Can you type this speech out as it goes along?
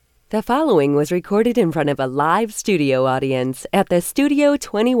The following was recorded in front of a live studio audience at the Studio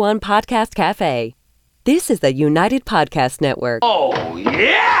 21 Podcast Cafe. This is the United Podcast Network. Oh,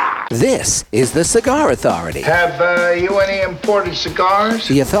 yeah! This is the Cigar Authority. Have you any imported cigars?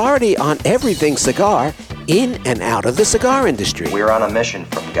 The authority on everything cigar in and out of the cigar industry. We're on a mission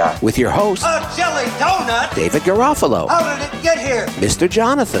from God. With your host, a jelly donut? David Garofalo. How did it get here? Mr.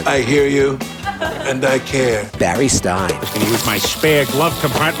 Jonathan. I hear you, and I care. Barry Stein. I can use my spare glove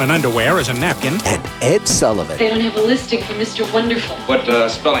compartment underwear as a napkin. And Ed Sullivan. They don't have a listing for Mr. Wonderful. What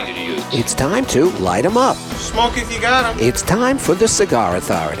spelling did you use? It's time to light 'em up. Smoke if you got 'em. It's time for the Cigar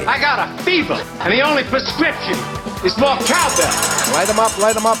Authority. I got a fever, and the only prescription is more cowbell. Light 'em up,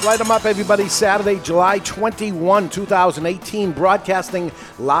 light 'em up, light 'em up, everybody. Saturday, July 21, 2018, broadcasting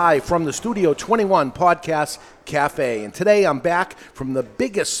live from the Studio 21 Podcast Cafe. And today I'm back from the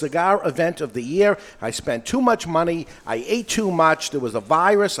biggest cigar event of the year. I spent too much money. I ate too much. There was a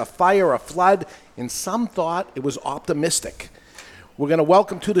virus, a fire, a flood, and some thought it was optimistic. We're going to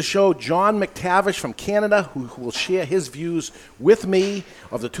welcome to the show John McTavish from Canada, who will share his views with me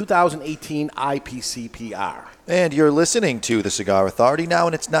of the 2018 IPCPR. And you're listening to the Cigar Authority, now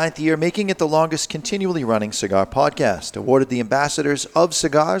in its 9th year, making it the longest continually running cigar podcast. Awarded the Ambassadors of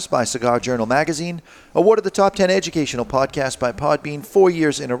Cigars by Cigar Journal magazine. Awarded the Top 10 Educational Podcast by Podbean 4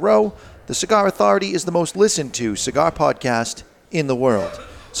 years in a row. The Cigar Authority is the most listened to cigar podcast in the world.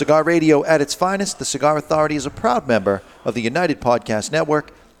 Cigar radio at its finest, the Cigar Authority is a proud member of the United Podcast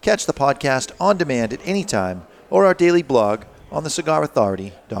Network. Catch the podcast on demand at any time or our daily blog on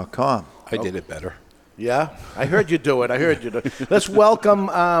thecigarauthority.com. I did it better. Yeah, I heard you do it. Let's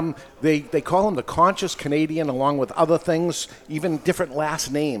welcome, they call him the Conscious Canadian along with other things, even different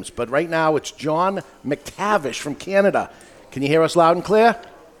last names. But right now it's John McTavish from Canada. Can you hear us loud and clear?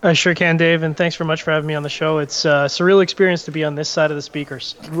 I sure can, Dave, and thanks very much for having me on the show. It's a surreal experience to be on this side of the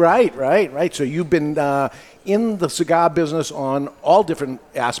speakers. Right. So you've been in the cigar business on all different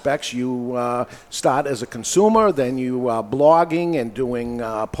aspects. You start as a consumer, then you blogging and doing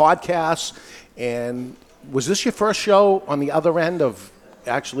podcasts. And was this your first show on the other end of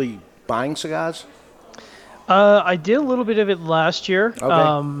actually buying cigars? I did a little bit of it last year.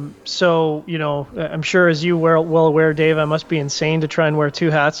 Okay. So, I'm sure as you were well aware, Dave, I must be insane to try and wear two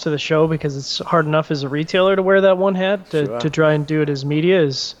hats to the show because it's hard enough as a retailer to wear that one hat. To try and do it as media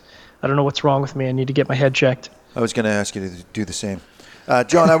I don't know what's wrong with me. I need to get my head checked. I was going to ask you to do the same.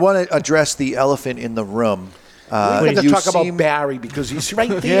 John, I want to address the elephant in the room. We have to talk about Barry because he's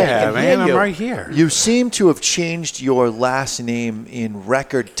right there. Yeah, man, I'm right here. You seem to have changed your last name in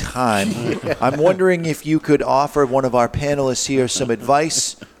record time. I'm wondering if you could offer one of our panelists here some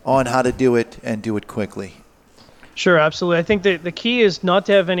advice on how to do it and do it quickly. Sure, absolutely. I think the key is not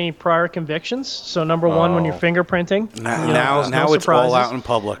to have any prior convictions. So number one, when you're fingerprinting, now it's all out in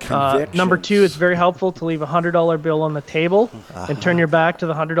public. Number two, it's very helpful to leave a $100 bill on the table and turn your back to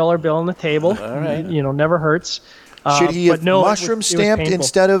the $100 bill on the table. All right. Never hurts. Should he have mushroom stamped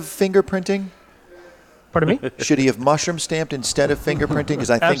instead of fingerprinting? Pardon me? Should he have mushroom stamped instead of fingerprinting?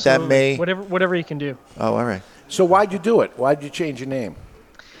 Because I think that may... Whatever you can do. Oh, all right. So why'd you do it? Why'd you change your name?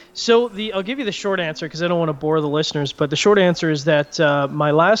 So I'll give you the short answer because I don't want to bore the listeners, but the short answer is that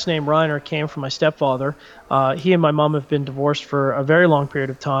my last name, Reiner, came from my stepfather. He and my mom have been divorced for a very long period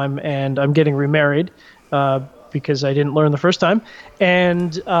of time, and I'm getting remarried because I didn't learn the first time.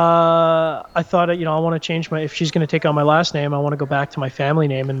 And I thought, I want to change if she's going to take on my last name, I want to go back to my family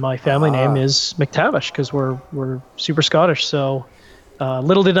name, and my family name is McTavish because we're super Scottish. So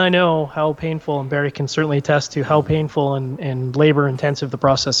little did I know how painful, and Barry can certainly attest to how painful and labor-intensive the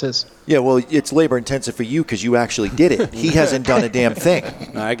process is. Yeah, well, it's labor-intensive for you because you actually did it. He hasn't done a damn thing.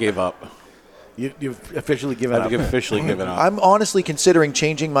 No, I gave up. You've officially given up. I've officially given up. I'm honestly considering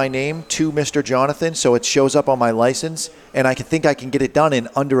changing my name to Mr. Jonathan so it shows up on my license, and I think I can get it done in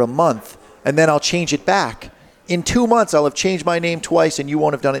under a month, and then I'll change it back. In 2 months, I'll have changed my name twice, and you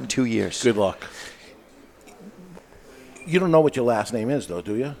won't have done it in 2 years. Good luck. You don't know what your last name is, though,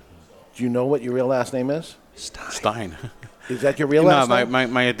 do you? Do you know what your real last name is? Stein. Is that your real last name? No,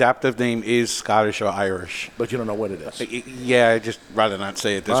 my adaptive name is Scottish or Irish. But you don't know what it is? Yeah, I just rather not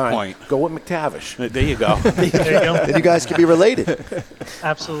say at this point. Go with McTavish. There you go. There you go. Then you guys can be related.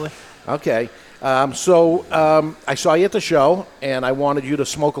 Absolutely. Okay. So I saw you at the show, and I wanted you to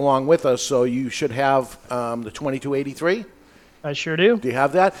smoke along with us, so you should have the 2283. I sure do. Do you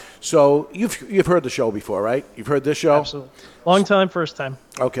have that? So you've heard the show before, right? You've heard this show? Absolutely. Long time, first time.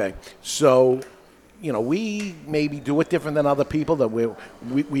 Okay. So we maybe do it different than other people, that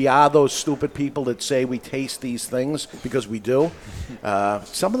we are those stupid people that say we taste these things, because we do.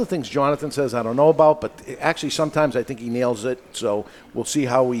 Some of the things Jonathan says I don't know about, but actually sometimes I think he nails it, so we'll see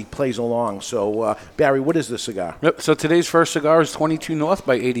how he plays along. So, Barry, what is this cigar? Yep. So today's first cigar is 22 North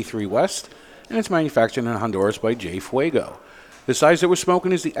by 83 West, and it's manufactured in Honduras by J. Fuego. The size that we're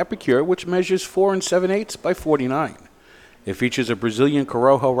smoking is the Epicure, which measures 4 7/8 by 49. It features a Brazilian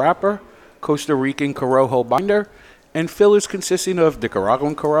Corojo wrapper, Costa Rican Corojo binder, and fillers consisting of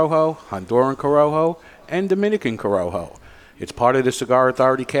Nicaraguan Corojo, Honduran Corojo, and Dominican Corojo. It's part of the Cigar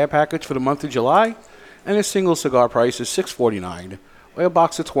Authority care package for the month of July, and a single cigar price is $6.49, while a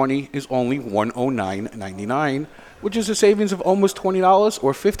box of 20 is only $109.99, which is a savings of almost $20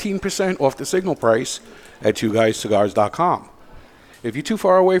 or 15% off the signal price at twoguyscigars.com. If you're too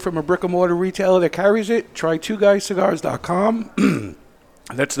far away from a brick-and-mortar retailer that carries it, try twoguyscigars.com.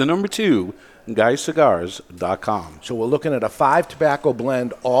 That's the number 2, guyscigars.com. So we're looking at a 5 tobacco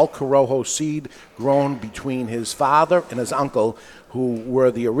blend, all Corojo seed, grown between his father and his uncle, who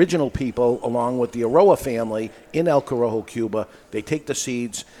were the original people, along with the Aroa family in El Corojo, Cuba. They take the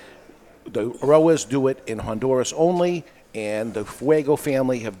seeds. The Aroas do it in Honduras only, and the Fuego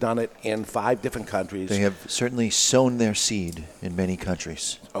family have done it in 5 different countries. They have certainly sown their seed in many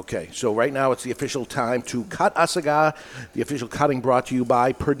countries. Okay, so right now it's the official time to cut a cigar. The official cutting brought to you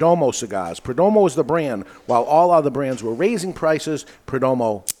by Perdomo Cigars. Perdomo is the brand. While all other brands were raising prices,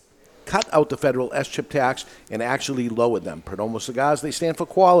 Perdomo cut out the federal S-chip tax and actually lowered them. Perdomo Cigars, they stand for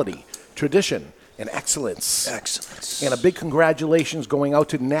quality, tradition, and excellence. Excellence. And a big congratulations going out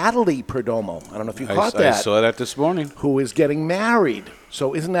to Natalie Perdomo. I don't know if you caught that. I saw that this morning. Who is getting married.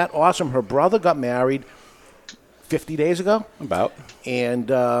 So isn't that awesome? Her brother got married 50 days ago. About. And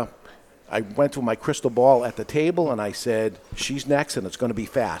I went through my crystal ball at the table, and I said, she's next, and it's going to be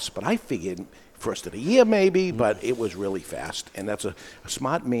fast. But I figured first of the year maybe, but it was really fast. And that's a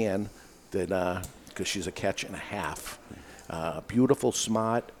smart man that, because she's a catch and a half. Beautiful,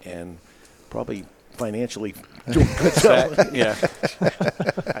 smart, and probably financially doing good. Yeah.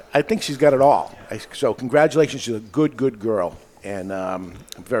 I think she's got it all. So congratulations. She's a good girl, and I'm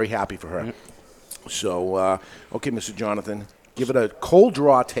very happy for her. So, okay, Mr. Jonathan, give it a cold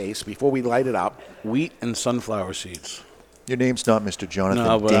draw taste before we light it up. Wheat and sunflower seeds. Your name's not Mr. Jonathan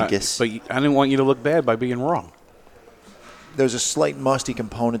Dinkus. But I didn't want you to look bad by being wrong. There's a slight musty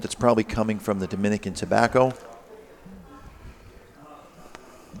component that's probably coming from the Dominican tobacco.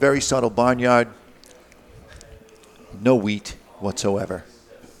 Very subtle barnyard. No wheat whatsoever.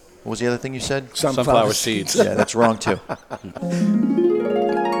 What was the other thing you said? Sunflower seeds. Yeah, that's wrong too.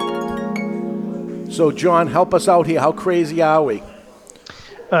 So, John, help us out here. How crazy are we?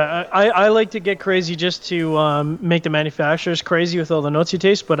 I like to get crazy just to make the manufacturers crazy with all the notes you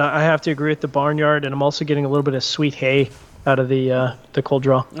taste, but I have to agree with the barnyard, and I'm also getting a little bit of sweet hay out of the cold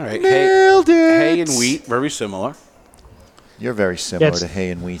draw. All right. Hay and wheat, very similar. You're very similar to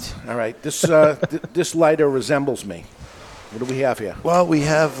hay and wheat. All right. This this lighter resembles me. What do we have here? Well, we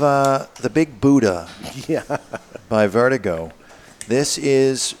have the Big Buddha Yeah. by Vertigo. This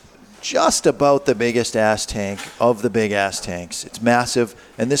is just about the biggest ass tank of the big ass tanks. It's massive,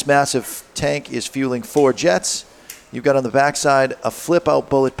 and this massive tank is fueling 4 jets. You've got on the backside a flip-out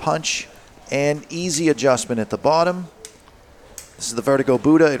bullet punch and easy adjustment at the bottom. This is the Vertigo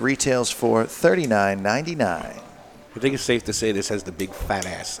Buddha. It retails for $39.99. I think it's safe to say this has the big fat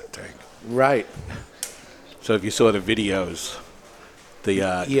ass tank. Right. So if you saw the videos, the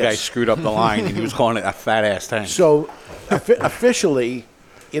Yes. guy screwed up the line and he was calling it a fat ass tank. So officially,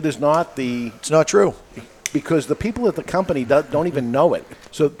 it is not the. It's not true. Because the people at the company don't even know it.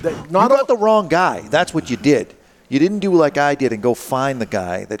 So You got the wrong guy. That's what you did. You didn't do like I did and go find the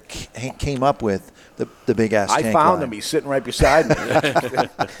guy that came up with the big ass tank. I found line. him. He's sitting right beside me.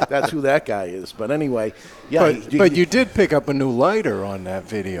 That's who that guy is. But anyway, yeah. But you did pick up a new lighter on that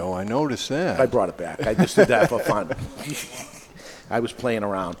video. I noticed that. I brought it back. I just did that for fun. I was playing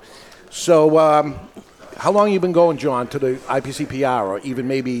around. So, how long have you been going, John, to the IPCPR or even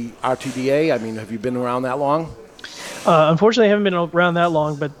maybe RTDA? I mean, have you been around that long? Unfortunately, I haven't been around that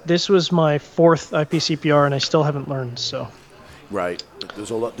long, but this was my 4th IPCPR, and I still haven't learned. So, right.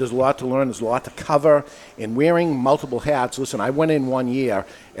 There's a lot to learn. There's a lot to cover. And wearing multiple hats. Listen, I went in one year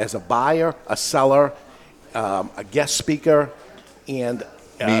as a buyer, a seller, a guest speaker, and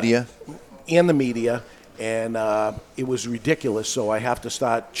media, and the media. And it was ridiculous. So I have to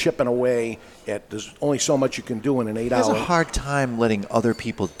start chipping away at. There's only so much you can do in an 8 hour. There's a hard time letting other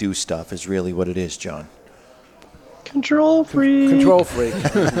people do stuff. Is really what it is, John. Control freak. Control freak.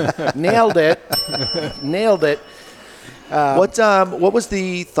 Nailed it. Nailed it. What was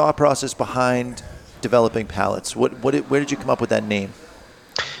the thought process behind Developing Palates. Where did you come up with that name?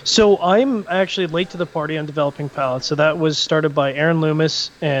 So I'm actually late to the party on Developing Palates. So that was started by Aaron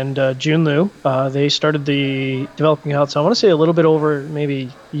Loomis and June Liu. They started the Developing Palates, I want to say a little bit over maybe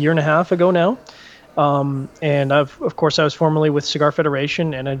a year and a half ago now. And of course, I was formerly with Cigar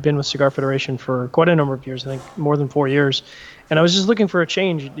Federation, and I'd been with Cigar Federation for quite a number of years, I think more than 4 years. And I was just looking for a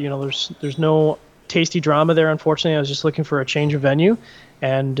change. There's no tasty drama there, unfortunately. I was just looking for a change of venue.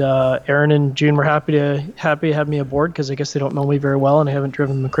 And Aaron and June were happy to have me aboard because I guess they don't know me very well, and I haven't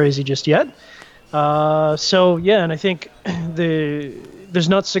driven them crazy just yet. And I think there's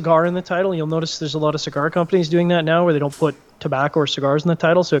not cigar in the title. You'll notice there's a lot of cigar companies doing that now where they don't put tobacco or cigars in the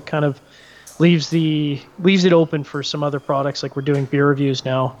title, so it kind of leaves it open for some other products, like we're doing beer reviews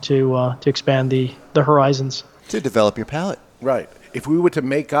now to expand the horizons. To develop your palate. Right. If we were to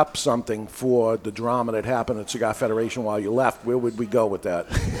make up something for the drama that happened at Cigar Federation while you left, where would we go with that?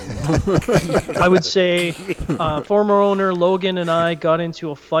 I would say former owner Logan and I got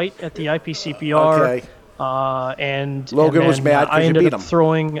into a fight at the IPCPR. Okay. And Logan was mad because I you ended beat up him.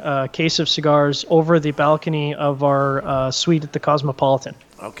 throwing a case of cigars over the balcony of our suite at the Cosmopolitan.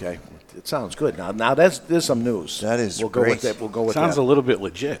 Okay. It sounds good. Now there's some news. That is we'll great. Go with that. We'll go with Sounds that. a little bit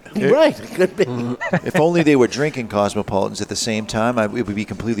legit. Right. It could be. If only they were drinking Cosmopolitans at the same time, it would be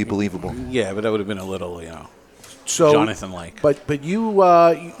completely believable. Yeah, but that would have been a little, So, Jonathan-like. But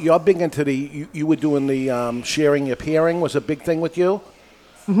you're big into you were doing the sharing your pairing was a big thing with you?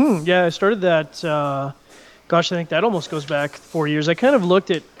 Mm-hmm. Yeah, I started that, I think that almost goes back 4 years. I kind of looked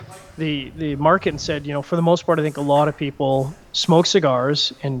at the market and said, for the most part, I think a lot of people smoke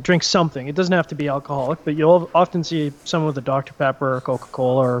cigars and drink something. It doesn't have to be alcoholic, but you'll often see someone with a Dr. Pepper or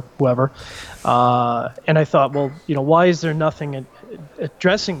Coca-Cola or whoever. And I thought, well, why is there nothing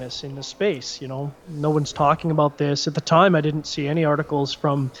addressing this in this space? No one's talking about this. At the time, I didn't see any articles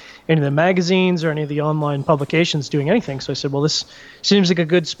from any of the magazines or any of the online publications doing anything. So I said, well, this seems like a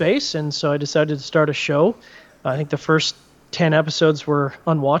good space. And so I decided to start a show. I think the first 10 episodes were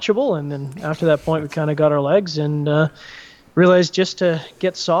unwatchable. And then after that point, we kind of got our legs and realized just to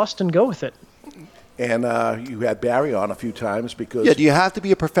get sauced and go with it. And you had Barry on a few times because... Yeah, do you have to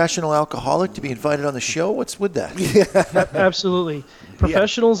be a professional alcoholic to be invited on the show? What's with that? Yeah. Absolutely.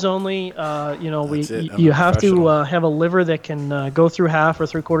 Professionals only, you have to have a liver that can go through half or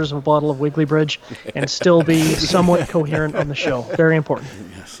 3/4 of a bottle of Wiggly Bridge and still be somewhat coherent on the show. Very important.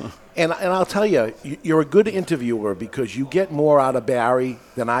 Yes. And I'll tell you, you're a good interviewer because you get more out of Barry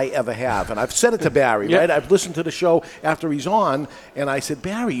than I ever have. And I've said it to Barry, Yep. right? I've listened to the show after he's on, and I said,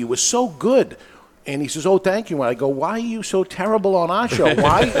 Barry, you were so good. And he says, oh, thank you. And I go, why are you so terrible on our show?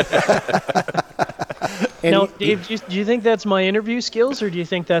 Why? Now, Dave, do you think that's my interview skills, or do you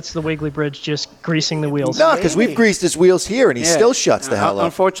think that's the Wiggly Bridge just greasing the wheels? No, because we've greased his wheels here, and he still shuts the hell up.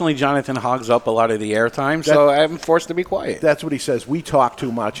 Unfortunately, Jonathan hogs up a lot of the airtime, so I'm forced to be quiet. That's what he says. We talk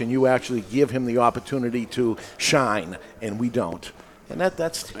too much, and you actually give him the opportunity to shine, and we don't. And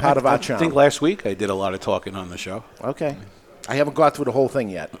that's part of our charm. I think last week I did a lot of talking on the show. Okay. I haven't got through the whole thing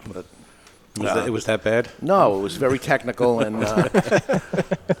yet. But, it was that bad? No, it was very technical. And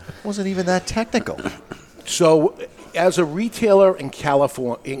wasn't even that technical. So, as a retailer in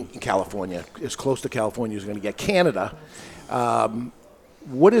California, as close to California as you're going to get, Canada,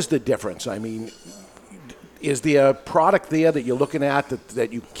 what is the difference? I mean, is there a product there that you're looking at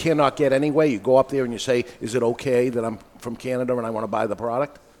that you cannot get anyway? You go up there and you say, is it okay that I'm from Canada and I want to buy the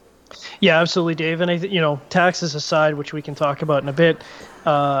product? Yeah, absolutely, Dave. And taxes aside, which we can talk about in a bit,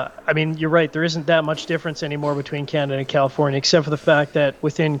 you're right. There isn't that much difference anymore between Canada and California, except for the fact that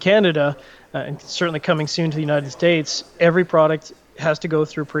within Canada, and certainly coming soon to the United States, every product has to go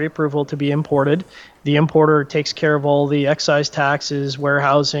through pre-approval to be imported. The importer takes care of all the excise taxes,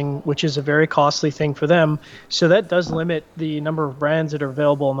 warehousing, which is a very costly thing for them. So that does limit the number of brands that are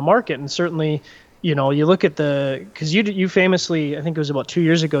available on the market. And certainly, you look at because you famously, I think it was about 2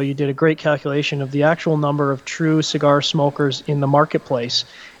 years ago, you did a great calculation of the actual number of true cigar smokers in the marketplace.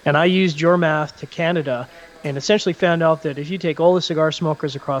 And I used your math to Canada and essentially found out that if you take all the cigar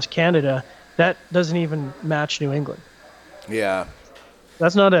smokers across Canada, that doesn't even match New England. Yeah.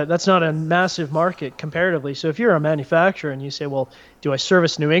 That's not a massive market comparatively. So if you're a manufacturer and you say, well, do I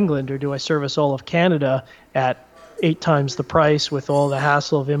service New England or do I service all of Canada at 8 times the price with all the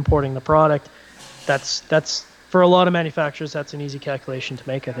hassle of importing the product? That's for a lot of manufacturers, that's an easy calculation to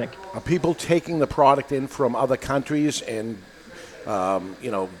make, I think. Are people taking the product in from other countries and,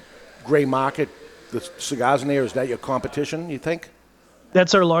 gray market, the cigars in there, is that your competition, you think?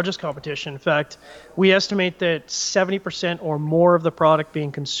 That's our largest competition. In fact, we estimate that 70% or more of the product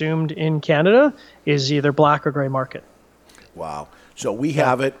being consumed in Canada is either black or gray market. Wow. So we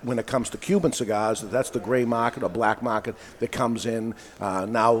have it when it comes to Cuban cigars. That's the gray market or black market that comes in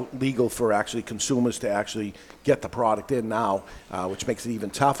now, legal for actually consumers to actually get the product in now, which makes it even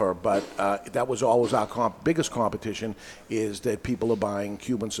tougher. But that was always our biggest competition, is that people are buying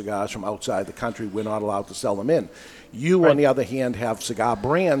Cuban cigars from outside the country. We're not allowed to sell them in. You, on the other hand, have cigar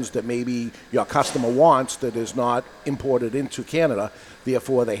brands that maybe your customer wants that is not imported into Canada.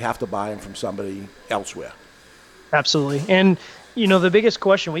 Therefore, they have to buy them from somebody elsewhere. Absolutely. And, the biggest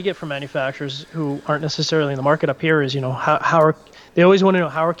question we get from manufacturers who aren't necessarily in the market up here is, they always want to know,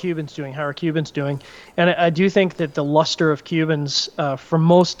 how are Cubans doing? How are Cubans doing? And I do think that the luster of Cubans, for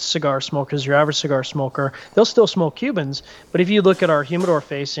most cigar smokers, your average cigar smoker, they'll still smoke Cubans. But if you look at our humidor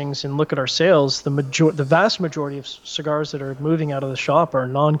facings and look at our sales, the vast majority of cigars that are moving out of the shop are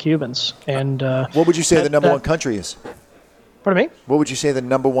non-Cubans. And what would you say the number one country is? Pardon me? What would you say the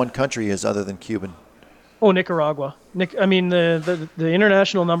number one country is other than Cuban? Oh, Nicaragua. The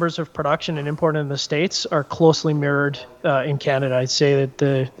international numbers of production and import in the States are closely mirrored in Canada. I'd say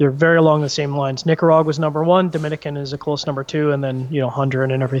that they're very along the same lines. Nicaragua's number one, Dominican is a close number two, and then,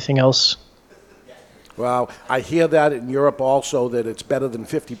 Honduran and everything else. Well, I hear that in Europe also, that it's better than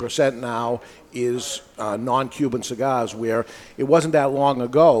 50% now is non-Cuban cigars, where it wasn't that long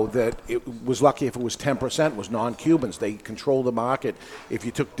ago that it was lucky if it was 10% was non-Cubans. They control the market. If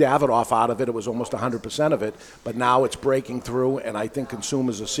you took Davidoff out of it, it was almost 100% of it. But now it's breaking through, and I think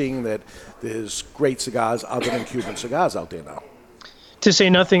consumers are seeing that there's great cigars other than Cuban cigars out there now. To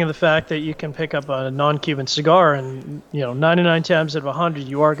say nothing of the fact that you can pick up a non-Cuban cigar and, 99 times out of 100,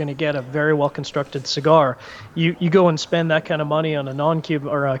 you are going to get a very well-constructed cigar. You go and spend that kind of money on a non-Cuban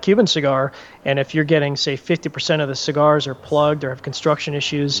or a Cuban cigar, and if you're getting, say, 50% of the cigars are plugged or have construction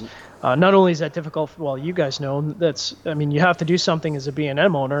issues, not only is that difficult, you guys know, you have to do something as a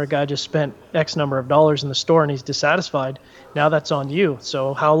B&M owner. A guy just spent X number of dollars in the store and he's dissatisfied. Now that's on you.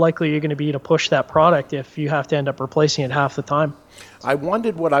 So how likely are you going to be to push that product if you have to end up replacing it half the time? I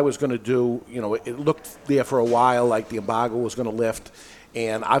wondered what I was going to do. It looked there for a while like the embargo was going to lift,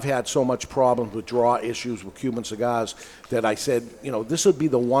 and I've had so much problems with draw issues with Cuban cigars that I said, this would be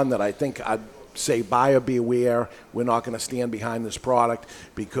the one that I think I'd say, buyer beware. We're not going to stand behind this product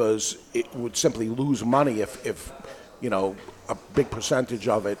because it would simply lose money if a big percentage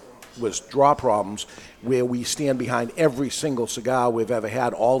of it was draw problems, where we stand behind every single cigar we've ever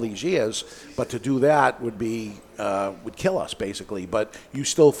had all these years. But to do that would kill us, basically. But you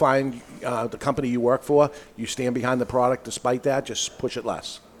still find the company you work for, you stand behind the product despite that, just push it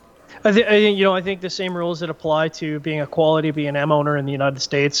less. I think the same rules that apply to being a quality B&M owner in the United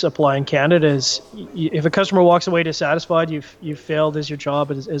States apply in Canada. Is if a customer walks away dissatisfied, you've failed as your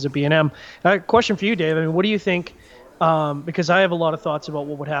job as a B&M. Question for you, Dave. What do you think? Because I have a lot of thoughts about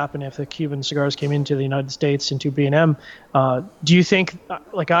what would happen if the Cuban cigars came into the United States into B&M. Do you think,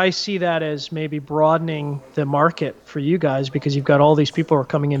 I see that as maybe broadening the market for you guys because you've got all these people who are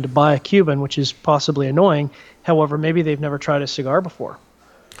coming in to buy a Cuban, which is possibly annoying. However, maybe they've never tried a cigar before.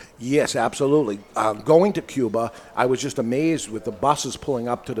 Yes, absolutely. Going to Cuba, I was just amazed with the buses pulling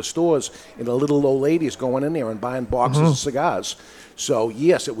up to the stores and the little old ladies going in there and buying boxes of cigars. So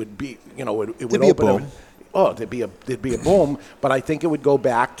yes, it would be, it would open up. Oh, there'd be a boom, but I think it would go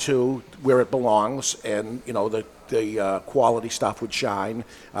back to where it belongs, and the quality stuff would shine,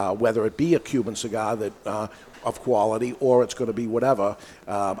 whether it be a Cuban cigar that of quality or it's going to be whatever.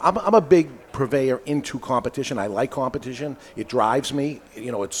 I'm a big purveyor into competition. I like competition. It drives me.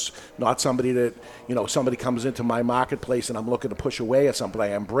 It's not somebody that somebody comes into my marketplace and I'm looking to push away or something.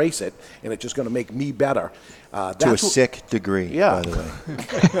 I embrace it, and it's just going to make me better. To a sick degree, yeah. By the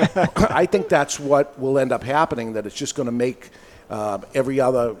way. I think that's what will end up happening, that it's just going to make every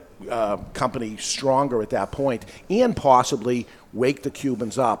other company stronger at that point, and possibly wake the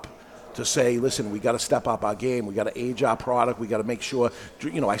Cubans up to say, listen, we got to step up our game. We got to age our product. We got to make sure.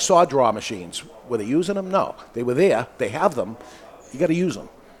 I saw draw machines. Were they using them? No. They were there. They have them. You got to use them.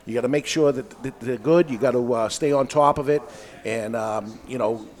 You got to make sure that they're good. You got to stay on top of it. And,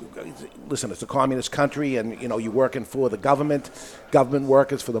 listen, it's a communist country, and, you're working for the government. Government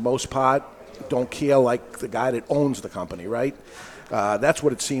workers, for the most part, don't care like the guy that owns the company, right? That's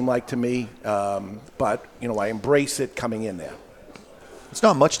what it seemed like to me. But, I embrace it coming in there. It's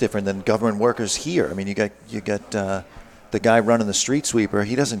not much different than government workers here. I mean, you got the guy running the street sweeper.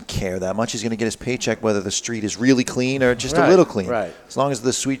 He doesn't care that much. He's going to get his paycheck whether the street is really clean or just a little clean. Right. As long as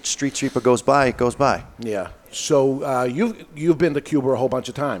the street sweeper goes by, it goes by. Yeah. So you've been to Cuba a whole bunch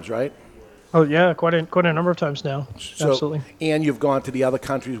of times, right? Oh yeah, quite a number of times now. Absolutely. And you've gone to the other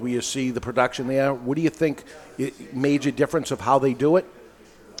countries where you see the production there. What do you think major difference of how they do it?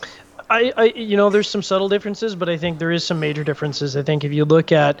 There's some subtle differences, but I think there is some major differences. I think if you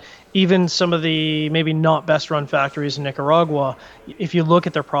look at even some of the maybe not best run factories in Nicaragua, if you look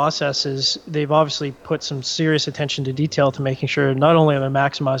at their processes, they've obviously put some serious attention to detail to making sure not only are they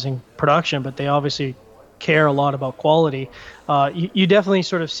maximizing production, but they obviously care a lot about quality. You definitely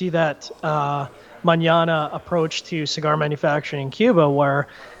sort of see that mañana approach to cigar manufacturing in Cuba, where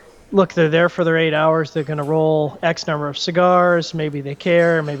look, they're there for their 8 hours. They're going to roll X number of cigars. Maybe they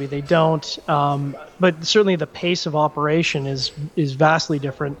care, maybe they don't. But certainly the pace of operation is vastly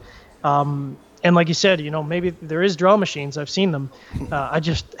different. And like you said, maybe there is draw machines. I've seen them. I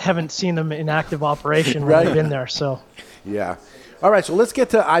just haven't seen them in active operation when I've been there. So, yeah. All right, so let's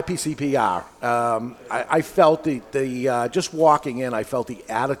get to IPCPR. I felt the just walking in, I felt the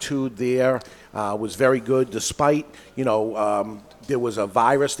attitude there was very good, despite there was a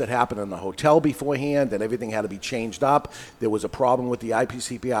virus that happened in the hotel beforehand, and everything had to be changed up. There was a problem with the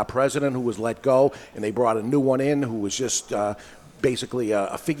IPCPR president who was let go, and they brought a new one in who was just basically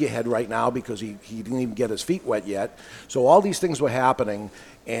a figurehead right now because he didn't even get his feet wet yet. So all these things were happening,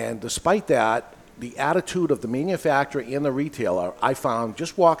 and despite that, the attitude of the manufacturer and the retailer, I found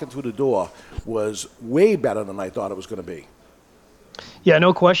just walking through the door, was way better than I thought it was going to be. Yeah,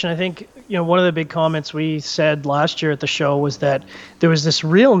 no question. I think, one of the big comments we said last year at the show was that there was this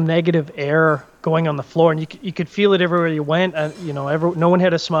real negative air going on the floor, and you could feel it everywhere you went. No one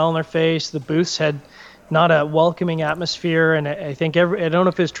had a smile on their face. The booths had not a welcoming atmosphere, and I think I don't know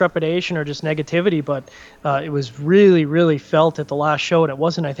if it was trepidation or just negativity, but it was really, really felt at the last show, and it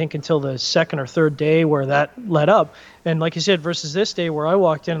wasn't, I think, until the second or third day where that let up. And like you said, versus this day where I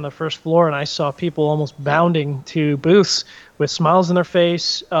walked in on the first floor and I saw people almost bounding to booths with smiles on their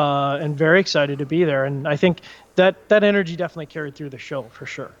face and very excited to be there. And I think that energy definitely carried through the show for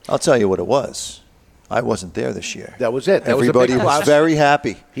sure. I'll tell you what it was. I wasn't there this year. That was it. Everybody was very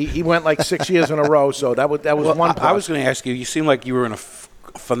happy. He went like 6 years in a row, so that was one plus. I was going to ask you, you seemed like you were in a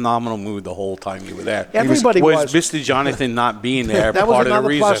phenomenal mood the whole time you were there. Everybody was Mr. Jonathan not being there that part was of the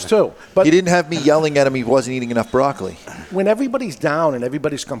reason? Plus too. But he didn't have me yelling at him he wasn't eating enough broccoli. When everybody's down and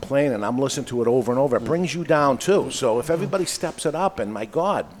everybody's complaining, I'm listening to it over and over, it brings you down too. So if everybody steps it up, and my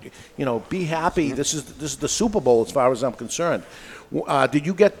God, be happy. This is the Super Bowl as far as I'm concerned. Did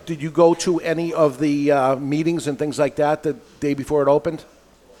you go to any of the meetings and things like that the day before it opened?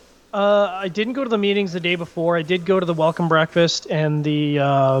 I didn't go to the meetings the day before. I did go to the welcome breakfast and the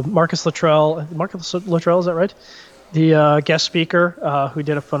Marcus Luttrell. Marcus Luttrell, is that right? The guest speaker who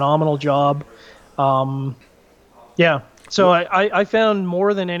did a phenomenal job. Yeah. So I found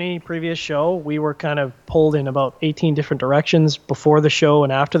more than any previous show, we were kind of pulled in about 18 different directions before the show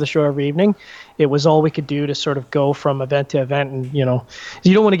and after the show every evening. It was all we could do to sort of go from event to event. And, you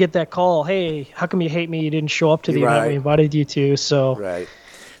don't want to get that call, hey, how come you hate me? You didn't show up to the event we invited you to. So, right.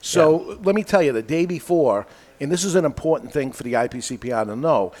 So let me tell you, the day before, and this is an important thing for the IPCPR to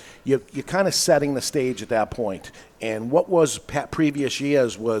know, you're kind of setting the stage at that point. And what was previous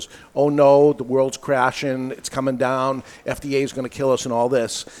years was, oh no, the world's crashing, it's coming down, FDA is going to kill us and all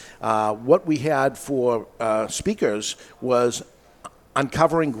this. What we had for speakers was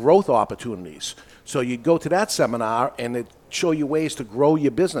uncovering growth opportunities. So you'd go to that seminar and it'd show you ways to grow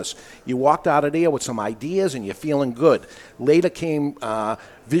your business. You walked out of there with some ideas and you're feeling good. Later came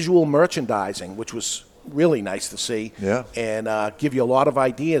visual merchandising, which was really nice to see, and give you a lot of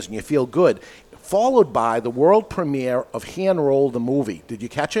ideas and you feel good. Followed by the world premiere of Hand Roll the movie. Did you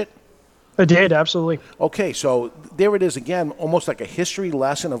catch it? I did, absolutely. Okay, so there it is again, almost like a history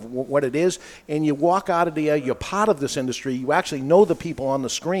lesson of what it is. And you walk out of there, you're part of this industry. You actually know the people on the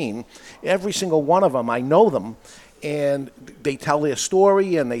screen. Every single one of them, I know them. And they tell their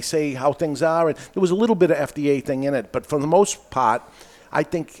story and they say how things are. And there was a little bit of FDA thing in it. But for the most part, I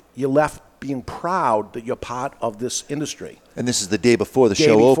think you left being proud that you're part of this industry. And this is the day before the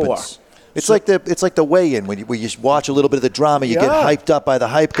show opens. It's like the weigh-in where you watch a little bit of the drama, you get hyped up by the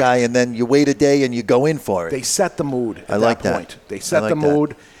hype guy, and then you wait a day and you go in for it. They set the mood at that point. They set the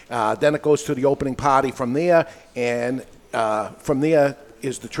mood. Then it goes to the opening party from there, and from there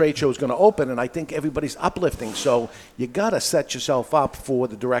is the trade show is going to open, and I think everybody's uplifting. So you got to set yourself up for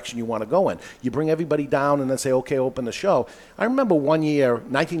the direction you want to go in. You bring everybody down and then say, okay, open the show. I remember one year,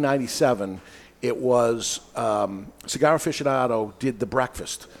 1997, it was Cigar Aficionado did the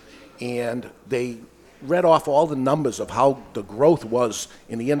breakfast. And they read off all the numbers of how the growth was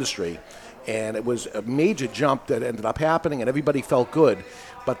in the industry. And it was a major jump that ended up happening, and everybody felt good.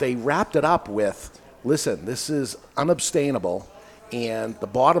 But they wrapped it up with, listen, this is unsustainable, and the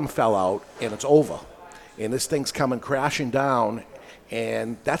bottom fell out, and it's over. And this thing's coming crashing down,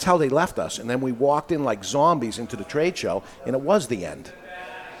 and that's how they left us. And then we walked in like zombies into the trade show, and it was the end.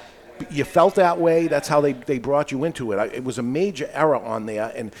 you felt that way. That's how they brought you into it. It was a major error on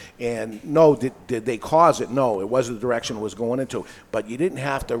there, and no, did they cause it? No, it wasn't the direction it was going into. But you didn't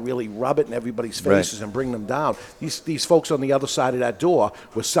have to really rub it in everybody's faces and bring them down. These folks on the other side of that door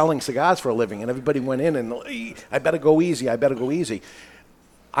were selling cigars for a living, and everybody went in and, I better go easy.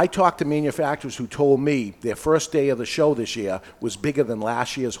 I talked to manufacturers who told me their first day of the show this year was bigger than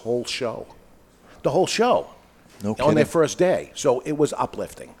last year's whole show. The whole show. No kidding. On their first day. So it was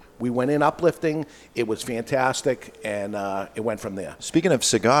uplifting. We went in uplifting. It was fantastic, and it went from there. Speaking of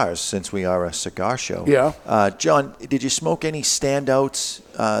cigars, since we are a cigar show, John, did you smoke any standouts,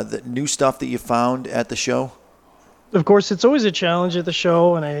 the new stuff that you found at the show? Of course, it's always a challenge at the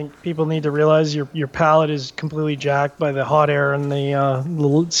show, and I think people need to realize your palate is completely jacked by the hot air and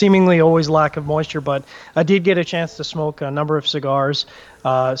the seemingly always lack of moisture. But I did get a chance to smoke a number of cigars,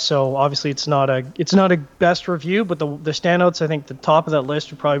 so obviously it's not a best review, but the standouts, I think the top of that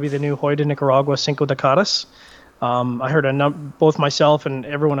list would probably be the new Hoy de Nicaragua Cinco de Caras. I heard both myself and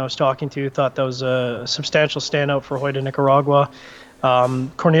everyone I was talking to thought that was a substantial standout for Hoy de Nicaragua.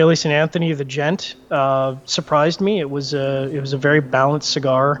 Cornelius and Anthony, the Gent, surprised me. It was a very balanced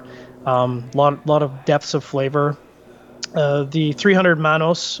cigar, lot of depths of flavor. The 300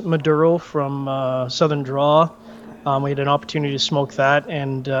 Manos Maduro from Southern Draw, we had an opportunity to smoke that,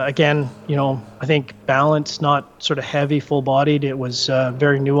 and again, I think balanced, not sort of heavy, full-bodied. It was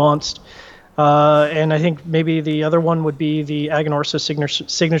very nuanced. And I think maybe the other one would be the Aganorsa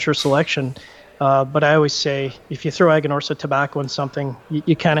Signature Selection. But I always say, if you throw Aganorsa tobacco in something,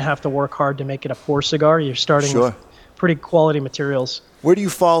 you kind of have to work hard to make it a poor cigar. You're starting with pretty quality materials. Where do you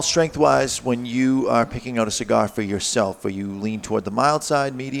fall strength-wise when you are picking out a cigar for yourself? Are you lean toward the mild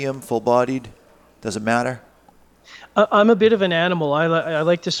side, medium, full-bodied? Does it matter? I'm a bit of an animal. I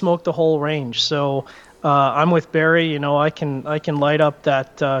like to smoke the whole range. So I'm with Barry. I can light up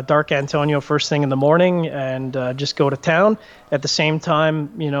that Dark Antonio first thing in the morning and just go to town. At the same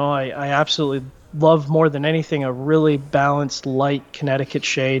time, I absolutely love more than anything a really balanced, light Connecticut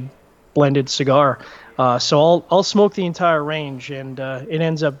shade blended cigar. So I'll smoke the entire range, and it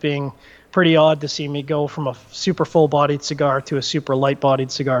ends up being pretty odd to see me go from a super full-bodied cigar to a super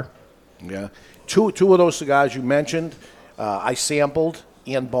light-bodied cigar. Yeah, two of those cigars you mentioned, I sampled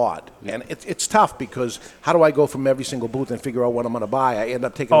and bought. And it's tough because how do I go from every single booth and figure out what I'm going to buy? I end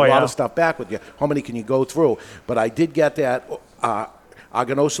up taking a lot of stuff back with you. How many can you go through? But I did get that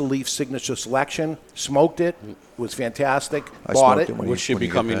Aganorsa Leaf Signature Selection, smoked it, was fantastic, bought it. Which should be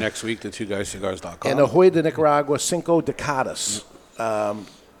coming next week to twoguyscigars.com. And the Hoy de Nicaragua Cinco de Caras.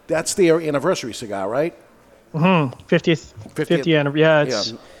 That's their anniversary cigar, right? 50th anniversary. Yeah,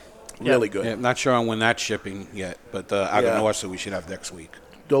 it's... Really good. Yeah, not sure on when that's shipping yet, but Aganorsa we should have next week.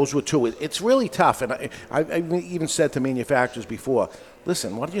 Those were two. It's really tough, and I even said to manufacturers before,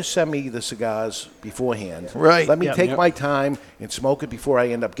 listen, why don't you send me the cigars beforehand? Right. Let me take my time and smoke it before I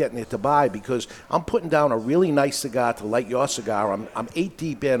end up getting it to buy, because I'm putting down a really nice cigar to light your cigar. I'm 8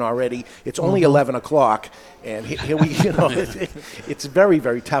 deep in already. It's only 11 o'clock, and here we, it's very,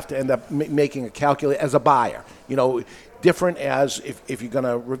 very tough to end up making a calculate as a buyer. Different as if you're going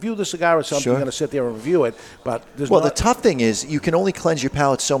to review the cigar or something, you're going to sit there and review it. But the tough thing is you can only cleanse your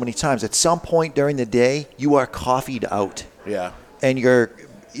palate so many times. At some point during the day, you are coffeeed out. Yeah. And you're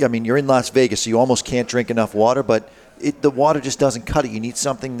in Las Vegas, so you almost can't drink enough water, but the water just doesn't cut it. You need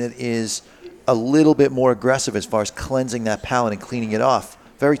something that is a little bit more aggressive as far as cleansing that palate and cleaning it off.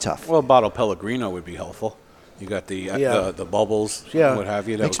 Very tough. Well, a bottle of Pellegrino would be helpful. You got the bubbles, what have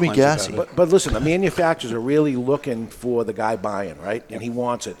you. That makes me gassy. But listen, the manufacturers are really looking for the guy buying, right? And he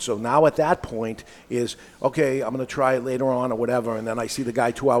wants it. So now at that point is, okay, I'm going to try it later on or whatever, and then I see the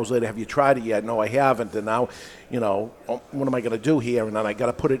guy 2 hours later, have you tried it yet? No, I haven't. And now, what am I going to do here? And then I got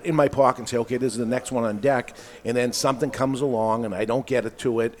to put it in my pocket and say, okay, this is the next one on deck. And then something comes along, and I don't get it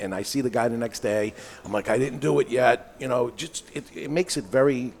to it, and I see the guy the next day. I'm like, I didn't do it yet. It makes it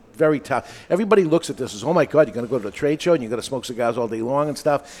very, very tough. Everybody looks at this as, oh my God, you're going to go to the trade show and you're going to smoke cigars all day long and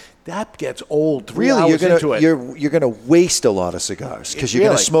stuff. That gets old. 3 hours into it. You're going to waste a lot of cigars because you're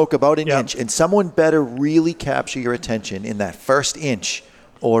going to smoke about an inch, and someone better really capture your attention in that first inch,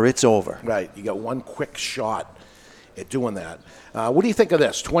 or it's over. Right. You got one quick shot at doing that. What do you think of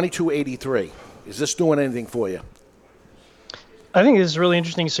this? 2283. Is this doing anything for you? I think this is a really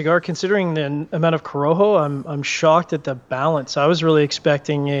interesting cigar. Considering the amount of Corojo, I'm shocked at the balance. I was really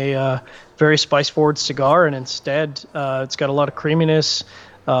expecting a very spice-forward cigar, and instead it's got a lot of creaminess,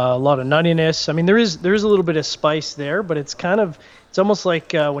 a lot of nuttiness. I mean, there is a little bit of spice there, but it's kind of It's almost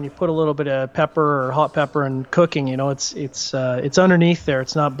like when you put a little bit of pepper or hot pepper in cooking. It's underneath there.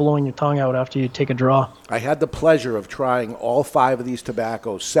 It's not blowing your tongue out after you take a draw. I had the pleasure of trying all 5 of these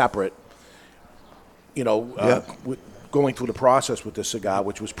tobaccos separate. Going through the process with this cigar,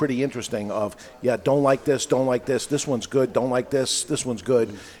 which was pretty interesting. Don't like this, this one's good. Don't like this one's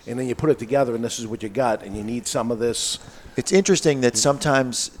good. And then you put it together, and this is what you got. And you need some of this. It's interesting that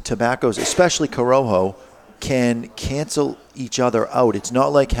sometimes tobaccos, especially Corojo, can cancel each other out. It's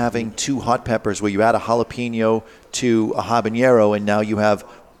not like having 2 hot peppers where you add a jalapeno to a habanero and now you're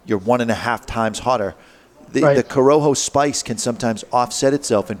 1.5 times hotter. The Corojo spice can sometimes offset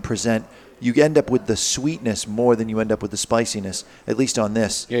itself and present. You end up with the sweetness more than you end up with the spiciness, at least on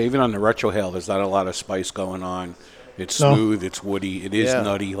this. Yeah, even on the retrohale, there's not a lot of spice going on. It's smooth, it's woody, it is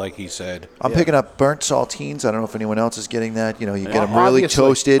nutty, like he said. I'm picking up burnt saltines. I don't know if anyone else is getting that. You get them really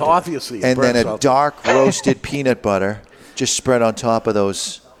toasted. Obviously. And then a dark roasted peanut butter just spread on top of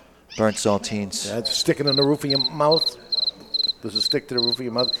those burnt saltines. Yeah, it's sticking in the roof of your mouth. Does it stick to the roof of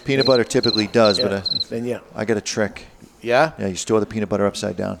your mouth? Peanut butter typically does, but then I got a trick. Yeah? Yeah, you store the peanut butter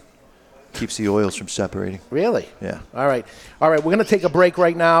upside down. Keeps the oils from separating. Really? Yeah. All right. We're going to take a break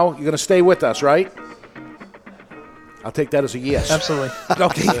right now. You're going to stay with us, right? I'll take that as a yes. Absolutely.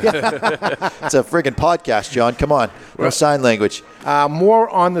 Okay. It's a friggin' podcast, John. Come on. No sign language. More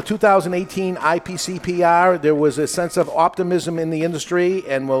on the 2018 IPCPR. There was a sense of optimism in the industry,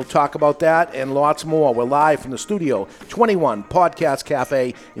 and we'll talk about that and lots more. We're live from the Studio 21 Podcast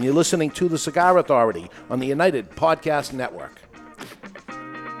Cafe, and you're listening to The Cigar Authority on the United Podcast Network.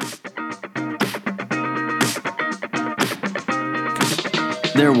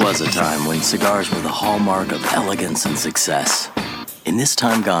 There was a time when cigars were the hallmark of elegance and success. In this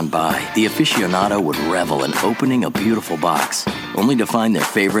time gone by, the aficionado would revel in opening a beautiful box, only to find their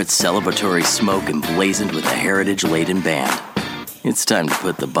favorite celebratory smoke emblazoned with a heritage-laden band. It's time to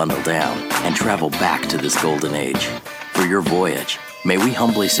put the bundle down and travel back to this golden age. For your voyage, may we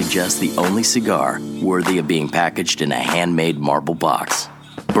humbly suggest the only cigar worthy of being packaged in a handmade marble box.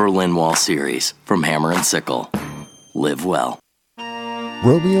 Berlin Wall Series from Hammer & Sickle. Live well.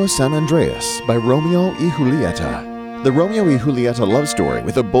 Romeo San Andreas by Romeo y Julieta. The Romeo y Julieta love story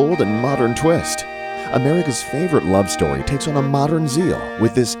with a bold and modern twist. America's favorite love story takes on a modern zeal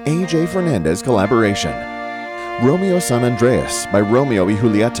with this A.J. Fernandez collaboration. Romeo San Andreas by Romeo y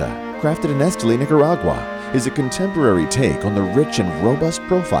Julieta, crafted in Esteli, Nicaragua, is a contemporary take on the rich and robust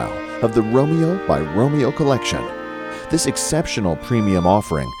profile of the Romeo by Romeo collection. This exceptional premium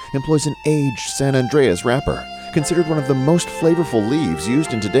offering employs an aged San Andreas wrapper, considered one of the most flavorful leaves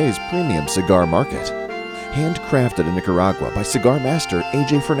used in today's premium cigar market. Handcrafted in Nicaragua by cigar master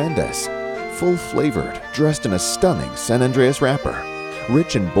A.J. Fernandez. Full-flavored, dressed in a stunning San Andreas wrapper.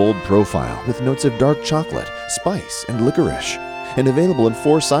 Rich and bold profile with notes of dark chocolate, spice, and licorice. And available in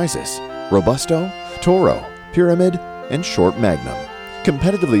 4 sizes: Robusto, Toro, Pyramid, and Short Magnum.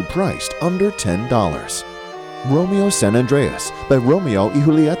 Competitively priced under $10. Romeo San Andreas by Romeo y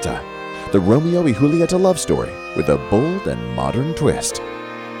Julieta. The Romeo y Julieta love story with a bold and modern twist.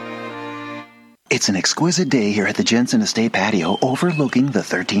 It's an exquisite day here at the Jensen Estate patio overlooking the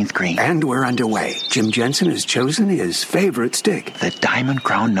 13th green. And we're underway. Jim Jensen has chosen his favorite stick. The Diamond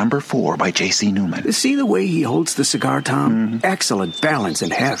Crown No. 4 by J.C. Newman. See the way he holds the cigar, Tom? Mm-hmm. Excellent balance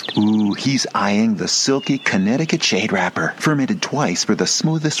and heft. Ooh, he's eyeing the silky Connecticut shade wrapper, fermented twice for the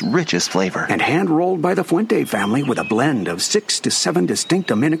smoothest, richest flavor. And hand-rolled by the Fuente family with a blend of 6 to 7 distinct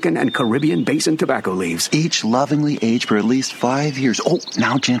Dominican and Caribbean basin tobacco leaves. Each lovingly aged for at least 5 years. Oh,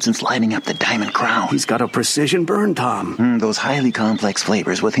 now Jensen's lighting up the Diamond Crown. He's got a precision burn, Tom. Those highly complex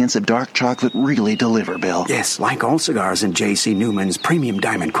flavors with hints of dark chocolate really deliver, Bill. Yes, like all cigars in J.C. Newman's premium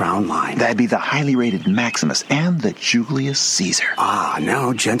Diamond Crown line. That'd be the highly rated Maximus and the Julius Caesar. Ah,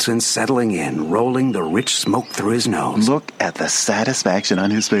 now Jensen's settling in, rolling the rich smoke through his nose. Look at the satisfaction on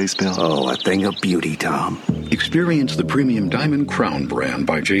his face, Bill. Oh, a thing of beauty, Tom. Experience the premium Diamond Crown brand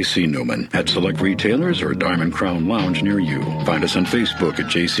by J.C. Newman at select retailers or Diamond Crown Lounge near you. Find us on Facebook at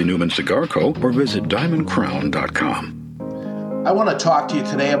J.C. Newman Cigar Co. or visit diamondcrown.com. I want to talk to you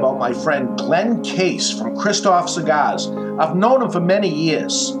today about my friend Glenn Case from Christoph Cigars. I've known him for many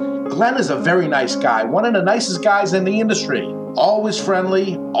years. Glenn is a very nice guy, one of the nicest guys in the industry. Always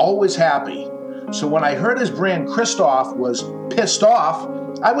friendly, always happy. So when I heard his brand Christoph was pissed off,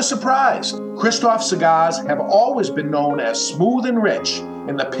 I was surprised. Christoph Cigars have always been known as smooth and rich,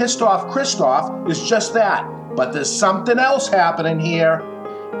 and the pissed off Christoph is just that. But there's something else happening here.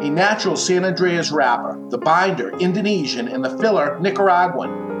 A natural San Andreas wrapper, the binder Indonesian, and the filler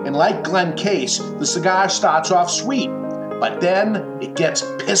Nicaraguan. And like Glen Case, the cigar starts off sweet, but then it gets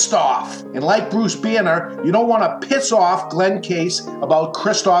pissed off. And like Bruce Banner, you don't want to piss off Glenn Case about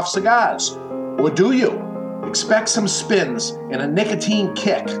Christoph cigars. Or do you? Expect some spins and a nicotine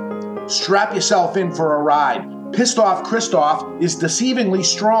kick. Strap yourself in for a ride. Pissed Off Christoph is deceivingly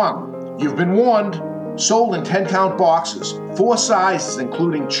strong. You've been warned. Sold in 10-count boxes. 4 sizes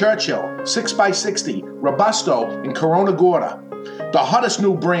including Churchill, 6x60, Robusto, and Corona Gorda. The hottest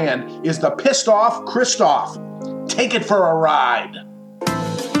new brand is the Pissed Off Christoph. Take it for a ride.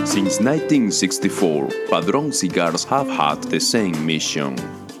 Since 1964, Padron cigars have had the same mission.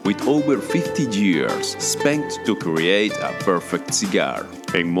 With over 50 years spent to create a perfect cigar,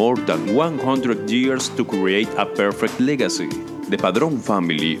 and more than 100 years to create a perfect legacy, the Padron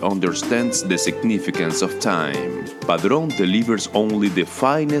family understands the significance of time. Padron delivers only the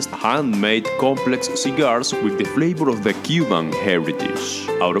finest handmade complex cigars with the flavor of the Cuban heritage,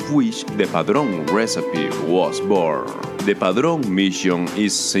 out of which the Padron recipe was born. The Padron mission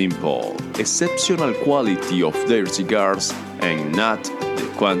is simple: exceptional quality of their cigars and not the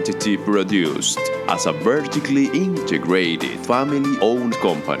quantity produced. As a vertically integrated, family-owned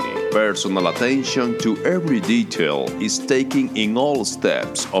company, personal attention to every detail is taken in all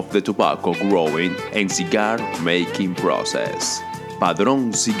steps of the tobacco growing and cigar making process.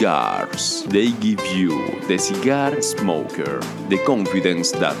 Padron Cigars. They give you, the cigar smoker, the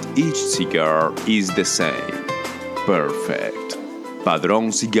confidence that each cigar is the same. Perfect.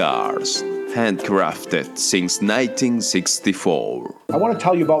 Padron Cigars. Handcrafted since 1964. I want to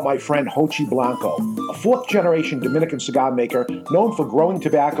tell you about my friend Jochi Blanco, a 4th-generation Dominican cigar maker known for growing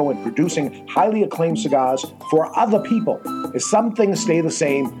tobacco and producing highly acclaimed cigars for other people. As some things stay the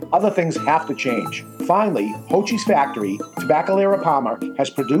same, other things have to change. Finally, Jochi's factory, Tabacalera Palma, has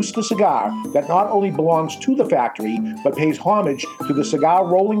produced a cigar that not only belongs to the factory, but pays homage to the cigar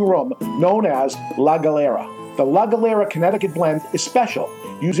rolling room known as La Galera. The La Galera Connecticut blend is special,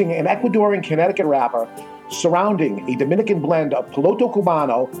 using an Ecuadorian Connecticut wrapper surrounding a Dominican blend of Piloto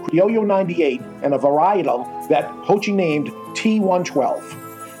Cubano, Criollo 98, and a varietal that Jochi named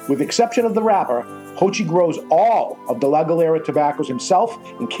T112. With the exception of the wrapper, Jochi grows all of the La Galera tobaccos himself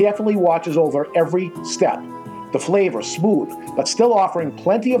and carefully watches over every step. The flavor, smooth, but still offering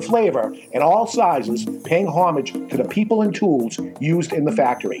plenty of flavor in all sizes, paying homage to the people and tools used in the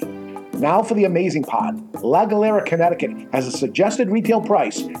factory. Now for the amazing part. La Galera, Connecticut has a suggested retail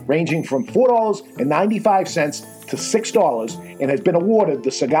price ranging from $4.95 to $6 and has been awarded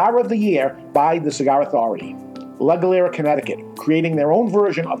the Cigar of the Year by the Cigar Authority. La Galera, Connecticut, creating their own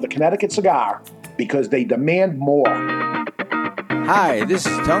version of the Connecticut cigar because they demand more. Hi, this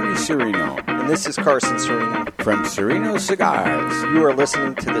is Tony Serino. And this is Carson Serino. From Serino Cigars. You are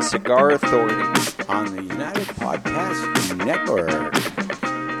listening to the Cigar Authority on the United Podcast Network.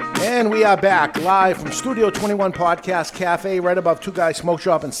 And we are back live from Studio 21 Podcast Cafe, right above Two Guys Smoke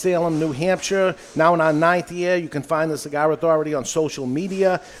Shop in Salem, New Hampshire. Now in our 9th year, you can find the Cigar Authority on social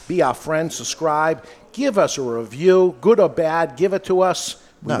media. Be our friend, subscribe, give us a review, good or bad, give it to us.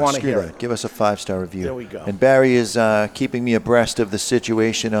 We want to hear it. Give us a 5-star review. There we go. And Barry is keeping me abreast of the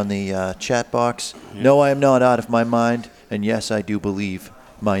situation on the chat box. Yeah. No, I am not out of my mind. And yes, I do believe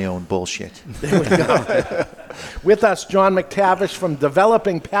my own bullshit. There we go. With us, John McTavish from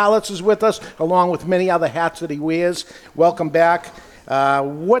Developing Palates is with us, along with many other hats that he wears. Welcome back.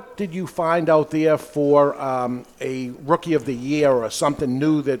 What did you find out there for a Rookie of the Year or something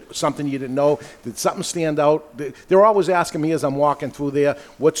new, something you didn't know? Did something stand out? They're always asking me as I'm walking through there,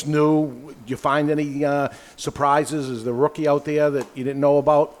 what's new? Did you find any surprises? Is there a rookie out there that you didn't know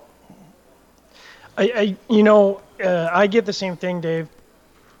about? I get the same thing, Dave.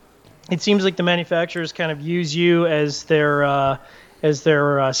 It seems like the manufacturers kind of use you as their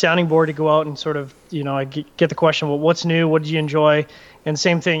sounding board to go out and sort of, I get the question, well, what's new? What did you enjoy? And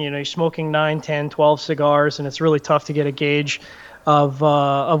same thing, you're smoking 9, 10, 12 cigars, and it's really tough to get a gauge of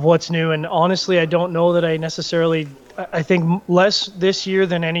what's new. And honestly, I don't know that I think less this year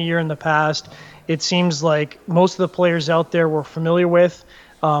than any year in the past. It seems like most of the players out there we're familiar with.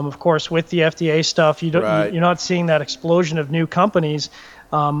 Of course, with the FDA stuff, you're not seeing that explosion of new companies.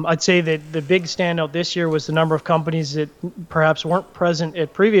 I'd say that the big standout this year was the number of companies that perhaps weren't present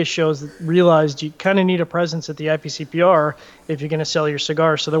at previous shows that realized you kind of need a presence at the IPCPR if you're going to sell your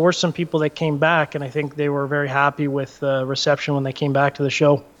cigars. So there were some people that came back, and I think they were very happy with the reception when they came back to the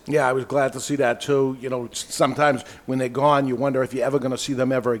show. Yeah, I was glad to see that too. Sometimes when they're gone, you wonder if you're ever going to see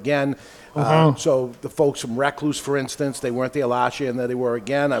them ever again. So the folks from Recluse, for instance, they weren't there last year, and there they were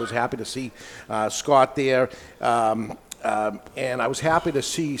again. I was happy to see Scott there. And I was happy to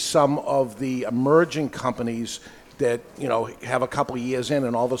see some of the emerging companies that, have a couple of years in,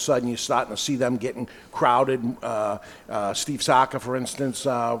 and all of a sudden you're starting to see them getting crowded. Steve Saka, for instance, he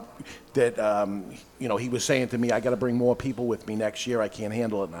was saying to me, I got to bring more people with me next year. I can't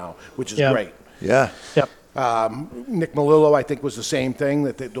handle it now, which is great. Yeah. Yep. Nick Melillo, I think, was the same thing,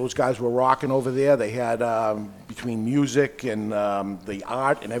 that those guys were rocking over there. They had, between music and the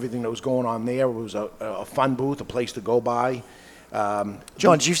art and everything that was going on there, it was a fun booth, a place to go by.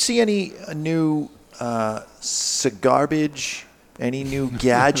 John, did you see any new cigarbage, any new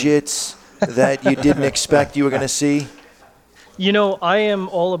gadgets that you didn't expect you were going to see? I am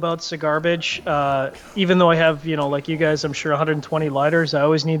all about cigarbage. Even though I have, like you guys, I'm sure 120 lighters, I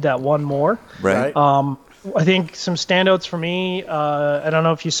always need that one more. Right. I think some standouts for me, I don't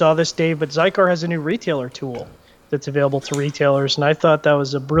know if you saw this, Dave, but Zycar has a new retailer tool that's available to retailers, and I thought that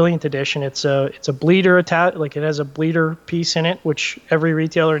was a brilliant addition. It's a bleeder it has a bleeder piece in it, which every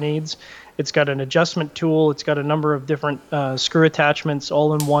retailer needs. It's got an adjustment tool. It's got a number of different screw attachments,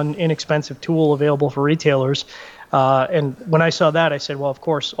 all in one inexpensive tool available for retailers. And when I saw that, I said, well, of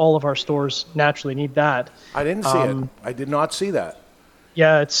course, all of our stores naturally need that. I didn't see it. I did not see that.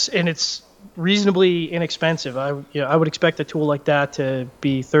 Yeah, it's reasonably inexpensive. I would expect a tool like that to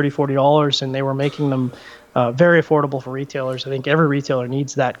be $30, $40, and they were making them very affordable for retailers. I think every retailer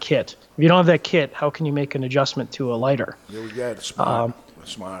needs that kit. If you don't have that kit, how can you make an adjustment to a lighter? Yeah, it's smart.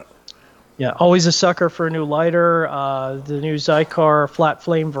 Smart. Yeah, always a sucker for a new lighter. The new Zycar Flat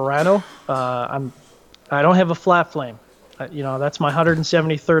Flame Verano. I don't have a flat flame. That's my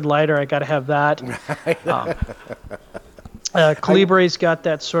 173rd lighter. I got to have that. Calibre's got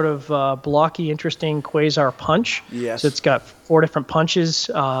that sort of blocky, interesting quasar punch. Yes. So it's got 4 different punches,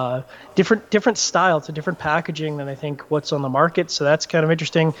 different style. It's a different packaging than I think what's on the market. So that's kind of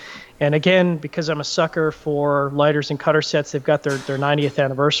interesting. And again, because I'm a sucker for lighters and cutter sets, they've got their 90th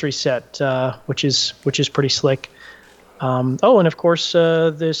anniversary set, which is pretty slick. And of course,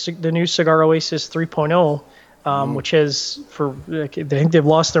 the new Cigar Oasis 3.0, which has, I think they've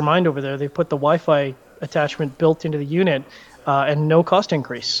lost their mind over there. They've put the Wi-Fi attachment built into the unit, and no cost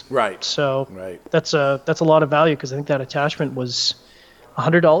increase. Right. So that's a lot of value, because I think that attachment was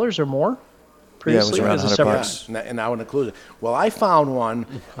 $100 or more previously. Yeah, it was around $100. Yeah, and now it includes it. Well, I found one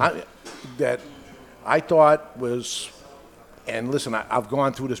that I thought was, and listen, I've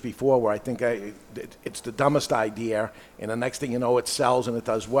gone through this before, where I think it's the dumbest idea, and the next thing you know, it sells and it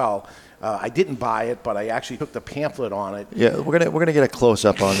does well. I didn't buy it, but I actually took the pamphlet on it. Yeah, we're gonna get a close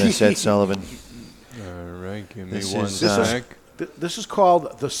up on this, Ed Sullivan. All right, give me This one is, sec. This is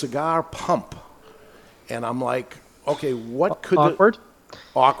called the cigar pump, and I'm like, okay, what could awkward?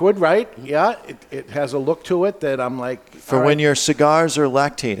 Awkward, right? Yeah, it has a look to it that I'm like, for when your cigars are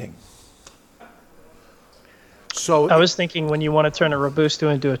lactating. So I was thinking when you want to turn a Robusto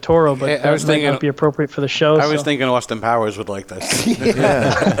into a Toro, but I was thinking might not be appropriate for the show. I was thinking Austin Powers would like this.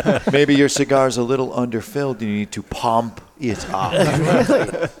 Yeah. Maybe your cigar's a little underfilled and you need to pump it up.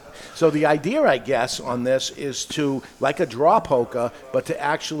 Really? So the idea, I guess, on this is to, like a draw poker, but to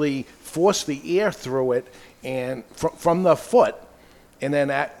actually force the air through it and from the foot, and then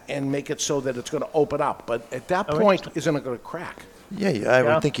and make it so that it's going to open up. But at that point, isn't it going to crack? Yeah, I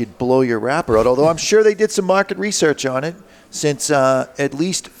would think you'd blow your wrapper out, although I'm sure they did some market research on it, since at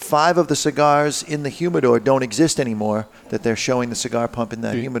least 5 of the cigars in the humidor don't exist anymore, that they're showing the cigar pump in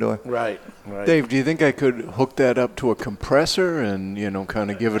that humidor. Right. Dave, do you think I could hook that up to a compressor and,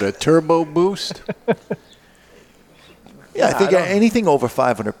 kind of give it a turbo boost? Yeah, I think anything over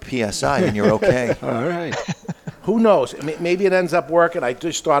 500 PSI and you're okay. All right. Who knows? Maybe it ends up working. I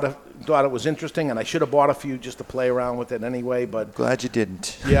just thought it was interesting, and I should have bought a few just to play around with it anyway. But glad you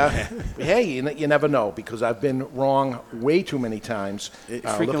didn't. Yeah. Hey, you never know, because I've been wrong way too many times. It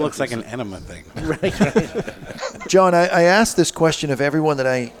freaking looks like an enema thing. Right. John, I asked this question of everyone that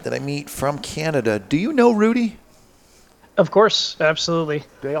I meet from Canada. Do you know Rudy? Of course, absolutely.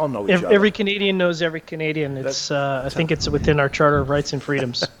 They all know each other. Every Canadian knows every Canadian. It's I think it's within our Charter of Rights and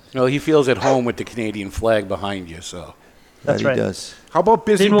Freedoms. Well, he feels at home with the Canadian flag behind you, so. That's right. He does. How about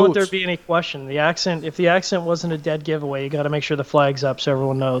Busy Didn't Boots? want there to be any question. If the accent wasn't a dead giveaway, you got to make sure the flag's up so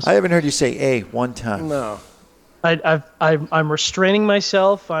everyone knows. I haven't heard you say A one time. No. I'm restraining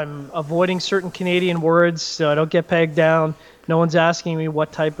myself. I'm avoiding certain Canadian words so I don't get pegged down. No one's asking me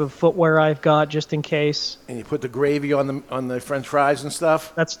what type of footwear I've got, just in case. And you put the gravy on the French fries and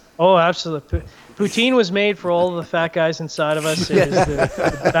stuff? Absolutely. Poutine was made for all of the fat guys inside of us. It is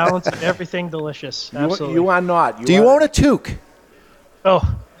the balance of everything delicious. Absolutely. You are not. Do you own a toque?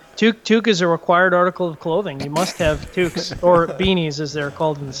 Oh, toque is a required article of clothing. You must have toques, or beanies as they're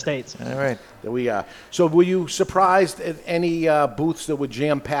called in the States. All right. There we are. So were you surprised at any booths that were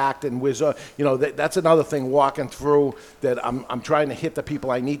jam-packed and was, that's another thing walking through that I'm trying to hit the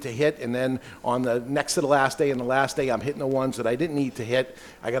people I need to hit, and then on the next to the last day and the last day I'm hitting the ones that I didn't need to hit.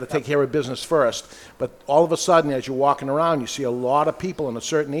 I got to take care of business first. But all of a sudden, as you're walking around, you see a lot of people in a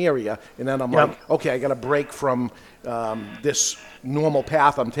certain area, and then I'm like, okay, I got to break from this normal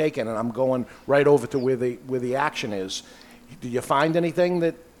path I'm taking, and I'm going right over to where the action is. Do you find anything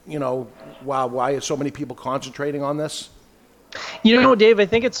that, why are so many people concentrating on this? Dave, I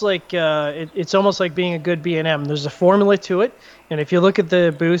think it's like it's almost like being a good B&M. There's a formula to it, and if you look at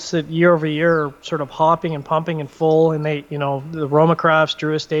the booths that year over year are sort of hopping and pumping and full, and they, the Roma Crafts,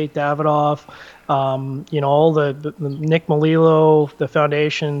 Drew Estate, Davidoff, all the Nick Melillo, the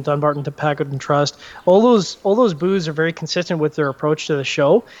Foundation, Dunbarton Tobacco and Trust, all those booths are very consistent with their approach to the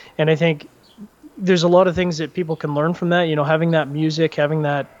show, and I think there's a lot of things that people can learn from that. Having that music, having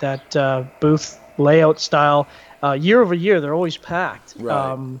that booth layout style. Year over year, they're always packed.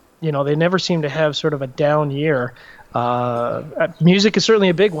 Right. They never seem to have sort of a down year. Music is certainly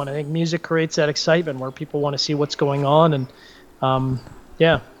a big one. I think music creates that excitement where people want to see what's going on, and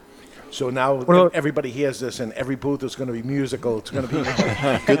yeah. So now everybody hears this, and every booth is going to be musical. It's going to be.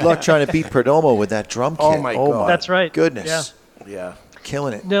 Good luck trying to beat Perdomo with that drum kit. Oh my God! That's right. Goodness. Yeah.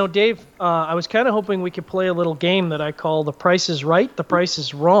 Killing it. No, Dave, I was kind of hoping we could play a little game that I call The Price is Right, The Price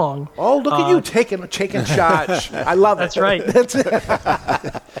is Wrong. Oh, look at you taking charge. I love it. That's right. That's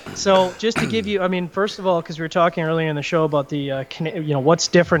it. So just to give you, first of all, because we were talking earlier in the show about the, what's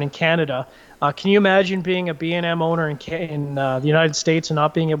different in Canada. Can you imagine being a B&M owner in the United States and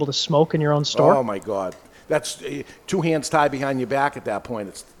not being able to smoke in your own store? Oh, my God. That's two hands tied behind your back at that point.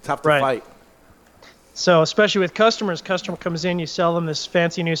 It's tough to fight. So especially with customers, customer comes in, you sell them this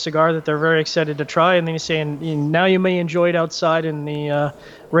fancy new cigar that they're very excited to try, and then you say, and now you may enjoy it outside in the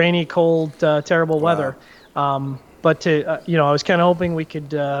rainy, cold, terrible weather. But I was kind of hoping we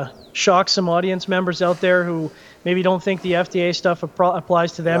could shock some audience members out there who maybe don't think the FDA stuff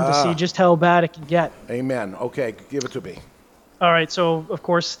applies to them to see just how bad it can get. Amen. Okay, give it to me. All right, so of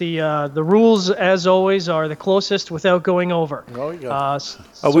course the rules, as always, are the closest without going over. Oh, yeah. Are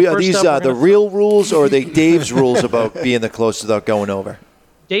these the real rules, or are they Dave's rules about being the closest without going over?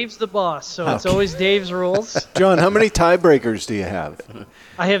 Dave's the boss, so it's always Dave's rules. John, how many tiebreakers do you have?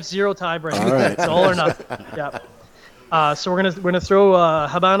 I have 0 tiebreakers. All right. It's all or nothing. Yeah. So we're gonna throw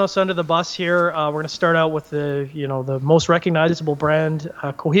Habanos under the bus here. We're gonna start out with the most recognizable brand,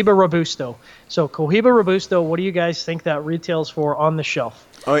 Cohiba Robusto. So Cohiba Robusto, what do you guys think that retails for on the shelf?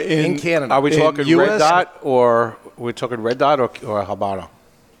 In Canada. Are we talking Red Dot or Habano?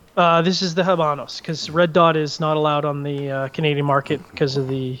 This is the Habanos, because Red Dot is not allowed on the Canadian market because of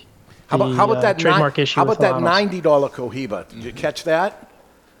the how about that trademark issue. How about with that $90 Cohiba? Did you catch that?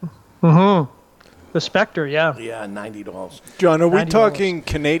 Mm-hmm. The Spectre, yeah. Yeah, $90. John, are we talking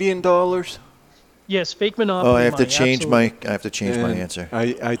Canadian dollars? Yes, fake monopoly. Oh, I have to money, change absolutely. my answer.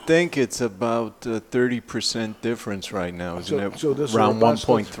 I think it's about 30% difference right now, isn't it? So this around is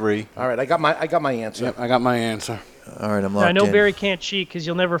 1.3. All right, I got my answer. Yep, I got my answer. All right, I'm locked I know in. Barry can't cheat because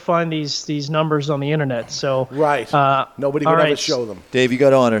you'll never find these numbers on the internet. So right, nobody would ever show them. Dave, you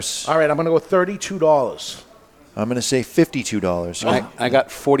got honors. All right, I'm going to go $32. I'm going to say $52. I got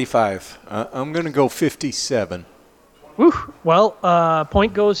 45. I'm going to go 57. Woo. Well,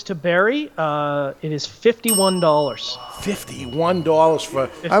 point goes to Barry. It is $51. $51 for.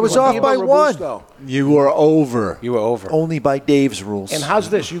 I was off by Robusto. 1. You were over. Only by Dave's rules. And how's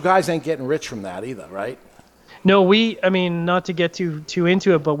this? You guys ain't getting rich from that either, right? No, not to get too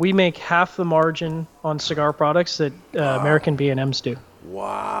into it, but we make half the margin on cigar products that American B&Ms do.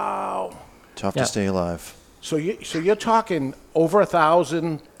 Wow. Tough to stay alive. So you're talking over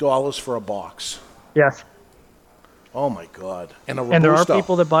 $1,000 for a box. Yes. Oh my God! And a Robusto. And there are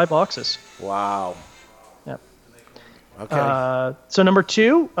people that buy boxes. Wow. Yep. Okay. So number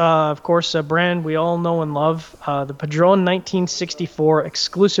 2, of course, a brand we all know and love, the Padron 1964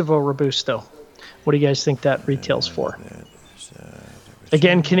 Exclusivo Robusto. What do you guys think that retails for?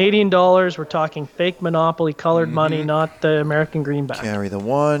 Again, Canadian dollars. We're talking fake monopoly colored money, not the American greenback. Carry the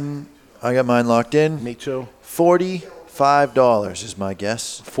 1. I got mine locked in. Me too. $45 is my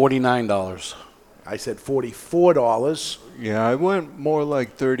guess. $49. I said $44. Yeah, I went more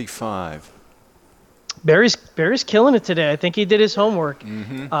like 35. Barry's killing it today. I think he did his homework.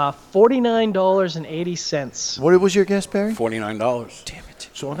 $49.80. What was your guess, Barry? $49. Damn it.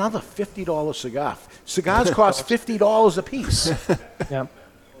 So another $50 cigar. Cigars cost $50 a piece. Yeah.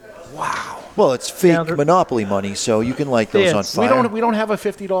 Wow. Well, it's fake monopoly money, so you can light those on fire. We don't have a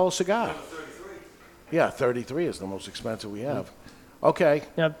 $50 cigar. Yeah, 33 is the most expensive we have. Okay.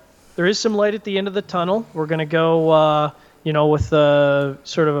 Yeah. there is some light at the end of the tunnel. We're going to go, with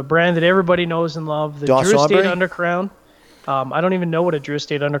sort of a brand that everybody knows and loves, the Drew Estate Undercrown. I don't even know what a Drew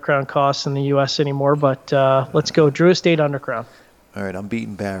Estate Undercrown costs in the U.S. anymore, but let's go Drew Estate Undercrown. All right, I'm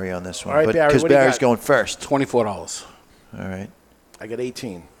beating Barry on this one. All right, Barry, because what do you Barry's got? going first. $24. All right. I got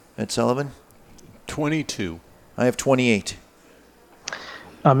 18. Ed Sullivan? 22. I have 28.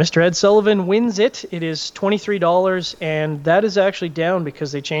 Mr. Ed Sullivan wins it. It is $23, and that is actually down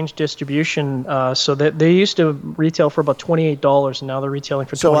because they changed distribution. So that they used to retail for about $28, and now they're retailing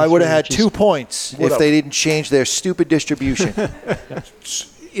for $23. So I would have had 2 points if they didn't change their stupid distribution.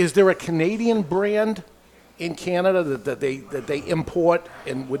 Is there a Canadian brand in Canada that they import,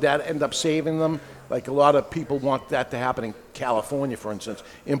 and would that end up saving them? Like a lot of people want that to happen in California, for instance,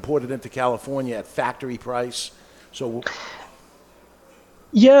 imported into California at factory price. So.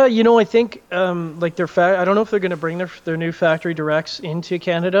 Yeah, I think like I don't know if they're going to bring their new factory directs into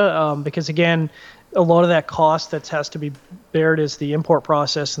Canada because again, a lot of that cost that has to be bared is the import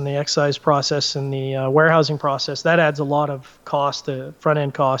process and the excise process and the warehousing process. That adds a lot of cost, the front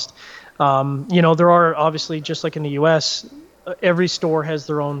end cost. There are obviously, just like in the U.S., every store has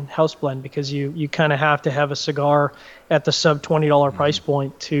their own house blend because you kind of have to have a cigar at the sub $20 price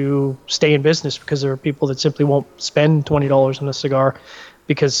point to stay in business, because there are people that simply won't spend $20 on a cigar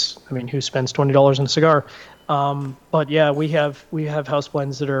because, who spends $20 on a cigar? But yeah, we have house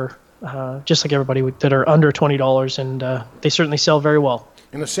blends that are just like everybody that are under $20, and they certainly sell very well.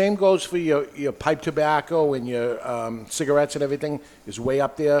 And the same goes for your pipe tobacco and your cigarettes and everything is way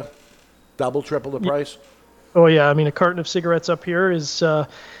up there, double, triple the price? Oh, yeah. A carton of cigarettes up here is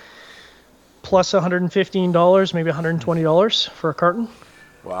plus $115, maybe $120 for a carton.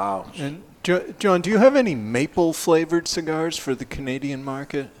 Wow. And John, do you have any maple-flavored cigars for the Canadian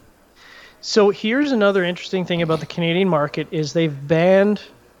market? So here's another interesting thing about the Canadian market is they've banned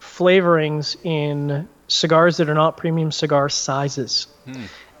flavorings in cigars that are not premium cigar sizes.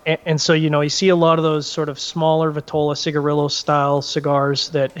 And so, you see a lot of those sort of smaller Vitola Cigarillo-style cigars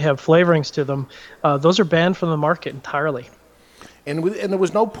that have flavorings to them. Those are banned from the market entirely. And there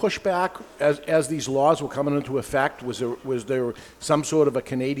was no pushback as these laws were coming into effect? Was there some sort of a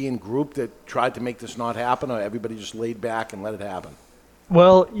Canadian group that tried to make this not happen, or everybody just laid back and let it happen?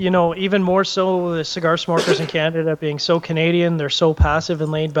 Well, even more so, the cigar smokers in Canada being so Canadian, they're so passive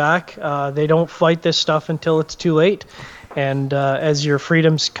and laid back. They don't fight this stuff until it's too late. And as your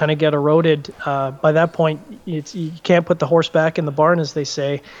freedoms kind of get eroded, by that point, you can't put the horse back in the barn, as they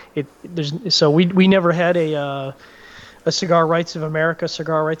say. So we never had a Cigar Rights of America,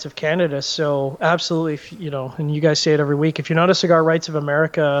 Cigar Rights of Canada. So absolutely, and you guys say it every week, if you're not a Cigar Rights of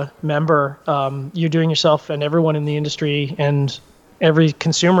America member, you're doing yourself and everyone in the industry and every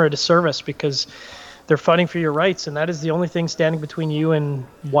consumer a disservice, because they're fighting for your rights, and that is the only thing standing between you and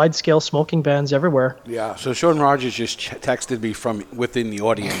wide-scale smoking bans everywhere. Yeah. So Sean Rogers just texted me from within the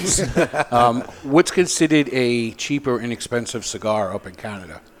audience. What's considered a cheap or inexpensive cigar up in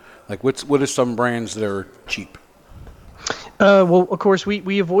Canada? Like, what are some brands that are cheap? Well, of course,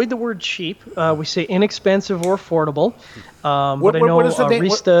 we avoid the word cheap. We say inexpensive or affordable. But I know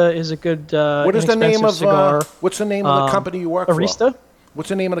Arista is a good inexpensive cigar. What's the name of the company you work for? Arista? What's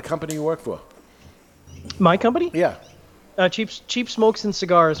the name of the company you work for? My company? Yeah. Cheap Smokes and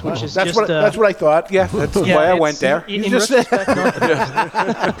Cigars, which is that's just... that's what I thought. Yeah, that's why I went there. You just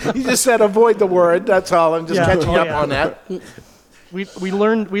said avoid the word. That's all. I'm just catching up on that. We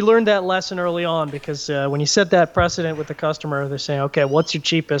learned that lesson early on, because when you set that precedent with the customer, they're saying, okay, what's your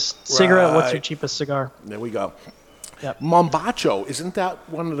cheapest cigarette? Right. What's your cheapest cigar? There we go. Yep. Mombacho, isn't that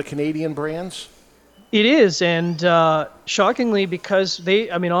one of the Canadian brands? It is, and shockingly, because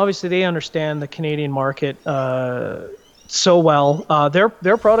obviously they understand the Canadian market so well.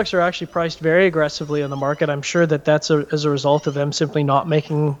 Their products are actually priced very aggressively on the market. I'm sure that's as a result of them simply not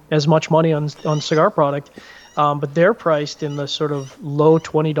making as much money on cigar product. But they're priced in the sort of low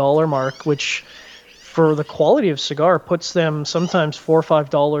 $20 mark, which for the quality of cigar puts them sometimes $4 or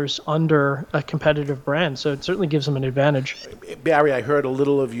 $5 under a competitive brand. So it certainly gives them an advantage. Barry, I heard a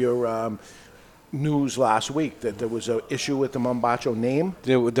little of your news last week that there was an issue with the Mombacho name.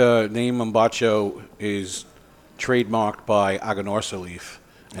 The name Mombacho is trademarked by Aganorsa Leaf,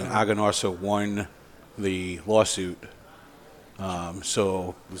 and Aganorsa won the lawsuit.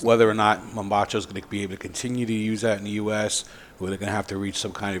 So whether or not Mombacho is going to be able to continue to use that in the U.S., or they're going to have to reach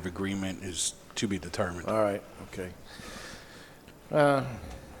some kind of agreement, is to be determined. All right. Okay.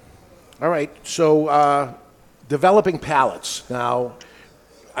 All right. So developing palates. Now,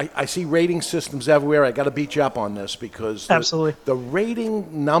 I see rating systems everywhere. I got to beat you up on this, because absolutely the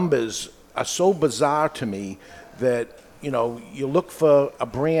rating numbers are so bizarre to me that you look for a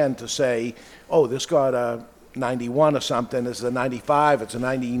brand to say, oh, this got a 91 or something. This is a 95. It's a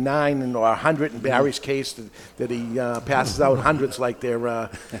 99 or 100 in Barry's case that he passes out hundreds like they're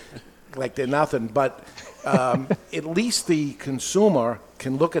nothing. But at least the consumer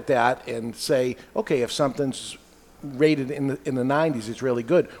can look at that and say, okay, if something's rated in the 90s, it's really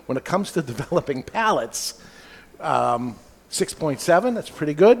good. When it comes to developing palates, 6.7, that's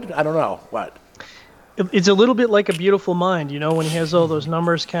pretty good. I don't know what. It's a little bit like A Beautiful Mind, when he has all those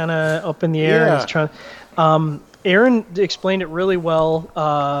numbers kind of up in the air. Yeah. And he's trying. Aaron explained it really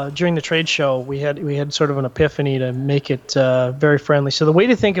well during the trade show. We had sort of an epiphany to make it very friendly. So the way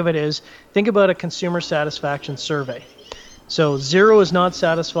to think of it is, think about a consumer satisfaction survey. So 0 is not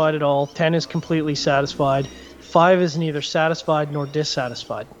satisfied at all, 10 is completely satisfied, 5 is neither satisfied nor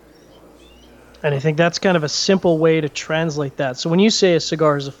dissatisfied. And I think that's kind of a simple way to translate that. So when you say a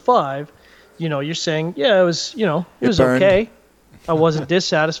cigar is a 5, you're saying, yeah, it was okay. I wasn't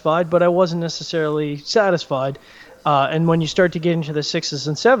dissatisfied, but I wasn't necessarily satisfied. And when you start to get into the 6s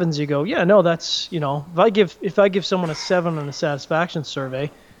and 7s, you go, yeah, no, that's, if I give someone a 7 on a satisfaction survey,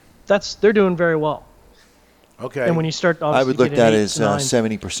 they're doing very well. Okay. And when you start, I would look at as 9.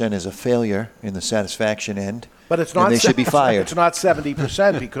 70% as a failure in the satisfaction end. But it's not. And they should be fired. It's not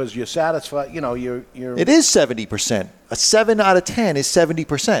 70% because you're satisfied. You're. It is 70%. A 7 out of 10 is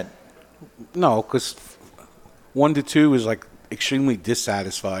 70%. No, because 1 to 2 is like extremely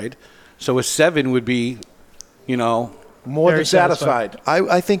dissatisfied. So a 7 would be, more than satisfied.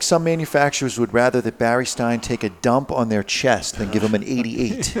 I think some manufacturers would rather that Barry Stein take a dump on their chest than give him an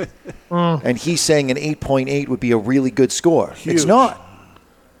 88. And he's saying an 8.8 would be a really good score. Huge. It's not.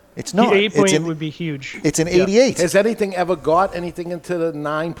 It's not. 8.8 would be huge. It's an 88. Has anything ever got anything into the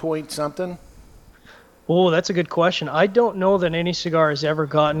 9 point something? Oh, that's a good question. I don't know that any cigar has ever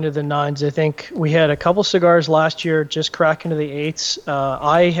gotten to the 9s. I think we had a couple cigars last year just crack into the 8s.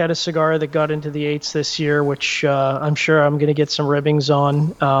 I had a cigar that got into the 8s this year, which I'm sure I'm going to get some ribbings on.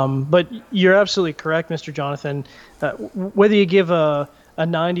 But you're absolutely correct, Mr. Jonathan. Whether you give a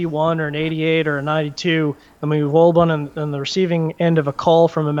 91 or an 88 or a 92, I mean, we've all been on the receiving end of a call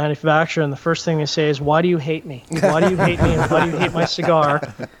from a manufacturer, and the first thing they say is, why do you hate me? Why do you hate me? And why do you hate my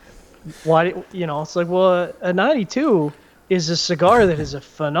cigar? It's like, well, a 92 is a cigar that is a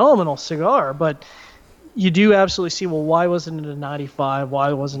phenomenal cigar, but you do absolutely see, well, why wasn't it a 95?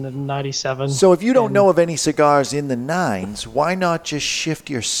 Why wasn't it a 97? So if you don't know of any cigars in the 9s, why not just shift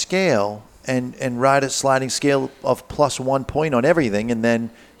your scale and ride a sliding scale of plus 1 point on everything, and then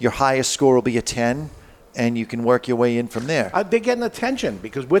your highest score will be a 10, and you can work your way in from there. They're getting attention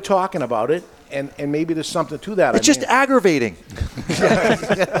because we're talking about it, and maybe there's something to that. It's just aggravating.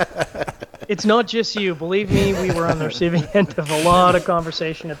 It's not just you. Believe me, we were on the receiving end of a lot of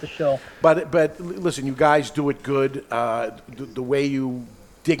conversation at the show. But listen, you guys do it good. The way you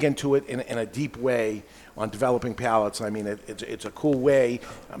dig into it in a deep way on developing palates, I mean, it's a cool way.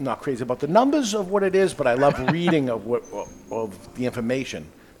 I'm not crazy about the numbers of what it is, but I love reading of the information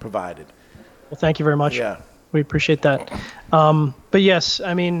provided. Well, thank you very much. Yeah. We appreciate that. But yes,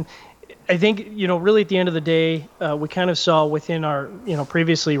 I mean, I think, really at the end of the day, we kind of saw within our,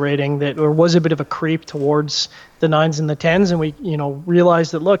 previously rating that there was a bit of a creep towards the 9s and the 10s. And we,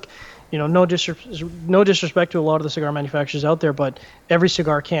 realized that, look, no disrespect to a lot of the cigar manufacturers out there, but every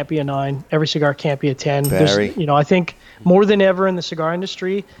cigar can't be a 9. Every cigar can't be a 10. I think more than ever in the cigar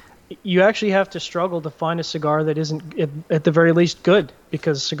industry, you actually have to struggle to find a cigar that isn't at the very least good,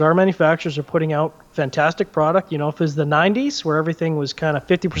 because cigar manufacturers are putting out fantastic product. If it was the 90s where everything was kind of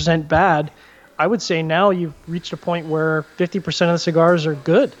 50% bad, I would say now you've reached a point where 50% of the cigars are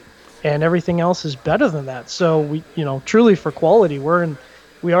good and everything else is better than that. So we, truly for quality,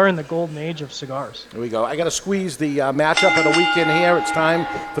 we are in the golden age of cigars. There we go. I got to squeeze the matchup of the week in here. It's time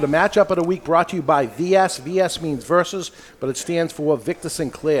for the matchup of the week, brought to you by VS. VS means Versus, but it stands for Victor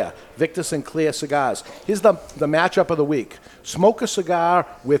Sinclair. Victor Sinclair Cigars. Here's the matchup of the week. Smoke a cigar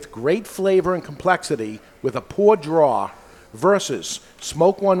with great flavor and complexity with a poor draw versus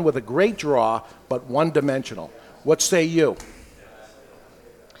smoke one with a great draw but one-dimensional. What say you?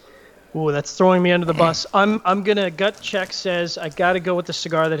 Ooh, that's throwing me under the bus. I'm gonna gut check says I got to go with the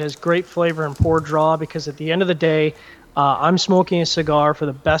cigar that has great flavor and poor draw, because at the end of the day, I'm smoking a cigar for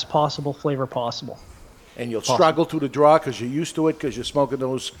the best possible flavor possible. And you'll struggle through the draw because you're used to it because you're smoking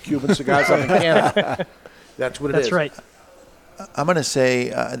those Cuban cigars up in Canada. That's what it is. That's right. I'm going to say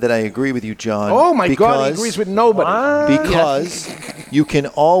that I agree with you, John. Oh, my God, he agrees with nobody. Because You can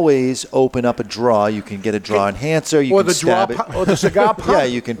always open up a draw. You can get a draw enhancer. You or can the stab draw it. or the cigar pump. Yeah,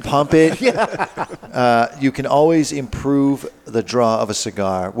 you can pump it. You can always improve the draw of a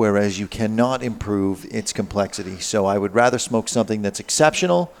cigar, whereas you cannot improve its complexity. So I would rather smoke something that's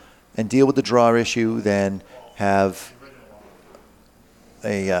exceptional and deal with the draw issue than have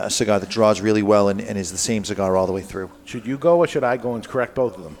a cigar that draws really well and is the same cigar all the way through. Should you go or should I go and correct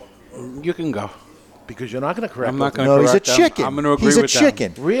both of them? You can go. Because you're not going to correct I'm them. not going to correct them. He's a chicken. I'm going to agree He's a with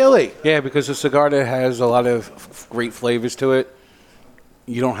chicken. them. Really? Yeah, because a cigar that has a lot of great flavors to it,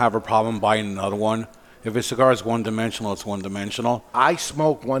 you don't have a problem buying another one. If a cigar is one-dimensional, it's one-dimensional. I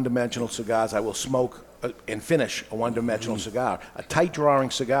smoke one-dimensional cigars. I will smoke and finish a one-dimensional cigar. A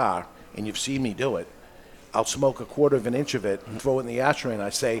tight-drawing cigar, and you've seen me do it, I'll smoke a quarter of an inch of it and throw it in the ashtray, and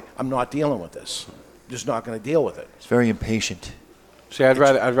I say, I'm not dealing with this. I'm just not going to deal with it. It's very impatient. See, I'd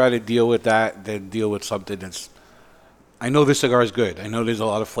rather deal with that than deal with something that's... I know this cigar is good. I know there's a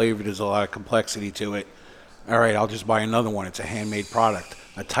lot of flavor. There's a lot of complexity to it. All right, I'll just buy another one. It's a handmade product.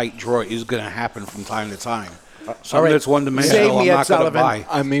 A tight drawer is going to happen from time to time. Something that's one-dimensional, I'm not going to buy.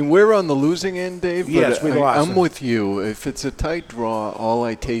 I mean, we're on the losing end, Dave. But Yes, we lost. I'm with you. If it's a tight draw, all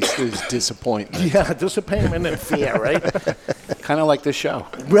I taste is disappointment. Yeah, disappointment and fear, right? Kind of like this show.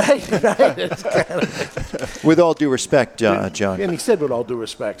 Right. It's kind of With all due respect, John. And he said with all due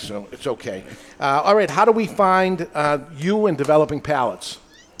respect, so it's okay. All right, how do we find you in developing palates?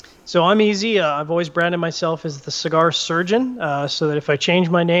 So I'm easy. I've always branded myself as the Cigar Surgeon, so that if I change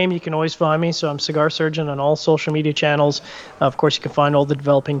my name, you can always find me. So I'm Cigar Surgeon on all social media channels. Of course, you can find all the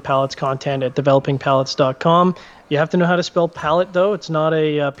Developing Palates content at developingpalates.com. You have to know how to spell palette, though. It's not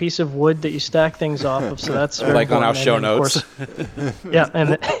a piece of wood that you stack things off of, so that's very like on our important. show And then, notes. of course, yeah,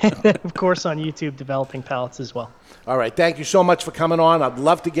 and of course on YouTube, Developing Palates as well. All right, thank you so much for coming on. I'd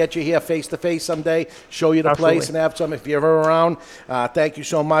love to get you here face-to-face someday, show you the Absolutely. place and have some if you're ever around. Thank you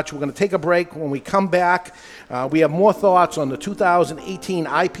so much. We're going to take a break. When we come back, we have more thoughts on the 2018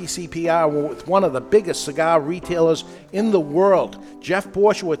 IPCPR with one of the biggest cigar retailers in the world, Jeff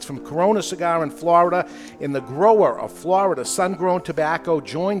Borysiewicz from Corona Cigar in Florida, and the grower of Florida Sun-Grown Tobacco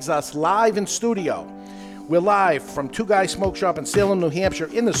joins us live in studio. We're live from Two Guys Smoke Shop in Salem, New Hampshire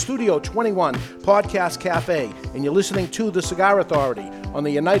in the Studio 21 Podcast Cafe, and you're listening to The Cigar Authority on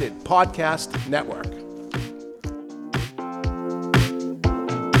the United Podcast Network.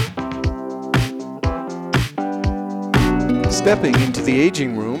 Stepping into the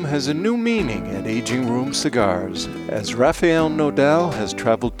aging room has a new meaning at Aging Room Cigars, as Rafael Nodal has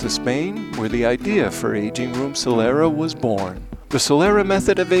traveled to Spain, where the idea for Aging Room Solera was born. The Solera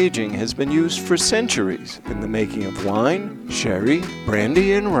method of aging has been used for centuries in the making of wine, sherry,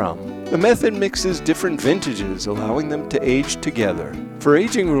 brandy, and rum. The method mixes different vintages, allowing them to age together. For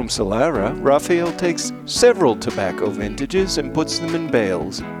Aging Room Solera, Rafael takes several tobacco vintages and puts them in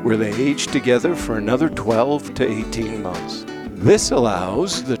bales, where they age together for another 12 to 18 months. This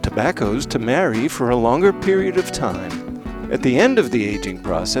allows the tobaccos to marry for a longer period of time. At the end of the aging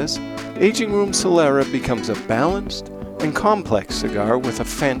process, Aging Room Solera becomes a balanced and complex cigar with a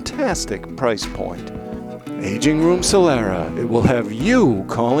fantastic price point. Aging Room Solera, it will have you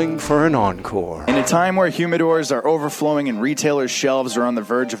calling for an encore. In a time where humidors are overflowing and retailers' shelves are on the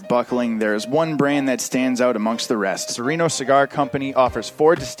verge of buckling, there is one brand that stands out amongst the rest. Sereno Cigar Company offers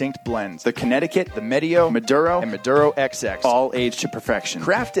 4 distinct blends: the Connecticut, the Medio, Maduro, and Maduro XX, all aged to perfection.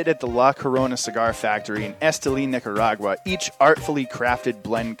 Crafted at the La Corona Cigar Factory in Esteli, Nicaragua, each artfully crafted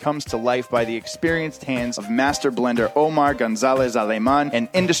blend comes to life by the experienced hands of master blender Omar Gonzalez Aleman and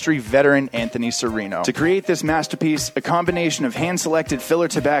industry veteran Anthony Sereno. To create this masterpiece, a combination of hand-selected filler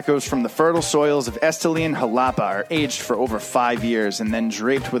tobaccos from the fertile soils of Esteli and Jalapa are aged for over 5 years and then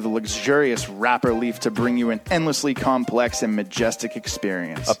draped with a luxurious wrapper leaf to bring you an endlessly complex and majestic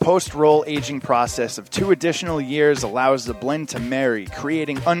experience. A post-roll aging process of 2 additional years allows the blend to marry,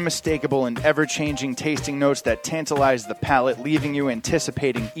 creating unmistakable and ever-changing tasting notes that tantalize the palate, leaving you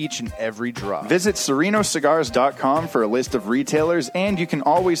anticipating each and every drop. Visit SerenoCigars.com for a list of retailers, and you can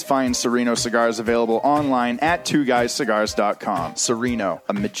always find Sereno Cigars available online at twoguyscigars.com. Sereno,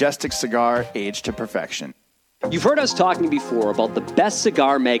 a majestic cigar aged to perfection. You've heard us talking before about the best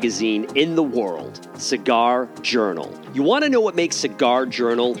cigar magazine in the world, Cigar Journal. You want to know what makes Cigar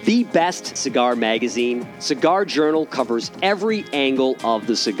Journal the best cigar magazine? Cigar Journal covers every angle of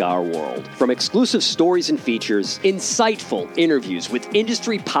the cigar world. From exclusive stories and features, insightful interviews with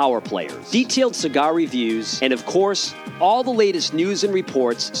industry power players, detailed cigar reviews, and of course, all the latest news and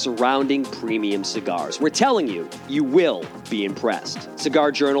reports surrounding premium cigars. We're telling you, you will be impressed.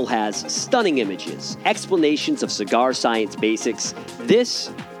 Cigar Journal has stunning images, explanations of cigar science basics.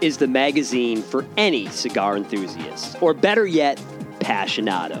 This is the magazine for any cigar enthusiast. Or better yet,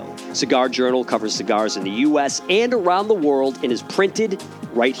 Appassionado. Cigar Journal covers cigars in the U.S. and around the world and is printed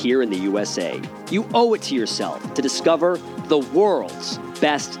right here in the USA. You owe it to yourself to discover the world's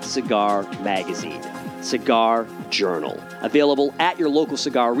best cigar magazine, Cigar Journal. Available at your local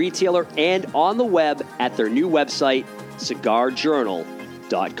cigar retailer and on the web at their new website,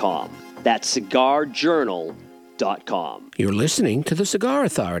 cigarjournal.com. That's cigarjournal.com. You're listening to The Cigar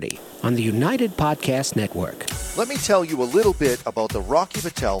Authority on the United Podcast Network. Let me tell you a little bit about the Rocky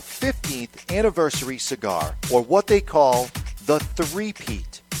Patel 15th Anniversary Cigar, or what they call the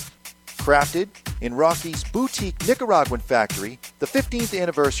Three-Peat. Crafted in Rocky's boutique Nicaraguan factory, the 15th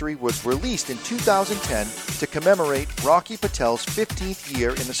anniversary was released in 2010 to commemorate Rocky Patel's 15th year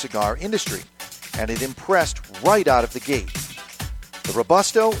in the cigar industry, and it impressed right out of the gate. The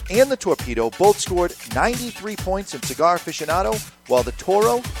Robusto and the Torpedo both scored 93 points in Cigar Aficionado, while the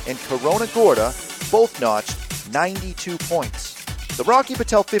Toro and Corona Gorda both notched 92 points. The Rocky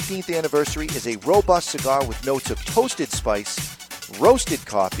Patel 15th anniversary is a robust cigar with notes of toasted spice, roasted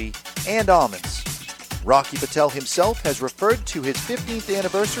coffee, and almonds. Rocky Patel himself has referred to his 15th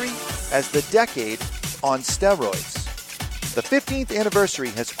anniversary as the decade on steroids. The 15th anniversary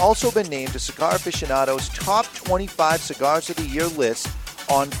has also been named to Cigar Aficionado's top 25 cigars of the year list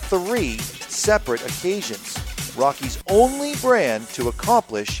on 3 separate occasions. Rocky's only brand to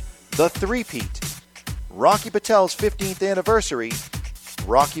accomplish the three-peat. Rocky Patel's 15th anniversary,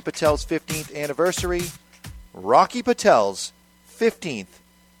 Rocky Patel's 15th anniversary, Rocky Patel's 15th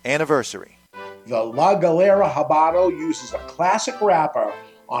anniversary. The La Galera Habano uses a classic wrapper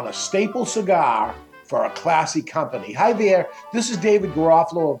on a staple cigar for a classy company. Hi there, this is David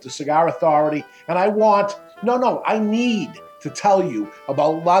Garofalo of the Cigar Authority, and I need to tell you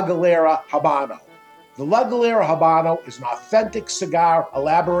about La Galera Habano. The La Galera Habano is an authentic cigar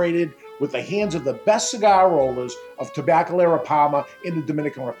elaborated with the hands of the best cigar rollers of Tabacalera Palma in the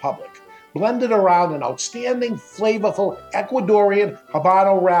Dominican Republic. Blended around an outstanding, flavorful Ecuadorian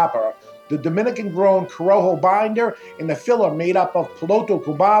Habano wrapper, the Dominican-grown Corojo binder, and the filler made up of Piloto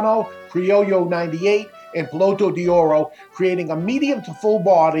Cubano, Criollo 98, and Piloto de Oro, creating a medium to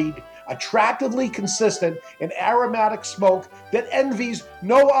full-bodied, attractively consistent, and aromatic smoke that envies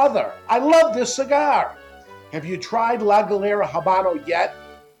no other. I love this cigar. Have you tried La Galera Habano yet?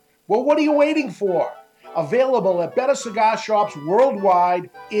 Well, what are you waiting for? Available at better cigar shops worldwide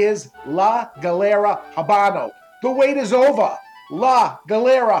is La Galera Habano. The wait is over. La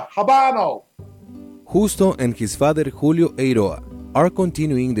Galera Habano. Justo and his father Julio Eiroa are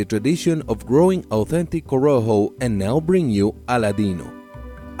continuing the tradition of growing authentic Corojo and now bring you Aladino.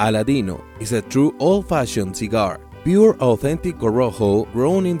 Aladino is a true old-fashioned cigar, pure authentic Corojo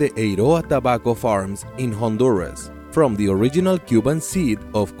grown in the Eiroa tobacco farms in Honduras from the original Cuban seed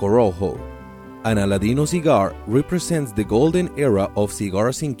of Corojo. An Aladino cigar represents the golden era of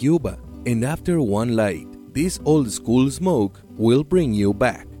cigars in Cuba, and after one light, this old-school smoke will bring you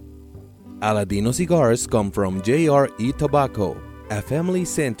back. Aladino cigars come from JRE Tobacco, a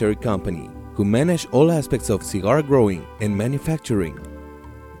family-centered company who manage all aspects of cigar growing and manufacturing.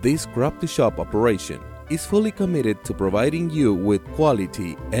 This crop-to-shop operation is fully committed to providing you with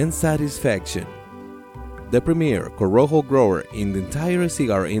quality and satisfaction. The premier Corojo grower in the entire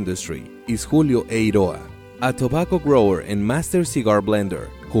cigar industry is Julio Eiroa, a tobacco grower and master cigar blender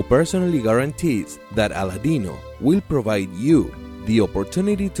who personally guarantees that Aladino will provide you the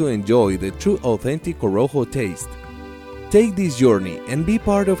opportunity to enjoy the true authentic Corojo taste. Take this journey and be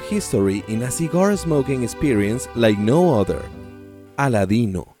part of history in a cigar smoking experience like no other.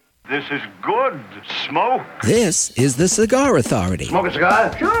 Aladino. This is good smoke. This is the Cigar Authority. Smoke a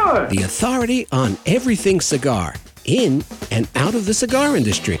cigar? Sure. The authority on everything cigar, in and out of the cigar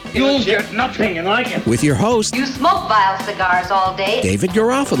industry. You'll get nothing and like it. With your host, You smoke vile cigars all day. David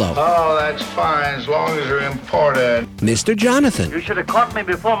Garofalo. Oh, that's fine as long as they're imported. Mr. Jonathan. You should have caught me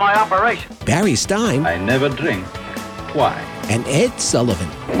before my operation. Barry Stein. I never drink. Why? And Ed Sullivan.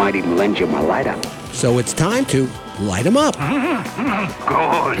 Might even lend you my lighter. So it's time to light 'em up.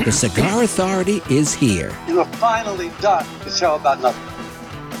 Good. The Cigar Authority is here. You're finally done the show about nothing.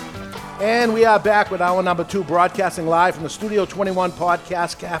 And we are back with hour number 2, broadcasting live from the Studio 21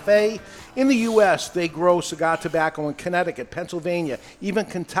 Podcast Cafe. In the U.S., they grow cigar tobacco in Connecticut, Pennsylvania, even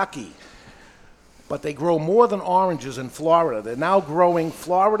Kentucky. But they grow more than oranges in Florida. They're now growing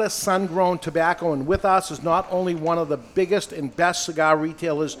Florida sun-grown tobacco, and with us is not only one of the biggest and best cigar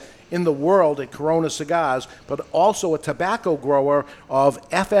retailers in the world at Corona Cigars, but also a tobacco grower of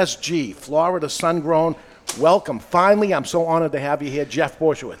FSG, Florida sun-grown. Welcome. Finally, I'm so honored to have you here, Jeff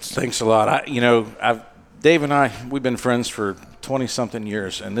Borysiewicz. Thanks a lot. Dave and I, we've been friends for 20-something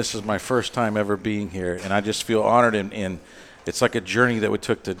years, and this is my first time ever being here, and I just feel honored and it's like a journey that we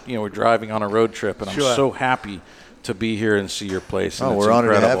took to, we're driving on a road trip, and I'm so happy to be here and see your place. And we're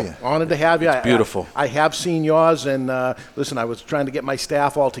honored to have you. Honored to have you. It's beautiful. I have seen yours, and listen, I was trying to get my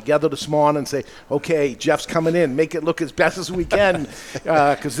staff all together this morning and say, okay, Jeff's coming in, make it look as best as we can,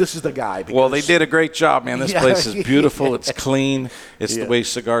 because this is the guy. Well, they did a great job, man. This place is beautiful. It's clean. It's the way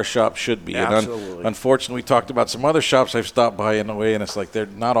cigar shops should be. Absolutely. And unfortunately, we talked about some other shops I've stopped by in a way, and it's like they're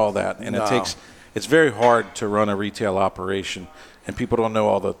not all that. And it's very hard to run a retail operation. And people don't know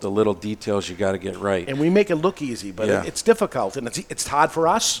all the little details you got to get right. And we make it look easy, but it's difficult, and it's hard for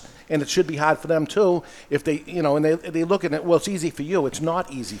us, and it should be hard for them too. If they, and they look at it, well, it's easy for you. It's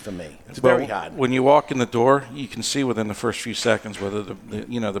not easy for me. It's very hard. When you walk in the door, you can see within the first few seconds whether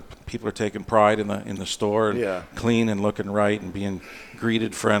the people are taking pride in the store, and clean and looking right and being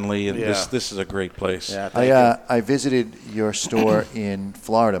greeted friendly. And this is a great place. Yeah, I visited your store in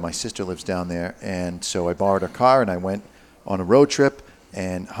Florida. My sister lives down there, and so I borrowed her car and I went on a road trip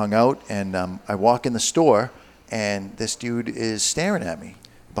and hung out, and I walk in the store, and this dude is staring at me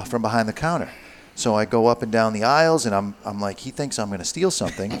from behind the counter. So I go up and down the aisles, and I'm like, he thinks I'm going to steal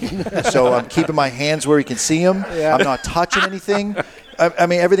something. So I'm keeping my hands where he can see them. Yeah. I'm not touching anything. I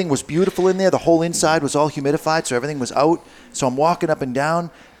mean, everything was beautiful in there. The whole inside was all humidified, so everything was out. So I'm walking up and down,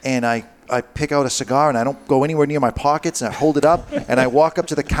 and I pick out a cigar, and I don't go anywhere near my pockets, and I hold it up, and I walk up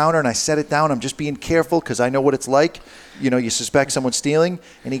to the counter, and I set it down. I'm just being careful because I know what it's like. You suspect someone stealing,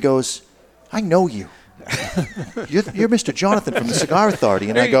 and he goes, I know you. You're Mr. Jonathan from the Cigar Authority.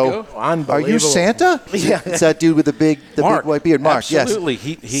 And I go, are you Santa? Yeah. It's that dude with the big white beard. Mark, absolutely.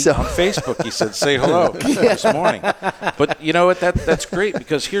 Yes. He on Facebook, he said, say hello this morning. But you know what? That's great,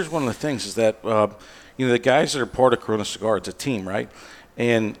 because here's one of the things is that, the guys that are part of Corona Cigar, it's a team, right?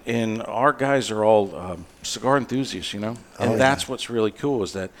 And our guys are all cigar enthusiasts, and that's what's really cool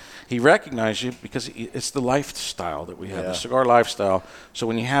is that he recognized you because it's the lifestyle that we have, the cigar lifestyle. So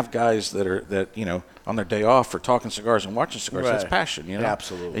when you have guys that on their day off are talking cigars and watching cigars, that's passion,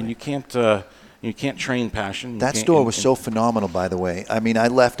 Absolutely. And you can't train passion. That store was so phenomenal, by the way. I mean, I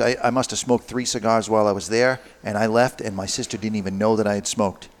left. I must have smoked 3 cigars while I was there, and I left, and my sister didn't even know that I had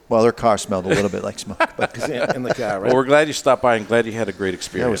smoked. Well, her car smelled a little bit like smoke. But in the car, right? Well, we're glad you stopped by and glad you had a great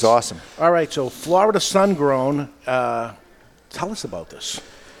experience. That was awesome. All right, so Florida Sun-Grown. Tell us about this.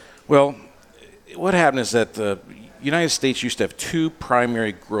 Well, what happened is that the United States used to have 2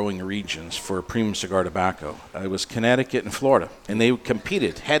 primary growing regions for premium cigar tobacco. It was Connecticut and Florida, and they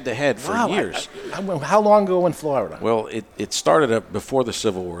competed head-to-head for years. How long ago in Florida? Well, it started up before the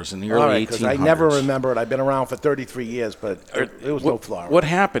Civil Wars in the early 1800s. I never remember it. I've been around for 33 years, but it was no Florida. What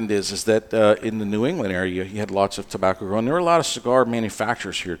happened is that in the New England area, you had lots of tobacco growing. There were a lot of cigar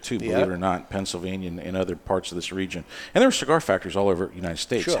manufacturers here, too, believe it or not, Pennsylvania and other parts of this region. And there were cigar factories all over the United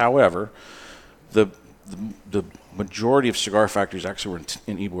States. Sure. However, the majority of cigar factories actually were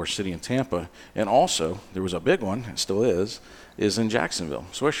in Ybor City and Tampa, and also there was a big one, and still is in Jacksonville,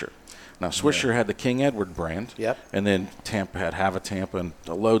 Swisher. Now Swisher had the King Edward brand, and then Tampa had Hava Tampa and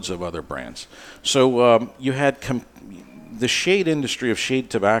loads of other brands. So you had the shade industry of shade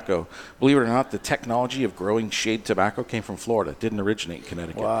tobacco. Believe it or not, the technology of growing shade tobacco came from Florida. It didn't originate in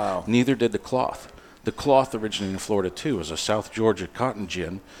Connecticut. Wow. Neither did the cloth. The cloth originated in Florida too. It was a South Georgia cotton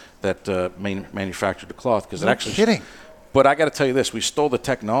gin that manufactured the cloth because kidding. But I got to tell you this: we stole the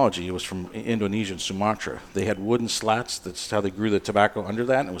technology. It was from Indonesia and Sumatra. They had wooden slats. That's how they grew the tobacco under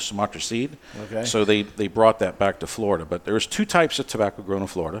that, and it was Sumatra seed. Okay. So they brought that back to Florida. But there was 2 types of tobacco grown in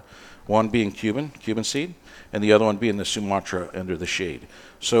Florida. One being Cuban seed, and the other one being the Sumatra under the shade.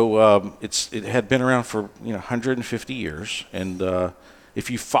 So it had been around for 150 years, and if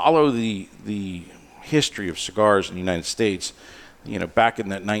you follow the history of cigars in the United States, back in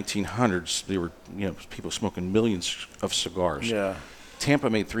that 1900s, there were people smoking millions of cigars. Yeah. Tampa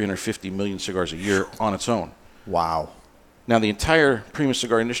made 350 million cigars a year on its own. Wow. Now the entire premium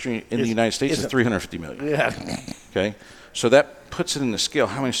cigar industry in the United States is 350 million. Yeah. Okay, so that puts it in the scale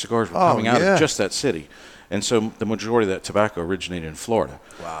how many cigars were coming out of just that city, and so the majority of that tobacco originated in Florida.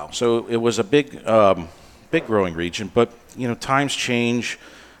 Wow. So it was a big growing region, but times change.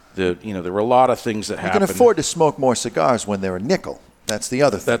 There were a lot of things that happened. You can afford to smoke more cigars when they're a nickel. That's the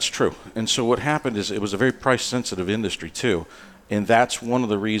other thing. That's true. And so what happened is it was a very price-sensitive industry, too. And that's one of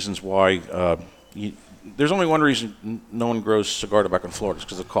the reasons why there's only one reason no one grows cigar tobacco in Florida. It's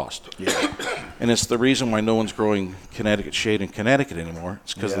because of the cost. Yeah. And it's the reason why no one's growing Connecticut shade in Connecticut anymore.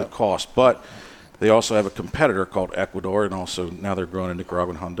 It's because of the cost. But they also have a competitor called Ecuador, and also now they're growing in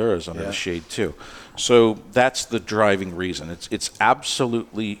Nicaragua and Honduras under the shade, too. So that's the driving reason. It's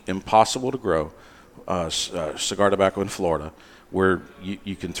absolutely impossible to grow cigar tobacco in Florida where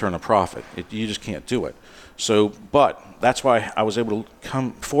you can turn a profit. You just can't do it. So, but that's why I was able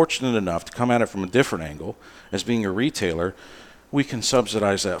to fortunate enough to come at it from a different angle. As being a retailer, we can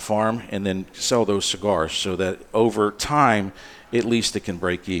subsidize that farm and then sell those cigars so that over time, at least it can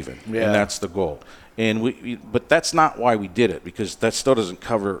break even. Yeah. And that's the goal. And but that's not why we did it, because that still doesn't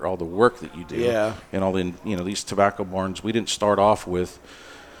cover all the work that you do. Yeah. And all the, these tobacco barns, we didn't start off with.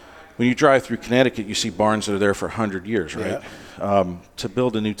 When you drive through Connecticut, you see barns that are there for 100 years, right? Yeah. To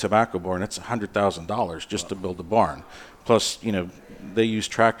build a new tobacco barn, that's $100,000 just to build a barn. Plus, they use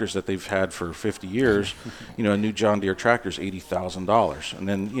tractors that they've had for 50 years. A new John Deere tractor is $80,000. And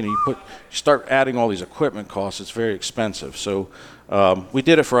then, you start adding all these equipment costs, it's very expensive. So we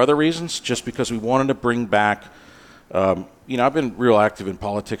did it for other reasons, just because we wanted to bring back, I've been real active in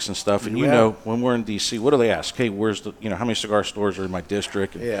politics and stuff. And, when we're in D.C., what do they ask? Hey, where's how many cigar stores are in my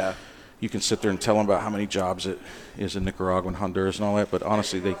district? And yeah. You can sit there and tell them about how many jobs it is in Nicaragua and Honduras and all that. But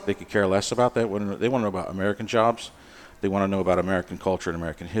honestly, they could care less about that. They want to know about American jobs. They want to know about American culture and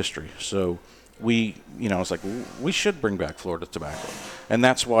American history. So it's like, we should bring back Florida tobacco. And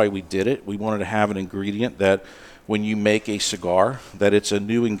that's why we did it. We wanted to have an ingredient that when you make a cigar, that it's a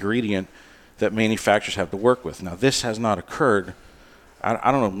new ingredient that manufacturers have to work with. Now, this has not occurred.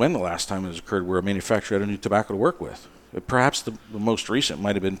 I don't know when the last time it has occurred where a manufacturer had a new tobacco to work with. Perhaps the most recent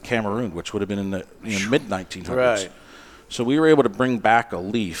might have been Cameroon, which would have been in the mid-1900s. Right. So we were able to bring back a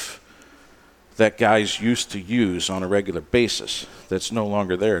leaf that guys used to use on a regular basis that's no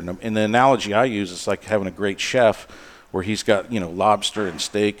longer there. And the analogy I use is like having a great chef where he's got, lobster and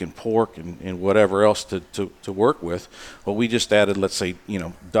steak and pork and whatever else to work with. Well, we just added, let's say,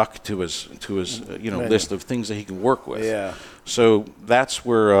 duck to his list of things that he can work with. Yeah. So that's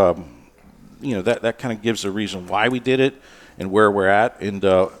where, that kind of gives a reason why we did it and where we're at. And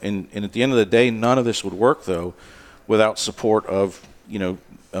at the end of the day, none of this would work, though, without support of,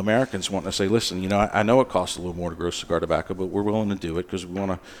 Americans wanting to say, listen, I know it costs a little more to grow cigar tobacco, but we're willing to do it because we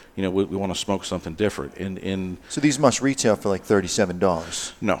want to, we want to smoke something different. And so these must retail for like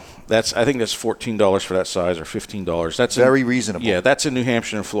 $37. No, I think that's $14 for that size or $15. That's very reasonable. Yeah, that's in New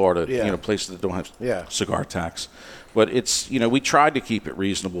Hampshire and Florida. Yeah. Places that don't have cigar tax. But it's we tried to keep it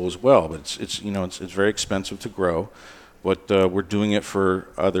reasonable as well. But it's very expensive to grow. But we're doing it for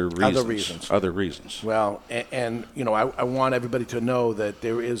other reasons. Well, and I want everybody to know that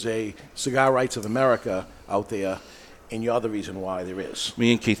there is a Cigar Rights of America out there, and you're the reason why there is.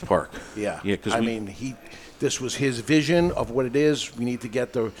 Me and Keith Park. Yeah. Yeah, because this was his vision of what it is. We need to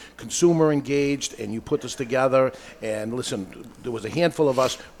get the consumer engaged, and you put this together. And listen, there was a handful of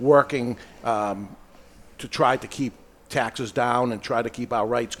us working to try to keep taxes down and try to keep our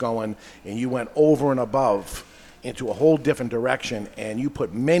rights going, and you went over and above into a whole different direction, and you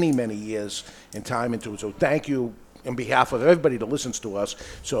put many, many years and time into it. So thank you on behalf of everybody that listens to us.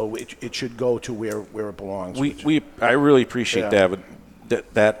 So it should go to where it belongs. I really appreciate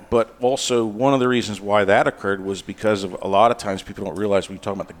that, but also one of the reasons why that occurred was because of a lot of times people don't realize when you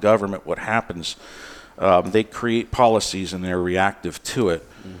talk about the government, what happens, they create policies and they're reactive to it.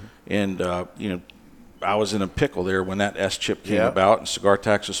 Mm-hmm. And, I was in a pickle there when that S-chip came about, and cigar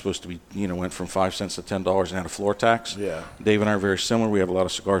tax was supposed to be, went from 5 cents to $10 and had a floor tax. Yeah. Dave and I are very similar. We have a lot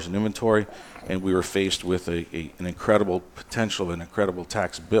of cigars in inventory, and we were faced with an incredible potential, an incredible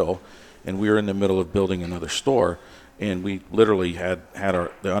tax bill, and we were in the middle of building another store, and we literally had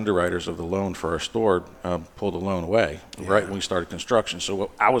the underwriters of the loan for our store pull the loan away right when we started construction. So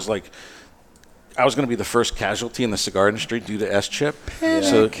I was like, I was going to be the first casualty in the cigar industry due to S-chip.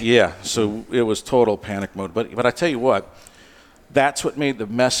 Panic. So it was total panic mode. But I tell you what, that's what made the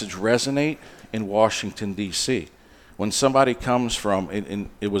message resonate in Washington, D.C. When somebody comes from, and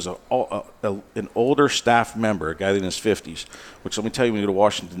it was an older staff member, a guy in his 50s, which let me tell you, when you go to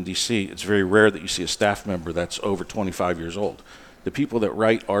Washington, D.C., it's very rare that you see a staff member that's over 25 years old. The people that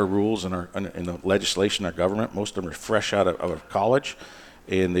write our rules and the legislation, our government, most of them are fresh out of college,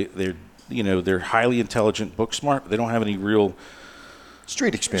 and they're highly intelligent, book smart, but they don't have any real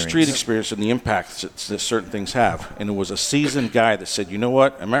street experience and the impact that certain things have. And it was a seasoned guy that said, you know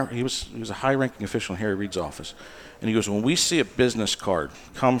what? I remember he was a high-ranking official in Harry Reid's office. And he goes, when we see a business card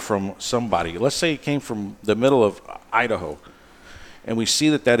come from somebody, let's say it came from the middle of Idaho, and we see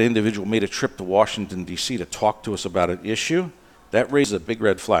that individual made a trip to Washington, D.C. to talk to us about an issue, that raises a big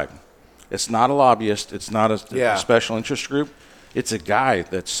red flag. It's not a lobbyist. It's not a special interest group. It's a guy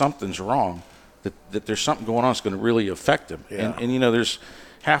that something's wrong, that there's something going on that's going to really affect him. Yeah. And there's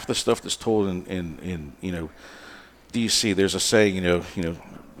half the stuff that's told in D.C. There's a saying,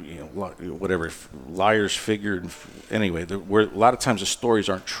 whatever, liars figure. Anyway, where a lot of times the stories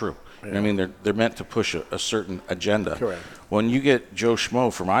aren't true. Yeah. I mean, they're meant to push a certain agenda. Correct. When you get Joe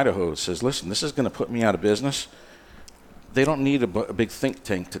Schmo from Idaho who says, listen, this is going to put me out of business, they don't need a big think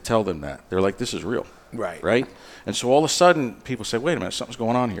tank to tell them that. They're like, this is real. Right. Right? And so all of a sudden, people say, wait a minute, something's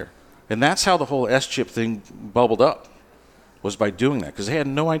going on here. And that's how the whole S-chip thing bubbled up, was by doing that, because they had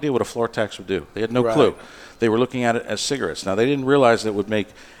no idea what a floor tax would do. They had no clue. They were looking at it as cigarettes. Now, they didn't realize that it would make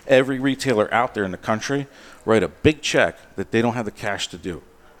every retailer out there in the country write a big check that they don't have the cash to do.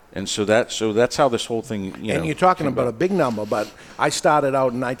 And so that's how this whole thing, And you're talking about a big number, but I started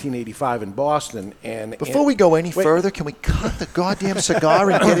out in 1985 in Boston. And Before we go any further, can we cut the goddamn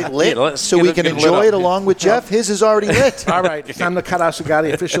cigar and get it lit let's so get we it- can get it enjoy lit it up. along with Jeff? His is already lit. All right, it's time to cut our cigar.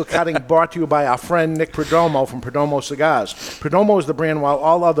 The official cutting brought to you by our friend Nick Perdomo from Perdomo Cigars. Perdomo is the brand. While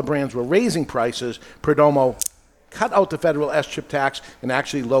all other brands were raising prices, Perdomo cut out the federal S-chip tax and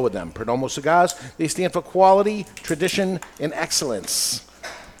actually lowered them. Perdomo Cigars, they stand for quality, tradition, and excellence.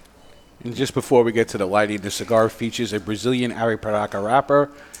 And just before we get to the lighting, the cigar features a Brazilian Arapiraca wrapper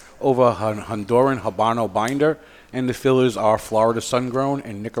over a Honduran Habano binder, and the fillers are Florida sun-grown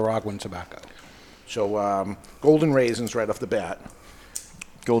and Nicaraguan tobacco. So golden raisins right off the bat.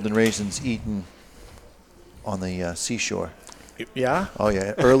 Golden raisins eaten on the seashore. Yeah? Oh,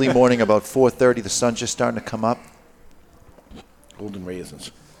 yeah. Early morning, about 4:30, the sun's just starting to come up. Golden raisins.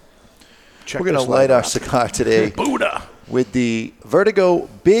 We're going to light our cigar today Buddha with the Vertigo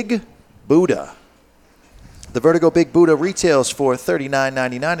Big Buddha. The Vertigo Big Buddha retails for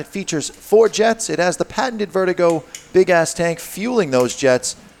 $39.99. It features 4 jets. It has the patented Vertigo Big Ass tank fueling those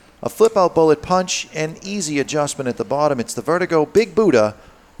jets, a flip-out bullet punch, and easy adjustment at the bottom. It's the Vertigo Big Buddha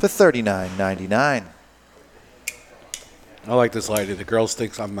for $39.99. I like this lighter. The girls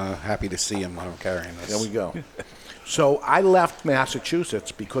think I'm happy to see him when I'm carrying this. There we go. So I left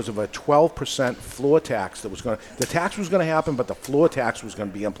Massachusetts because of a 12% floor tax that was going to, the tax was going to happen, but the floor tax was going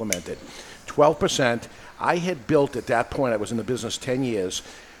to be implemented. 12%. I had built at that point, I was in the business 10 years,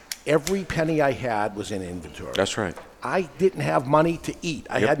 every penny I had was in inventory. That's right. I didn't have money to eat.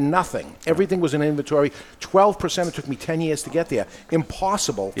 I had nothing. Everything was in inventory. 12%, it took me 10 years to get there.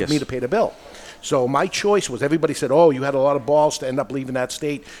 Impossible for me to pay the bill. So my choice was, everybody said, oh, you had a lot of balls to end up leaving that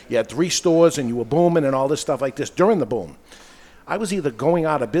state. You had 3 stores and you were booming and all this stuff like this during the boom. I was either going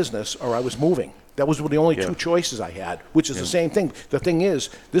out of business or I was moving. That was the only 2 choices I had, which is the same thing. The thing is,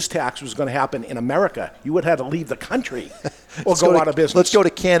 this tax was going to happen in America. You would have had to leave the country or go out of business. Let's go to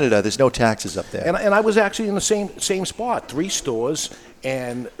Canada. There's no taxes up there. And I was actually in the same spot, 3 stores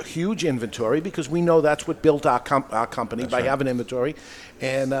and huge inventory, because we know that's what built our company by having inventory.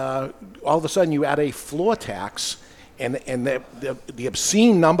 And all of a sudden you add a floor tax, and the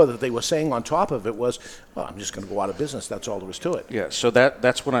obscene number that they were saying on top of it was, well, I'm just going to go out of business. That's all there is to it. Yeah, so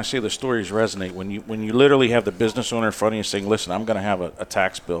that's when I say the stories resonate. When you literally have the business owner in front of you saying, listen, I'm going to have a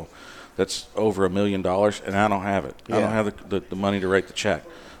tax bill that's over $1 million, and I don't have it. I don't have the money to write the check.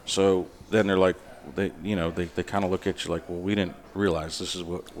 So then they're like, they kind of look at you like, well, we didn't realize this is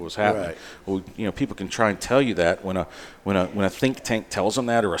what was happening. Right. Well, people can try and tell you that when a think tank tells them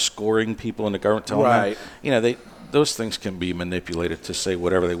that, or a scoring people in the government tell them that. Those things can be manipulated to say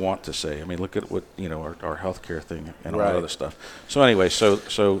whatever they want to say. I mean, look at what our healthcare thing and all that other stuff. So anyway, so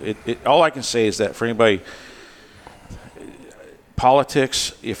it all I can say is that for anybody,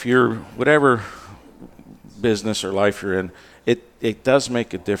 politics, if you're whatever business or life you're in, it does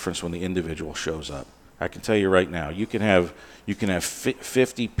make a difference when the individual shows up. I can tell you right now, you can have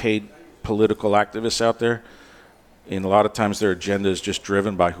 50 paid political activists out there, and a lot of times their agenda is just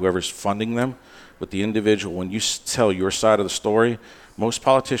driven by whoever's funding them. But the individual, when you tell your side of the story, most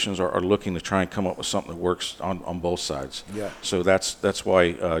politicians are looking to try and come up with something that works on both sides. Yeah. So that's why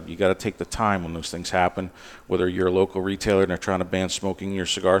you got to take the time when those things happen. Whether you're a local retailer and they're trying to ban smoking in your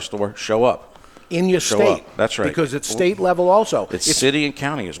cigar store, show up. In your state. That's right. Because it's state level also. It's city and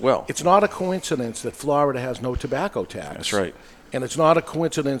county as well. It's not a coincidence that Florida has no tobacco tax. That's right. And it's not a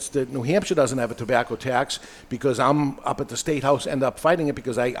coincidence that New Hampshire doesn't have a tobacco tax, because I'm up at the State House, end up fighting it,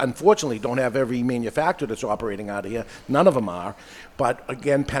 because I unfortunately don't have every manufacturer that's operating out of here. None of them are. But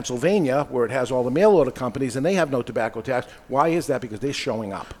again, Pennsylvania, where it has all the mail order companies, and they have no tobacco tax. Why is that? Because they're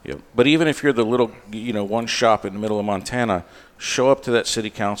showing up. Yeah. But even if you're the little, one shop in the middle of Montana, show up to that city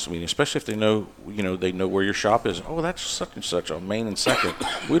council meeting, especially if they know where your shop is. Oh, that's such and such on Main and Second.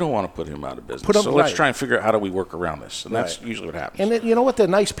 We don't want to put him out of business. Let's try and figure out how do we work around this. And that's usually what happens. And you know what? They're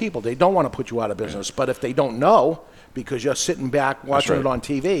nice people. They don't want to put you out of business. But if they don't know, because you're sitting back watching it on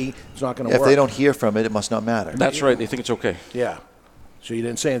TV, it's not going to work. If they don't hear from it, it must not matter. That's right. They think it's okay. Yeah. So you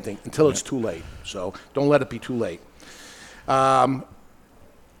didn't say anything until it's too late. So don't let it be too late.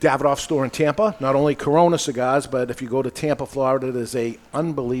 Davidoff store in Tampa. Not only Corona cigars, but if you go to Tampa, Florida, there's a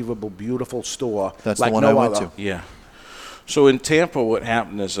unbelievable, beautiful store. That's like the one no I went other. to. Yeah. So in Tampa, what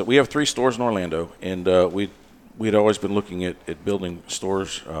happened is that we have 3 stores in Orlando, and we'd always been looking at building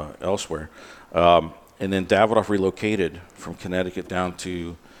stores elsewhere. And then Davidoff relocated from Connecticut down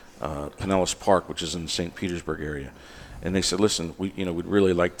to Pinellas Park, which is in the St. Petersburg area. And they said, listen, we'd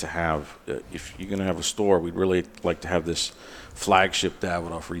really like to have, if you're going to have a store, we'd really like to have this flagship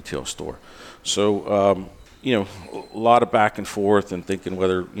Davidoff retail store. So, a lot of back and forth and thinking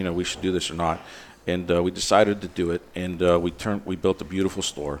whether, we should do this or not. And we decided to do it, and we built a beautiful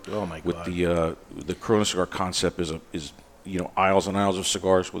store. Oh my with God. The Corona cigar concept is aisles and aisles of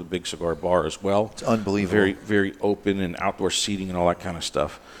cigars with a big cigar bar as well. It's unbelievable. Very, very open and outdoor seating and all that kind of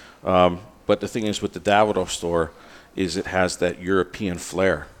stuff. But the thing is with the Davidoff store is it has that European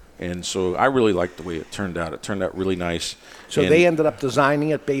flair. And so I really liked the way it turned out. It turned out really nice. So they ended up designing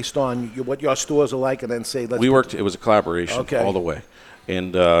it based on what your stores are like, and then say, it was a collaboration all the way.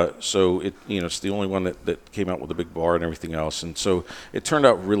 And so it's the only one that came out with a big bar and everything else. And so it turned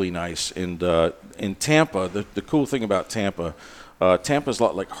out really nice. And in Tampa, the cool thing about Tampa, Tampa's a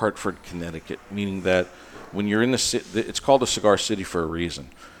lot like Hartford, Connecticut, meaning that when you're in the city, it's called a cigar city for a reason.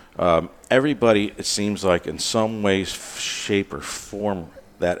 Everybody, it seems like, in some way, shape, or form,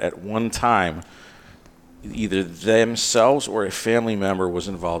 that at one time, either themselves or a family member was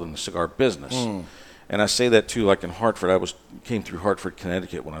involved in the cigar business. And I say that too, like in Hartford. I came through Hartford,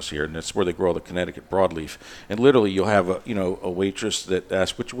 Connecticut when I was here, and that's where they grow the Connecticut broadleaf. And literally, you'll have a waitress that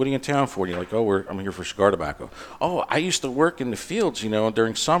asks, "What are you in town for?" And you're like, "Oh, I'm here for cigar tobacco." "Oh, I used to work in the fields.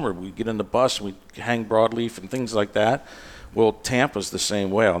 During summer, we'd get in the bus and we'd hang broadleaf and things like that." Well, Tampa's the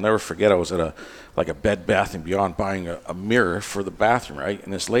same way. I'll never forget. I was at a Bed Bath & Beyond buying a mirror for the bathroom, right?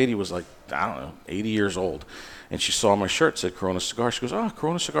 And this lady was like, I don't know, 80 years old, and she saw my shirt, said Corona Cigar. She goes, "Oh,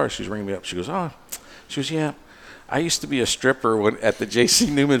 Corona Cigar." She was ringing me up. She goes, "Yeah, I used to be a stripper at the J.C.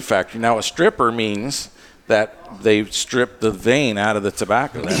 Newman factory." Now, a stripper means that they strip the vein out of the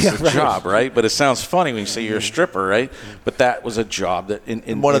tobacco. That's the job, right? But it sounds funny when you say you're a stripper, right? But that was a job that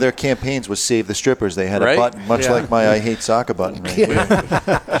in one of their campaigns was Save the Strippers. They had a button, much like my I Hate Soccer button. Right?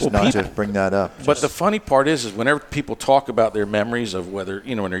 Just not to bring that up. But the funny part is whenever people talk about their memories of whether,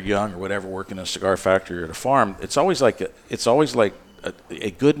 when they're young or whatever, working in a cigar factory or at a farm, it's always like a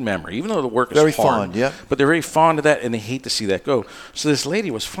good memory, even though the work is very hard. Fond, yeah. But they're very fond of that, and they hate to see that go. So this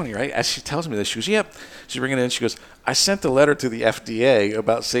lady was funny, right? As she tells me this, she goes, "Yep." She's bringing it in. She goes, "I sent a letter to the FDA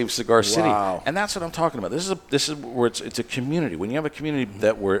about Save Cigar City." Wow. And that's what I'm talking about. This is where it's a community. When you have a community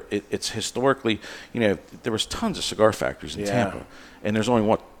that where it's historically, there was tons of cigar factories in Tampa, and there's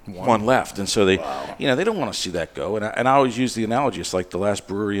only one left, and so they don't want to see that go. And I always use the analogy. It's like the last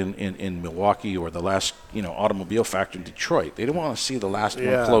brewery in Milwaukee or the last automobile factory in Detroit. They don't want to see the last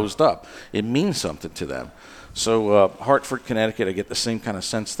one closed up. It means something to them. So Hartford, Connecticut, I get the same kind of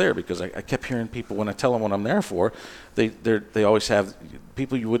sense there because I kept hearing people when I tell them what I'm there for. They always have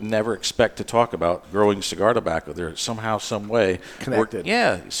people you would never expect to talk about growing cigar tobacco. They're somehow, some way connected.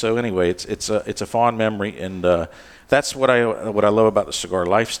 So anyway, it's a fond memory, and that's what I love about the cigar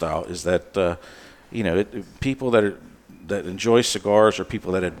lifestyle is that people that enjoy cigars or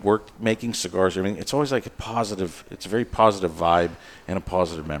people that had worked making cigars, it's always like it's a very positive vibe and a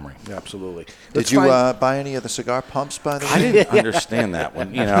positive memory. Absolutely. Did you buy any of the cigar pumps, by the way? I didn't understand that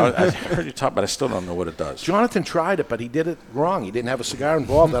one. I heard you talk, but I still don't know what it does. Jonathan tried it, but he did it wrong. He didn't have a cigar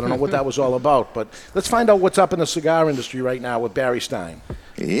involved. I don't know what that was all about. But let's find out what's up in the cigar industry right now with Barry Stein.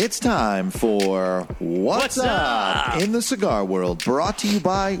 It's time for What's Up in the Cigar World, brought to you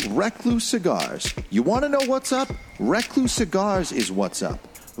by Recluse Cigars. You want to know what's up? Recluse Cigars is what's up.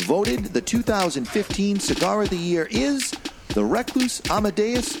 Voted the 2015 Cigar of the Year is the Recluse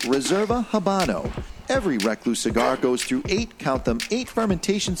Amadeus Reserva Habano. Every Recluse cigar goes through 8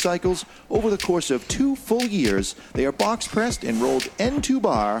 fermentation cycles over the course of 2 full years. They are box pressed and rolled N2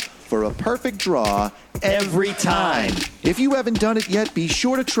 bar for a perfect draw every time. If you haven't done it yet, be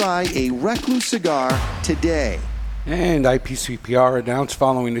sure to try a Recluse cigar today. And IPCPR announced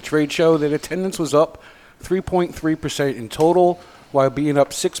following the trade show that attendance was up 3.3% in total, while being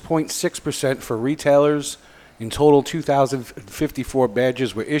up 6.6% for retailers. In total, 2,054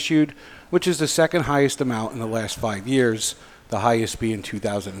 badges were issued, which is the second highest amount in the last 5 years, the highest being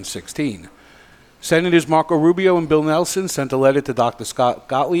 2016. Senators Marco Rubio and Bill Nelson sent a letter to Dr. Scott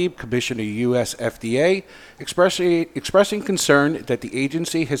Gottlieb, Commissioner of the U.S. FDA, expressing concern that the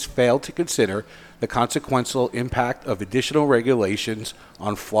agency has failed to consider the consequential impact of additional regulations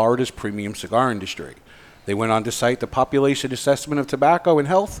on Florida's premium cigar industry. They went on to cite the Population Assessment of Tobacco and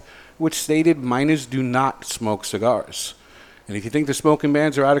Health, which stated minors do not smoke cigars. And if you think the smoking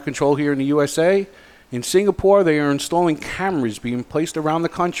bans are out of control here in the USA, in Singapore, they are installing cameras being placed around the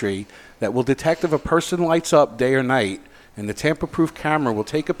country that will detect if a person lights up day or night, and the tamper-proof camera will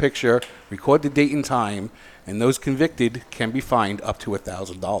take a picture, record the date and time, and those convicted can be fined up to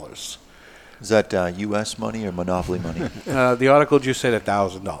 $1,000. Is that U.S. money or Monopoly money? The article just said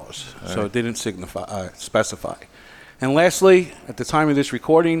 $1,000, so it didn't specify. And lastly, at the time of this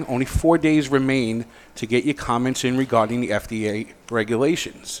recording, only 4 days remain to get your comments in regarding the FDA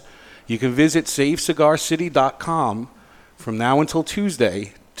regulations. You can visit SaveCigarCity.com from now until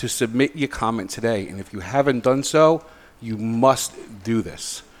Tuesday to submit your comment today. And if you haven't done so, you must do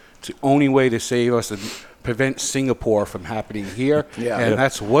this. It's the only way to save us and prevent Singapore from happening here. And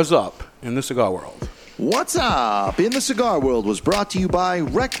that's what's up in the cigar world. What's Up in the Cigar World was brought to you by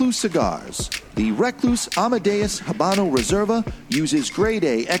Recluse Cigars. The Recluse Amadeus Habano Reserva uses grade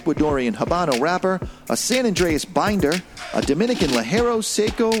A Ecuadorian Habano wrapper, a San Andreas binder, a Dominican Ligero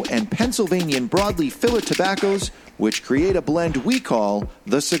Seco, and Pennsylvanian broadleaf filler tobaccos, which create a blend we call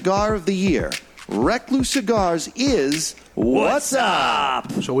the Cigar of the Year. Recluse Cigars is What's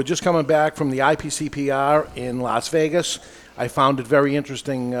Up? So we're just coming back from the IPCPR in Las Vegas. I found it very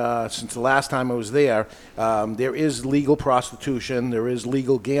interesting since the last time I was there. There is legal prostitution, there is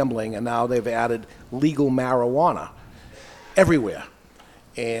legal gambling, and now they've added legal marijuana everywhere.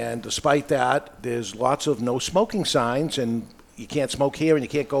 And despite that, there's lots of no smoking signs, and you can't smoke here and you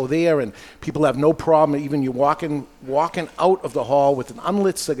can't go there, and people have no problem, even you walking out of the hall with an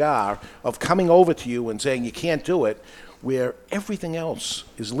unlit cigar, of coming over to you and saying you can't do it, where everything else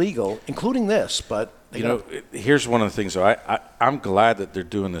is legal, including this, but... You know, here's one of the things, though. I'm glad that they're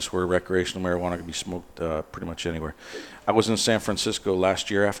doing this where recreational marijuana can be smoked pretty much anywhere. I was in San Francisco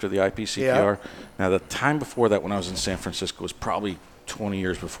last year after the IPCPR. Yeah. Now, the time before that when I was in San Francisco was probably 20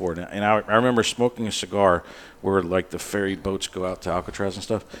 years before. And I remember smoking a cigar where, like, the ferry boats go out to Alcatraz and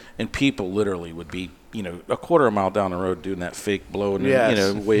stuff, and people literally would be, you know, a quarter of a mile down the road doing that fake blowing, and, you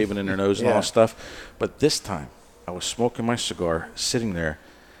know, waving in their nose and all that stuff. But this time, I was smoking my cigar, sitting there,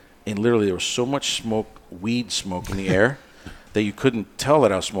 and literally there was so much weed smoke in the air that you couldn't tell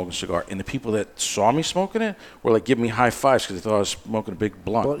that I was smoking a cigar. And the people that saw me smoking it were like giving me high fives because they thought I was smoking a big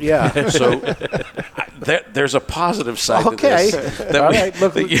blunt. Well, yeah. So there's a positive side to this.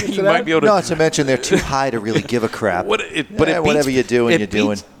 That you might be able to. Not to mention they're too high to really give a crap. Whatever you're doing, you're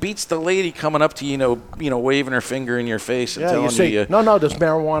doing. Beats the lady coming up to you, waving her finger in your face and telling you. No, there's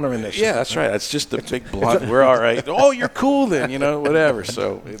marijuana in this. Yeah, that's right. It's just a big blunt. We're all right. Oh, you're cool then, whatever.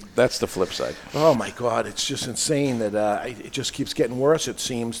 So that's the flip side. Oh, my God. It's just insane that it just keeps getting worse. It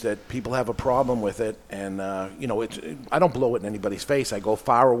seems that people have a problem with it. And, I don't blow it in anybody's face. I go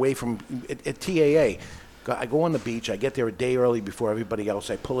far away from at TAA. I go on the beach. I get there a day early before everybody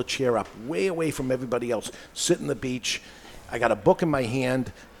else. I pull a chair up way away from everybody else, sit on the beach. I got a book in my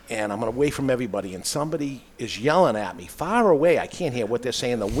hand, and I'm away from everybody. And somebody is yelling at me far away. I can't hear what they're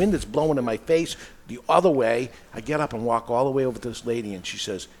saying. The wind is blowing in my face the other way. I get up and walk all the way over to this lady, and she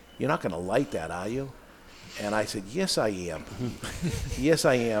says, "You're not going to light that, are you?" And I said, "Yes, I am." Yes,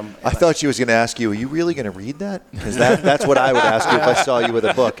 I am. And I thought she was going to ask you, "Are you really going to read that?" Because that's what I would ask you if I saw you with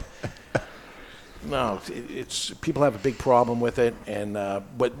a book. No, it's people have a big problem with it, and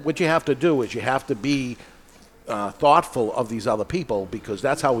but what you have to do is you have to be thoughtful of these other people, because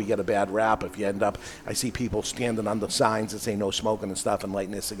that's how we get a bad rap. If you end up, I see people standing under signs that say no smoking and stuff and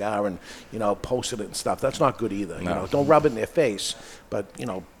lighting their cigar and posting it and stuff. That's not good either. No. Don't rub it in their face, but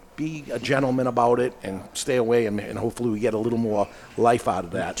be a gentleman about it and stay away, and hopefully we get a little more life out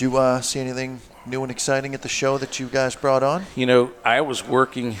of that. Did you see anything new and exciting at the show that you guys brought on? I was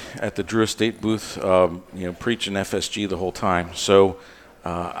working at the Drew Estate booth, preaching FSG the whole time. So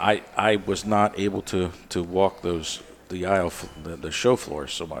I was not able to walk the aisle, the show floor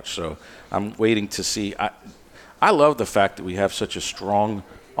so much. So I'm waiting to see. I love the fact that we have such a strong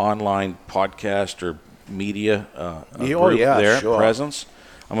online podcast or media group presence.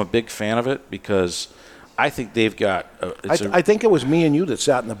 I'm a big fan of it because I think they've got. I think it was me and you that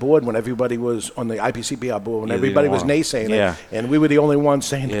sat on the board when everybody was on the IPCPR board, when everybody was naysaying it, and we were the only ones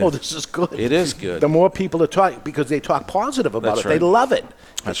saying, "Oh, this is good." It is good. The more people that talk, because they talk positive about it, right. they love it.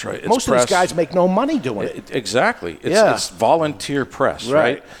 That's right. Most of these guys make no money doing it. Exactly. It's volunteer press,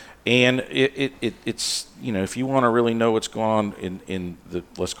 right? And it's if you want to really know what's going on in the,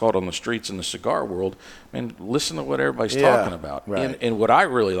 let's call it, on the streets in the cigar world, listen to what everybody's talking about. Right. And what I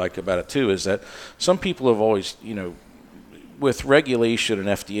really like about it too is that some people have always with regulation and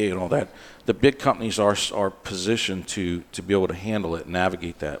FDA and all that, the big companies are positioned to be able to handle it and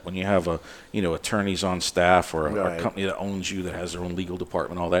navigate that. When you have attorneys on staff or a company that owns you that has their own legal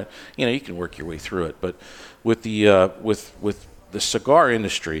department, all that, you can work your way through it. But with the with the cigar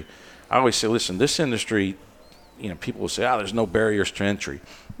industry, I always say, listen, this industry, people will say, there's no barriers to entry.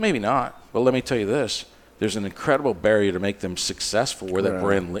 Maybe not, but let me tell you this. There's an incredible barrier to make them successful where that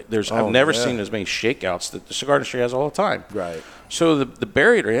brand I've never seen as many shakeouts that the cigar industry has all the time. Right. So the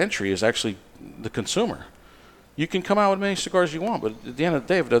barrier to entry is actually the consumer. You can come out with as many cigars you want, but at the end of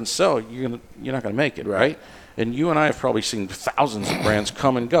the day, if it doesn't sell, you're not going to make it, right? And you and I have probably seen thousands of brands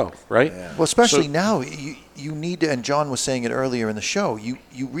come and go, right? Yeah. Well, especially now, you need to, and John was saying it earlier in the show, you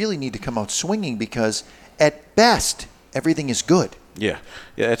really need to come out swinging because at best, everything is good. Yeah,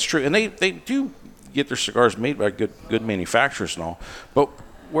 that's true. And they do get their cigars made by good manufacturers and all. But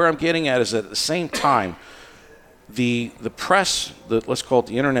where I'm getting at is that at the same time, the press, let's call it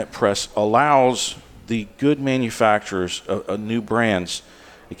the internet press, allows the good manufacturers of new brands.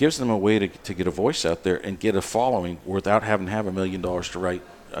 It gives them a way to get a voice out there and get a following without having to have $1 million to write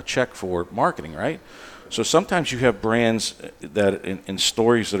a check for marketing, right? So sometimes you have brands that in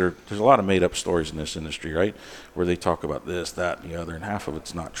stories that there's a lot of made-up stories in this industry, right, where they talk about this, that, and the other, and half of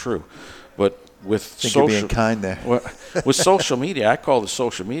it's not true. But with you're being kind there. With social media, I call the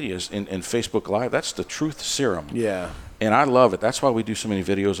social media and Facebook Live, that's the truth serum. Yeah. And I love it. That's why we do so many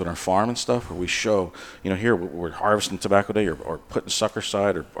videos on our farm and stuff where we show, here we're harvesting tobacco day or putting sucker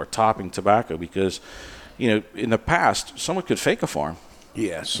side or topping tobacco because, in the past, someone could fake a farm.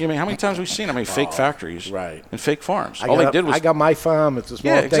 Yes. How many times have we seen fake factories and fake farms? I got my farm. It's a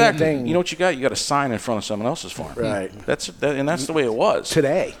small thing. You know what you got? You got a sign in front of someone else's farm. Right. That's the way it was.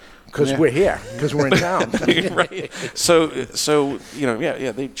 Today. Because we're here. Because we're in town. Right. So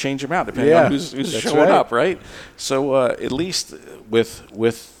they change them out depending on who's showing up, right? So at least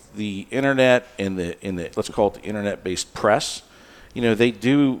with the internet and the let's call it the internet-based press,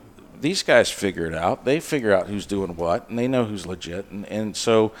 these guys figure it out. They figure out who's doing what, and they know who's legit. And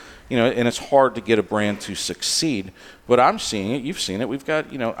so, and it's hard to get a brand to succeed. But I'm seeing it. You've seen it. We've got,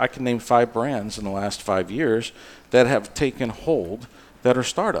 I can name 5 brands in the last 5 years that have taken hold that are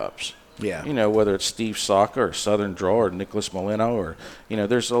startups. Yeah. Whether it's Steve Saka or Southern Draw or Nicholas Molino or,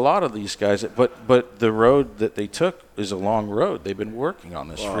 there's a lot of these guys. But the road that they took is a long road. They've been working on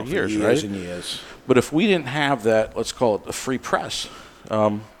this for years, right? Years and years. But if we didn't have that, let's call it a free press,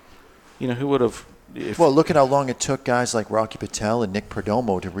 who would have? Well, look at how long it took guys like Rocky Patel and Nick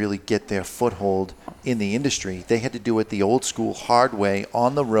Perdomo to really get their foothold in the industry. They had to do it the old school, hard way,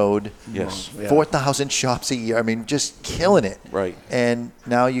 on the road. Yes. 4,000 shops a year. I mean, just killing it. Right. And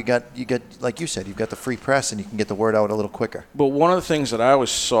now you got like you said, you've got the free press, and you can get the word out a little quicker. But one of the things that I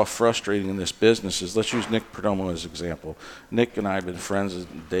always saw frustrating in this business is, let's use Nick Perdomo as an example. Nick and I have been friends,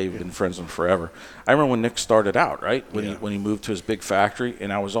 and Dave have been friends with him forever. I remember when Nick started out, right, when he moved to his big factory,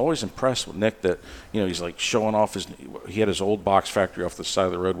 and I was always impressed with Nick that, he's like showing off he had his old box factory off the side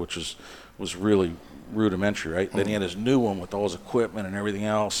of the road, which was really rudimentary, right? Then he had his new one with all his equipment and everything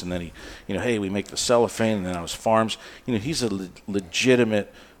else, and then he, hey, we make the cellophane, and then I was farms. He's a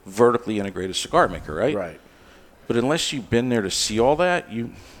legitimate, vertically integrated cigar maker, right? Right. But unless you've been there to see all that,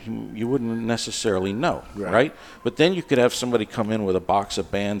 you wouldn't necessarily know, right? But then you could have somebody come in with a box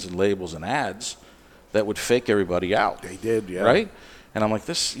of bands and labels and ads that would fake everybody out. They did, yeah. Right? And I'm like,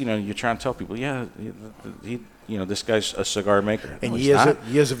 this, you're trying to tell people, this guy's a cigar maker. And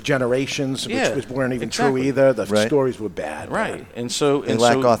years of generations, which weren't even true either. The stories were bad. Right. And so they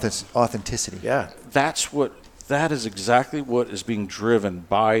lack authenticity. Yeah. That is exactly what is being driven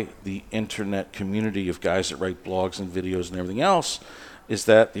by the internet community of guys that write blogs and videos and everything else, is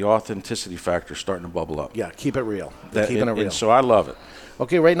that the authenticity factor is starting to bubble up. Yeah, keep it real. Keeping it real. And so I love it.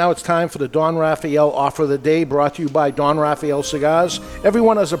 Okay, right now it's time for the Don Raphael Offer of the Day, brought to you by Don Raphael Cigars.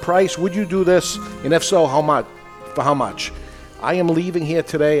 Everyone has a price. Would you do this? And if so, how much? For how much? I am leaving here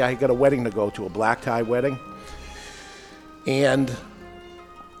today. I got a wedding to go to, a black tie wedding. And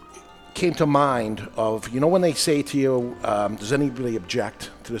came to mind of, when they say to you, does anybody object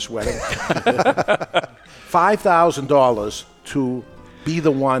to this wedding? $5,000 to be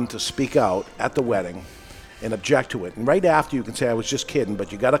the one to speak out at the wedding and object to it. And right after, you can say, I was just kidding,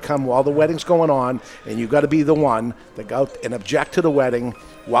 but you got to come while the wedding's going on, and you got to be the one that go out and object to the wedding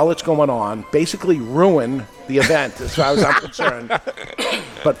while it's going on, basically ruin the event as far as I'm concerned.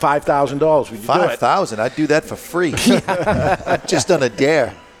 But $5,000, would you do it? $5,000? I'd do that for free. I've just done a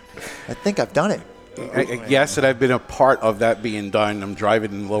dare. I think I've done it. Yes, and I've been a part of that being done. I'm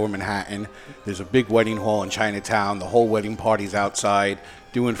driving in Lower Manhattan. There's a big wedding hall in Chinatown. The whole wedding party's outside,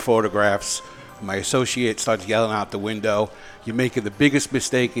 doing photographs. My associate starts yelling out the window, "You're making the biggest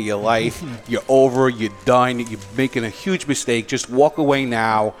mistake of your life. You're over. You're done. You're making a huge mistake. Just walk away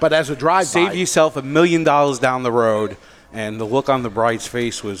now." But as a drive-by, save yourself $1 million down the road. And the look on the bride's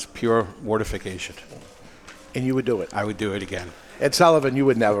face was pure mortification. And you would do it? I would do it again. Ed Sullivan, you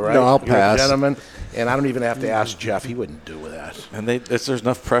would never, right? No, I'll You're pass. a gentleman, and I don't even have to ask Jeff. He wouldn't do that. And there's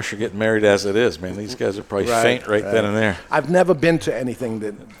enough pressure getting married as it is, man. These guys are probably faint right then and there. I've never been to anything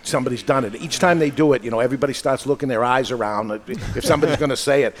that somebody's done it. Each time they do it, everybody starts looking their eyes around if somebody's going to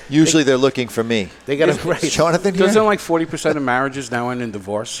say it. Usually they're looking for me. They got to right. Jonathan here? Doesn't like 40% of marriages now end in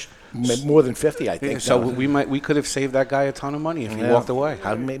divorce? More than 50, I think. So we could have saved that guy a ton of money if he walked away.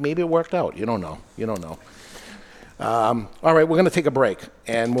 Maybe it worked out. You don't know. All right, we're going to take a break.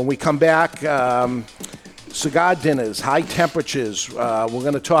 And when we come back, cigar dinners, high temperatures. We're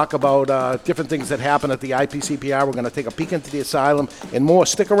going to talk about different things that happen at the IPCPR. We're going to take a peek into the asylum and more.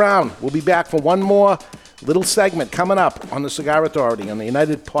 Stick around. We'll be back for one more little segment coming up on the Cigar Authority on the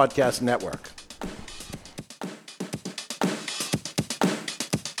United Podcast Network.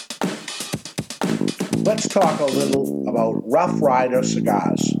 Let's talk a little about Rough Rider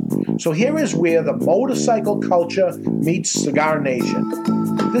cigars. So here is where the motorcycle culture meets Cigar Nation.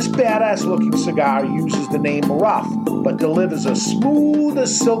 This badass-looking cigar uses the name Rough, but delivers a smooth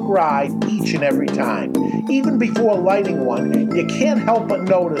as silk ride each and every time. Even before lighting one, you can't help but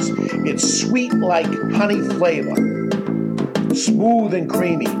notice its sweet like honey flavor. Smooth and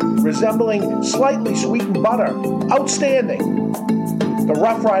creamy, resembling slightly sweetened butter. Outstanding! The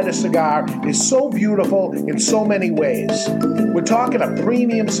Rough Rider cigar is so beautiful in so many ways. We're talking a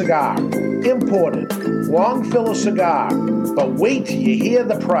premium cigar, imported, long filler cigar, but wait till you hear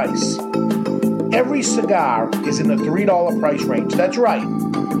the price. Every cigar is in the $3 price range. That's right.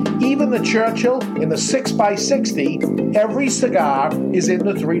 Even the Churchill in the 6x60, every cigar is in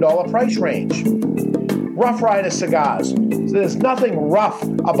the $3 price range. Rough Rider cigars. There's nothing rough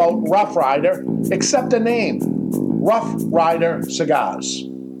about Rough Rider except the name. Rough Rider cigars.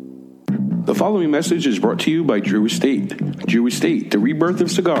 The following message is brought to you by Drew Estate. Drew Estate, the rebirth of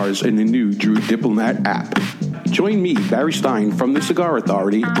cigars in the new Drew Diplomat app. Join me, Barry Stein, from the Cigar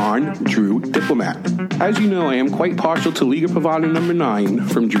Authority on Drew Diplomat. As you know, I am quite partial to Liga Privada number 9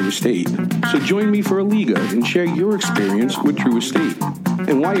 from Drew Estate. So join me for a Liga and share your experience with Drew Estate.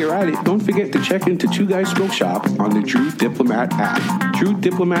 And while you're at it, don't forget to check into Two Guys Smoke Shop on the Drew Diplomat app. Drew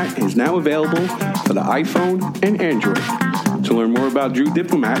Diplomat is now available for the iPhone and Android. To learn more about Drew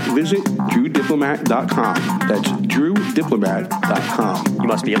Diplomat, visit drewdiplomat.com. That's drewdiplomat.com. You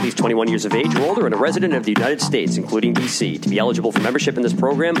must be at least 21 years of age or older and a resident of the United States, including D.C. To be eligible for membership in this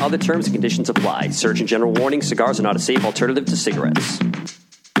program, other terms and conditions apply. Surgeon General warning, cigars are not a safe alternative to cigarettes.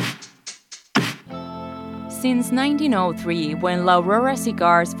 Since 1903, when La Aurora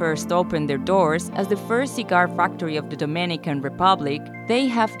Cigars first opened their doors as the first cigar factory of the Dominican Republic, they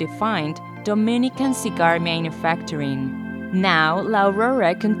have defined Dominican cigar manufacturing. Now, La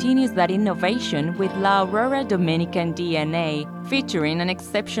Aurora continues that innovation with La Aurora Dominican DNA, featuring an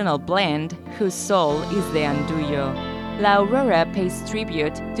exceptional blend whose soul is the Andullo. La Aurora pays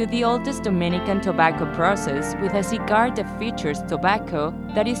tribute to the oldest Dominican tobacco process with a cigar that features tobacco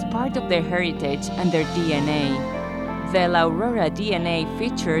that is part of their heritage and their DNA. The La Aurora DNA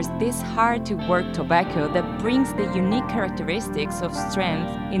features this hard-to-work tobacco that brings the unique characteristics of strength,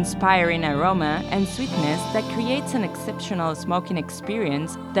 inspiring aroma, and sweetness that creates an exceptional smoking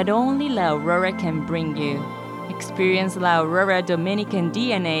experience that only La Aurora can bring you. Experience La Aurora Dominican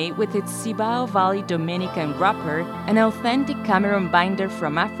DNA with its Cibao Valley Dominican wrapper, an authentic Cameron binder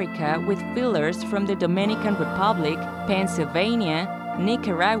from Africa with fillers from the Dominican Republic, Pennsylvania,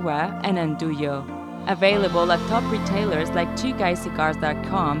 Nicaragua, and Andullo. Available at top retailers like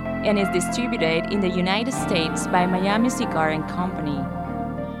twoguyscigars.com and is distributed in the United States by Miami Cigar & Company.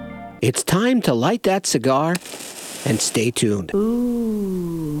 It's time to light that cigar and stay tuned.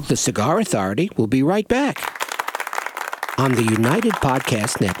 Ooh. The Cigar Authority will be right back on the United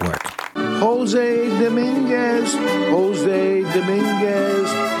Podcast Network. Jose Dominguez, Jose Dominguez,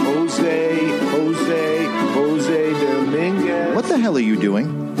 Jose Dominguez. What the hell are you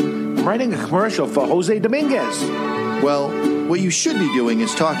doing? I'm writing a commercial for Jose Dominguez. Well, what you should be doing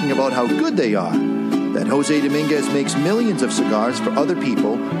is talking about how good they are. That Jose Dominguez makes millions of cigars for other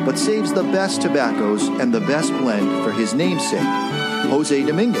people, but saves the best tobaccos and the best blend for his namesake, Jose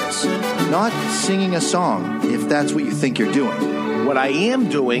Dominguez. Not singing a song, if that's what you think you're doing. What I am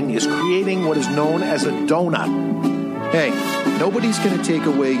doing is creating what is known as a donut. Hey, nobody's going to take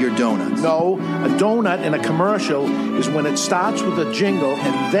away your donuts. No, a donut in a commercial is when it starts with a jingle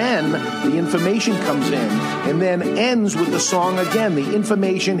and then the information comes in and then ends with the song again. The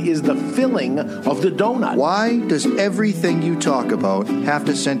information is the filling of the donut. Why does everything you talk about have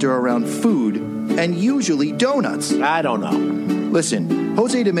to center around food and usually donuts? I don't know. Listen,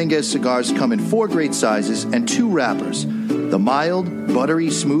 Jose Dominguez cigars come in 4 great sizes and 2 wrappers. The mild, buttery,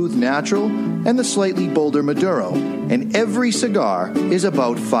 smooth, natural, and the slightly bolder Maduro. And every cigar is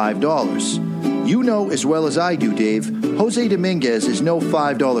about $5. You know as well as I do, Dave, Jose Dominguez is no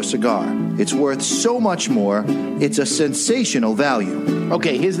 $5 cigar. It's worth so much more, it's a sensational value.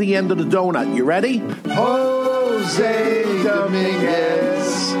 Okay, here's the end of the donut. You ready? Jose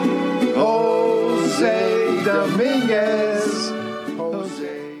Dominguez. Jose Dominguez.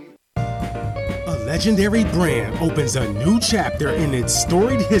 Jose. A legendary brand opens a new chapter in its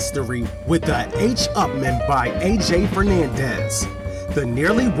storied history with the H. Upmann by A.J. Fernandez. The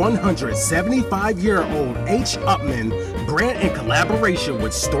nearly 175-year-old H. Upmann brand, in collaboration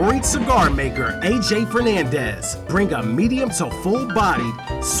with storied cigar maker A.J. Fernandez, bring a medium to full-bodied,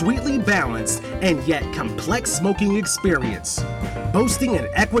 sweetly balanced, and yet complex smoking experience. Boasting an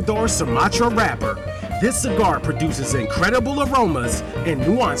Ecuador Sumatra wrapper, this cigar produces incredible aromas and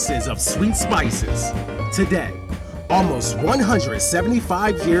nuances of sweet spices. Today, almost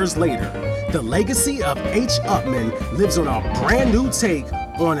 175 years later, the legacy of H. Upmann lives on a brand new take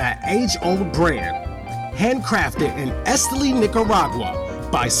on an age-old brand. Handcrafted in Esteli, Nicaragua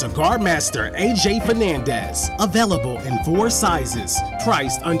by cigar master A.J. Fernandez. Available in 4 sizes,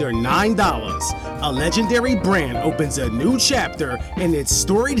 priced under $9. A legendary brand opens a new chapter in its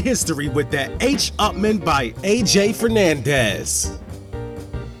storied history with the H. Upmann by A.J. Fernandez.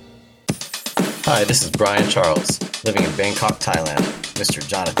 Hi, this is Brian Charles, living in Bangkok, Thailand, Mr.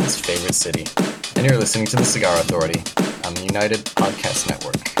 Jonathan's favorite city. And you're listening to The Cigar Authority on the United Podcast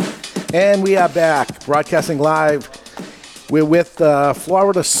Network. And we are back, broadcasting live. We're with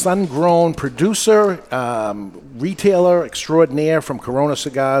Florida Sun-Grown producer, retailer extraordinaire from Corona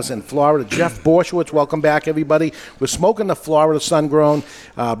Cigars in Florida, Jeff Borysiewicz. Welcome back, everybody. We're smoking the Florida Sun-Grown,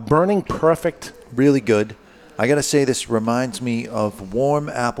 burning perfect. Really good. I got to say, this reminds me of warm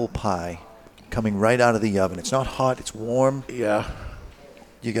apple pie coming right out of the oven. It's not hot, it's warm. Yeah.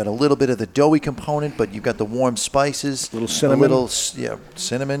 You got a little bit of the doughy component, but you've got the warm spices. Little cinnamon.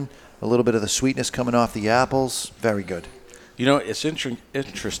 Cinnamon. A little bit of the sweetness coming off the apples. Very good. You know, it's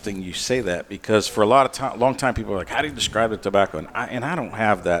interesting you say that, because for a long time people are like, how do you describe the tobacco? And I don't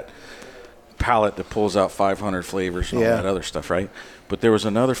have that palate that pulls out 500 flavors and all that other stuff, right? But there was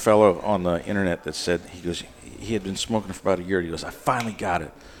another fellow on the internet that said, he had been smoking for about a year. He goes, I finally got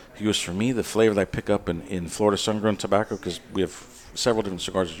it. He goes, for me, the flavor that I pick up in Florida Sun-Grown tobacco, because we have several different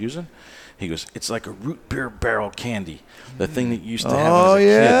cigars using, he goes, it's like a root beer barrel candy, the thing that you used to have as a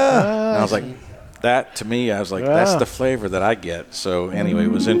kid. And I was like, that to me, I was like, that's the flavor that I get. So anyway,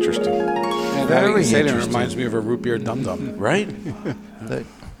 it was interesting. And very interesting. Reminds me of a root beer dum dum, right? That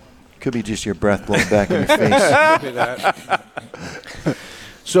could be just your breath blowing back in your face.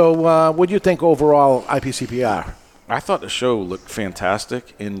 So, what do you think overall, IPCPR? I thought the show looked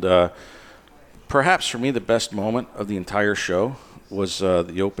fantastic, and perhaps for me the best moment of the entire show was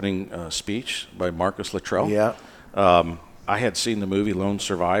the opening speech by Marcus Luttrell. Yeah. I had seen the movie Lone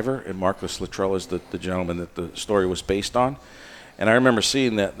Survivor, and Marcus Luttrell is the gentleman that the story was based on. And I remember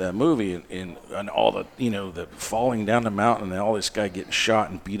seeing that movie and all the, the falling down the mountain and all this guy getting shot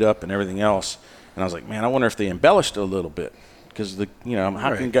and beat up and everything else. And I was like, man, I wonder if they embellished it a little bit, because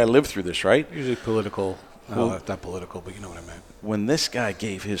how can a guy live through this, right? Usually political. Well, not political, but you know what I meant. When this guy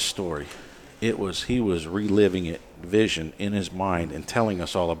gave his story, he was reliving it, vision in his mind, and telling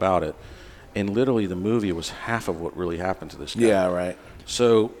us all about it. And literally, the movie was half of what really happened to this guy. Yeah, right.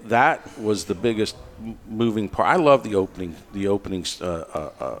 So that was the biggest moving part. I love the opening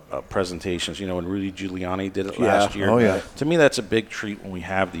presentations. When Rudy Giuliani did it last year. Oh yeah. To me, that's a big treat when we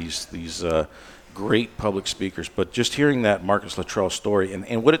have these great public speakers. But just hearing that Marcus Luttrell story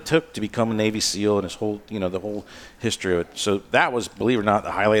and what it took to become a Navy SEAL and his whole, the whole history of it. So that was, believe it or not,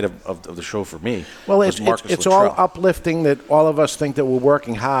 the highlight of the show for me. Well, it's all uplifting that all of us think that we're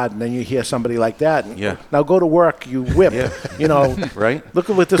working hard, and then you hear somebody like that. And, now go to work, you whip. Right? Look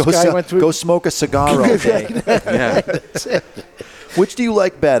at what this guy went through. Go smoke a cigar all day. That's it. Which do you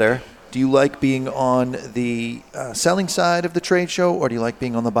like better? Do you like being on the selling side of the trade show, or do you like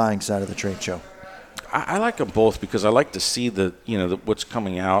being on the buying side of the trade show? I like them both, because I like to see what's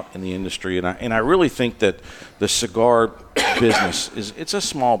coming out in the industry, and I really think that the cigar business it's a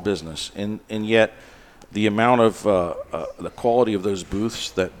small business, and yet the amount of the quality of those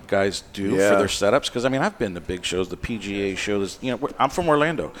booths that guys do for their setups. Because, I mean, I've been to big shows, the PGA shows. You know, I'm from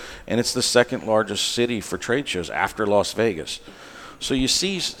Orlando, and it's the second largest city for trade shows after Las Vegas. So you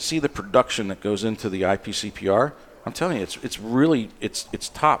see the production that goes into the IPCPR. I'm telling you, it's really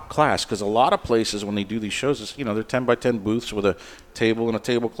top class, because a lot of places when they do these shows, they're 10 by 10 booths with a table and a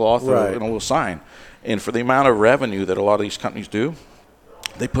tablecloth and a little sign. And for the amount of revenue that a lot of these companies do,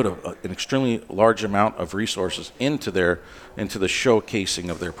 they put an extremely large amount of resources into the showcasing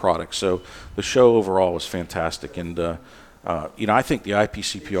of their products. So the show overall was fantastic, and I think the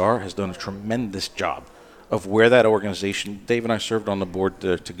IPCPR has done a tremendous job of where that organization. Dave and I served on the board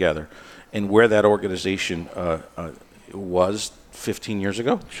together. And where that organization was 15 years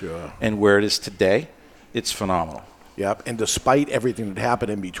ago, and where it is today, it's phenomenal. Yep, and despite everything that happened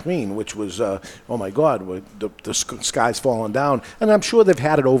in between, which was, oh my God, the sky's falling down. And I'm sure they've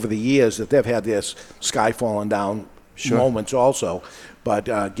had it over the years, that they've had this sky falling down moments also. But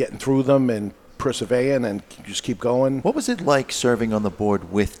getting through them and persevering and just keep going. What was it like serving on the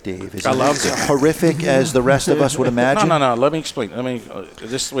board with Dave? Is I it loved it. Horrific as the rest of us would imagine? No. Let me explain.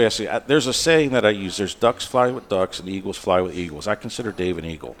 This is the way I see it. There's a saying that I use. There's ducks fly with ducks and eagles fly with eagles. I consider Dave an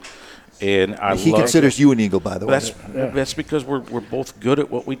eagle. And he considers you an eagle, by the way. That's because we're both good at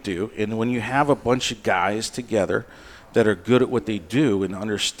what we do. And when you have a bunch of guys together that are good at what they do and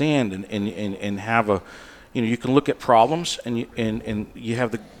understand and have a, you can look at problems and you have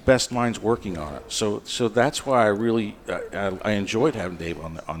the best minds working on it. So that's why I really I enjoyed having Dave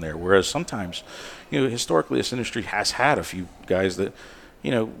on there. Whereas sometimes, historically this industry has had a few guys that,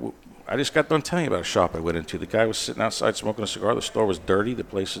 I just got done telling you about a shop I went into. The guy was sitting outside smoking a cigar. The store was dirty. The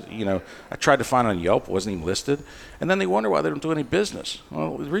place, I tried to find it on Yelp. It wasn't even listed. And then they wonder why they don't do any business.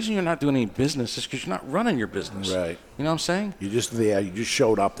 Well, the reason you're not doing any business is because you're not running your business. Right. You know what I'm saying? You're just there. You just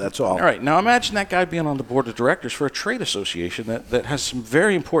showed up. That's all. All right. Now imagine that guy being on the board of directors for a trade association that has some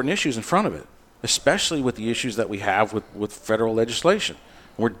very important issues in front of it, especially with the issues that we have with federal legislation.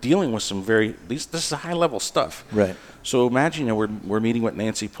 We're dealing with some this is high-level stuff. Right. So imagine, we're meeting with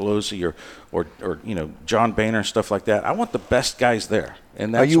Nancy Pelosi or John Boehner and stuff like that. I want the best guys there.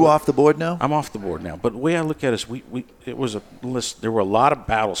 And that's Are you off the board now? I'm off the board now. But the way I look at it is it was a list. There were a lot of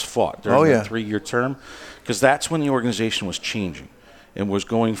battles fought during that 3-year term, because that's when the organization was changing and was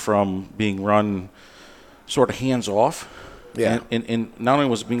going from being run sort of hands-off. Yeah. And not only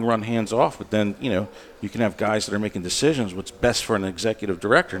was it being run hands-off, but then, you can have guys that are making decisions what's best for an executive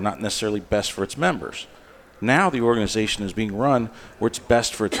director, not necessarily best for its members. Now the organization is being run where it's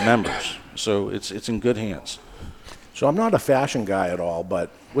best for its members. So it's in good hands. So I'm not a fashion guy at all, but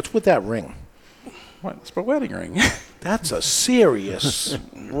what's with that ring? What? It's my wedding ring. That's a serious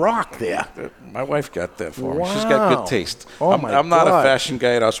rock there. My wife got that for me. Wow. She's got good taste. Oh I'm not a fashion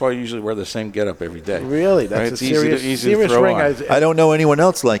guy at all. That's why I usually wear the same getup every day. Really? That's a serious, serious ring. I don't know anyone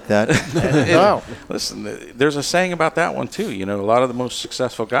else like that. No. Listen, there's a saying about that one, too. A lot of the most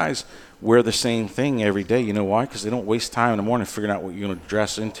successful guys wear the same thing every day. You know why? Because they don't waste time in the morning figuring out what you're going to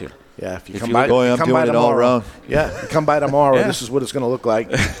dress into. Yeah, if you come by, by, I'm come doing by it tomorrow, all wrong. Yeah, you come by tomorrow. This is what it's going to look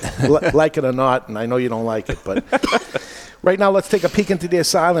like, like it or not. And I know you don't like it, but right now, let's take a peek into the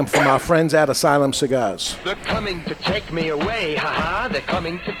asylum from our friends at Asylum Cigars. They're coming to take me away, ha-ha. They're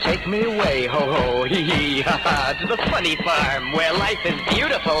coming to take me away, ho-ho, hee-hee, ha-ha. To the funny farm where life is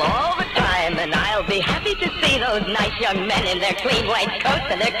beautiful all the time. And I'll be happy to see those nice young men in their clean white coats.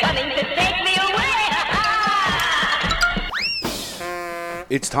 And they're coming to take me away, ha-ha.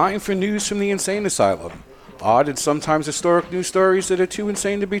 It's time for news from the insane asylum. Odd and sometimes historic news stories that are too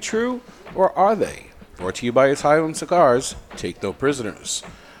insane to be true, or are they? Brought to you by Asylum Cigars, take no prisoners.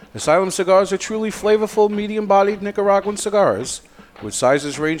 Asylum Cigars are truly flavorful, medium-bodied Nicaraguan cigars, with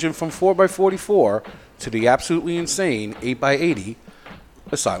sizes ranging from 4x44 to the absolutely insane 8x80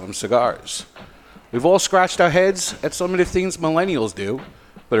 Asylum Cigars. We've all scratched our heads at some of the things millennials do,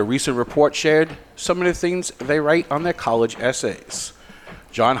 but a recent report shared some of the things they write on their college essays.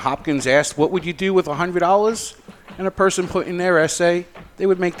 John Hopkins asked, what would you do with $100? And a person put in their essay, they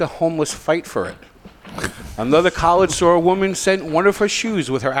would make the homeless fight for it. Another college saw a woman sent one of her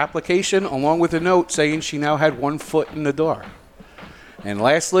shoes with her application along with a note saying she now had one foot in the door. And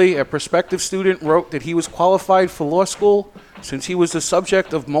lastly, a prospective student wrote that he was qualified for law school since he was the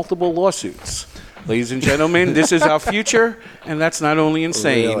subject of multiple lawsuits. Ladies and gentlemen, this is our future, and that's not only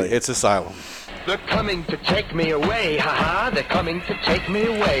insane, it's asylum. They're coming to take me away, ha-ha. They're coming to take me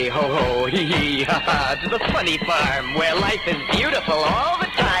away, ho-ho, hee-hee, ha-ha. To the funny farm where life is beautiful all the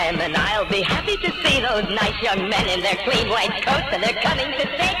time. And I'll be happy to see those nice young men in their clean white coats. And they're coming to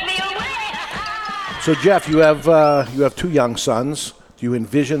take me away, ha-ha. So, Jeff, you have 2 young sons. Do you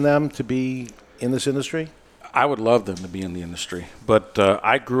envision them to be in this industry? I would love them to be in the industry, but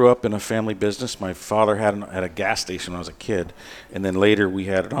I grew up in a family business. My father had a gas station when I was a kid, and then later we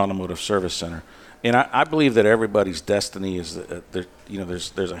had an automotive service center. And I believe that everybody's destiny is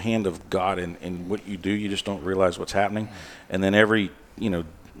there's a hand of God in what you do. You just don't realize what's happening, and then every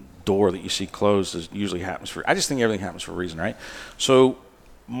door that you see closed usually happens I just think everything happens for a reason, right? So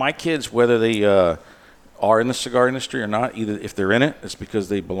my kids, whether they are in the cigar industry or not, either if they're in it, it's because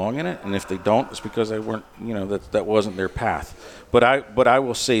they belong in it, and if they don't, it's because they weren't, that wasn't their path. But I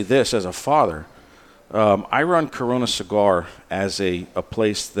will say this as a father, I run Corona Cigar as a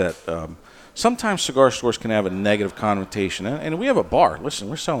place that sometimes cigar stores can have a negative connotation, and we have a bar. Listen,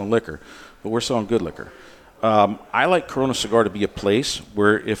 we're selling liquor, but we're selling good liquor. I like Corona Cigar to be a place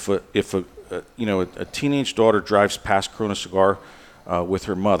where if a teenage daughter drives past Corona Cigar with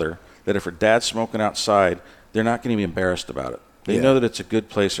her mother, that if her dad's smoking outside, they're not going to be embarrassed about it. They know that it's a good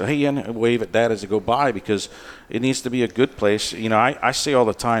place. So, hey, and wave at dad as they go by, because it needs to be a good place. I say all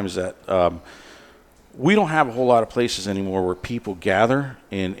the time is that we don't have a whole lot of places anymore where people gather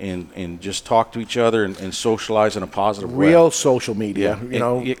and just talk to each other and socialize in a positive way. Real social media,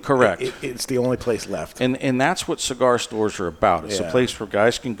 correct. It's the only place left. And that's what cigar stores are about. It's a place where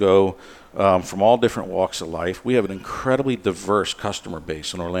guys can go from all different walks of life. We have an incredibly diverse customer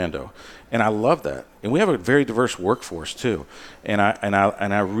base in Orlando, and I love that. And we have a very diverse workforce too, and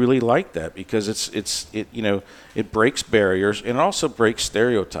I really like that, because it breaks barriers and it also breaks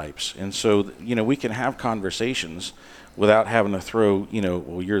stereotypes. And so we can have conversations without having to throw,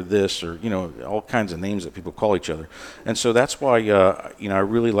 well, you're this, or, all kinds of names that people call each other. And so that's why, I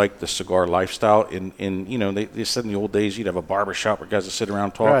really like the cigar lifestyle. They said in the old days you'd have a barber shop where guys would sit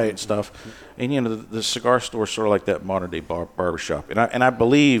around talking and stuff. And, the cigar store is sort of like that modern-day barber shop. And I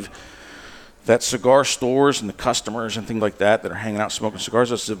believe that cigar stores and the customers and things like that are hanging out smoking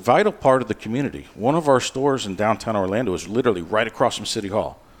cigars, it's a vital part of the community. One of our stores in downtown Orlando is literally right across from City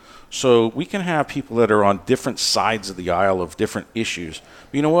Hall. So we can have people that are on different sides of the aisle of different issues.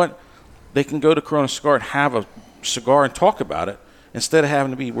 But you know what? They can go to Corona Cigar and have a cigar and talk about it, instead of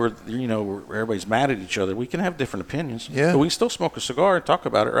having to be where everybody's mad at each other. We can have different opinions. Yeah. But we can still smoke a cigar and talk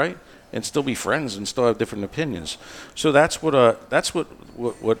about it, right? And still be friends and still have different opinions. So that's what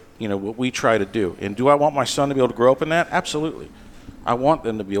we try to do. And do I want my son to be able to grow up in that? Absolutely. I want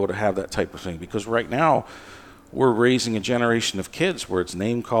them to be able to have that type of thing, because right now we're raising a generation of kids where it's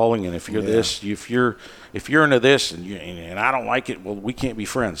name calling, and if you're this, if you're into this, and I don't like it, well, we can't be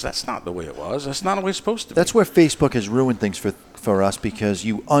friends. That's not the way it was. That's not the way it's supposed to be. That's where Facebook has ruined things for us, because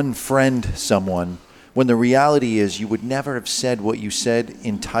you unfriend someone when the reality is you would never have said what you said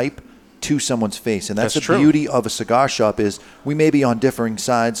in type to someone's face. And that's the true. Beauty of a cigar shop is we may be on differing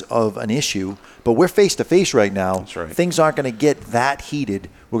sides of an issue, but we're face-to-face right now. That's right. Things aren't going to get that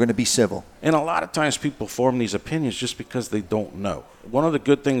heated. We're going to be civil. And a lot of times people form these opinions just because they don't know. One of the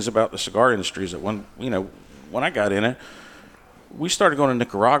good things about the cigar industry is that when I got in it, we started going to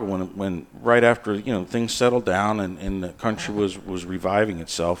Nicaragua when right after things settled down and the country was reviving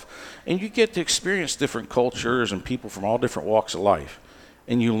itself, and you get to experience different cultures and people from all different walks of life,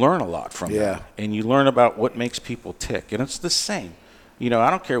 and you learn a lot from them, and you learn about what makes people tick, and it's the same. I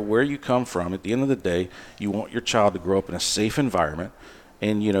don't care where you come from. At the end of the day, you want your child to grow up in a safe environment.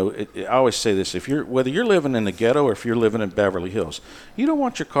 And, I always say this, whether you're living in the ghetto or if you're living in Beverly Hills, you don't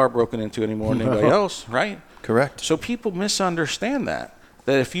want your car broken into any more than anybody else, right? Correct. So people misunderstand that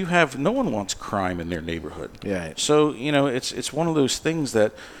if you have, no one wants crime in their neighborhood. Yeah. So, it's one of those things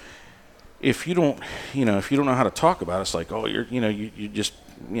that if you don't know how to talk about it, it's like, oh, you just,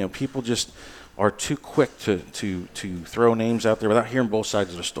 people just are too quick to throw names out there without hearing both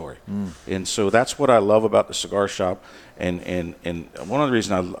sides of the story. And so that's what I love about the cigar shop. And one of the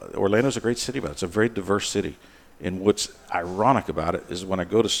reasons Orlando's a great city, but it's a very diverse city. And what's ironic about it is when I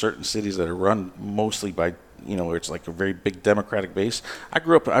go to certain cities that are run mostly by, where it's like a very big Democratic base.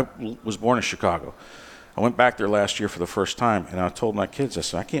 I was born in Chicago. I went back there last year for the first time, and I told my kids, I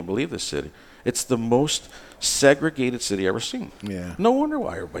said, I can't believe this city. It's the most segregated city I've ever seen. Yeah. No wonder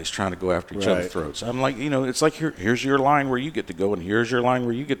why everybody's trying to go after each other's throats. I'm like, it's like here's your line where you get to go, and here's your line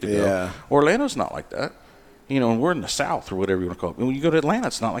where you get to go. Orlando's not like that. And we're in the South or whatever you want to call it. And when you go to Atlanta,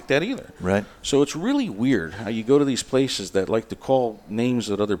 it's not like that either. Right. So it's really weird how you go to these places that like to call names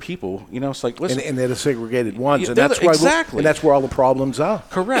at other people. It's like, listen. And they're the segregated ones. Yeah, and that's why exactly. And that's where all the problems are.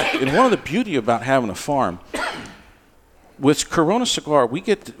 Correct. And one of the beauty about having a farm, with Corona Cigar,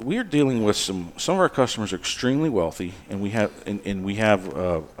 we are dealing with some of our customers are extremely wealthy, and we have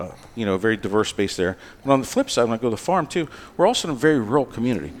a very diverse base there. But on the flip side, when I go to the farm too, we're also in a very rural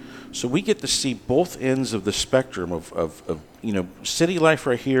community, so we get to see both ends of the spectrum of city life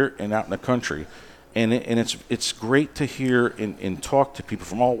right here and out in the country, and it's great to hear and talk to people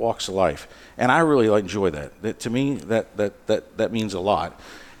from all walks of life, and I really enjoy that. To me, that means a lot,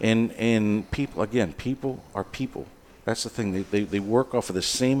 and people are people. That's the thing. They work off of the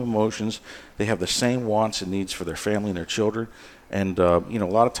same emotions. They have the same wants and needs for their family and their children. And, a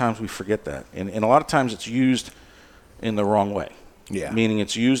lot of times we forget that. And a lot of times it's used in the wrong way. Yeah. Meaning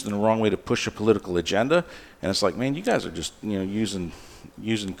it's used in the wrong way to push a political agenda. And it's like, man, you guys are just,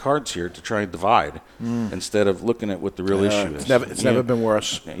 using cards here to try and divide instead of looking at what the real issue is. It's never been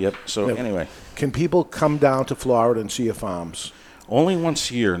worse. Yep. So anyway. Can people come down to Florida and see your farms? Only once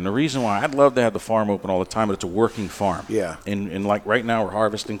a year, and the reason why I'd love to have the farm open all the time, but it's a working farm. Yeah. And like right now, we're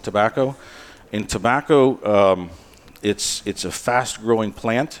harvesting tobacco. And tobacco, it's a fast-growing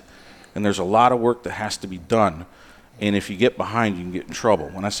plant, and there's a lot of work that has to be done. And if you get behind, you can get in trouble.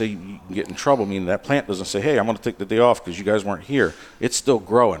 When I say you can get in trouble, meaning that plant doesn't say, "Hey, I'm going to take the day off because you guys weren't here." It's still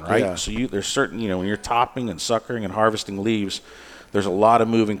growing, right? Yeah. So there's certain, when you're topping and suckering and harvesting leaves, there's a lot of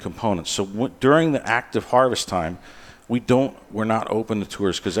moving components. So during the active harvest time, we're not open to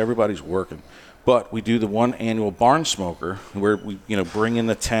tours because everybody's working. But we do the one annual barn smoker where we, bring in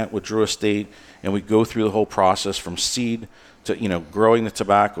the tent with Drew Estate, and we go through the whole process from seed to, growing the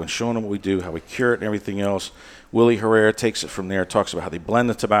tobacco and showing them what we do, how we cure it and everything else. Willie Herrera takes it from there, talks about how they blend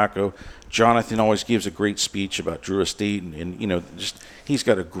the tobacco. Jonathan always gives a great speech about Drew Estate, and he's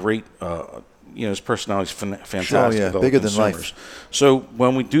got a great, his personality's fantastic. Sure, yeah, bigger than life. So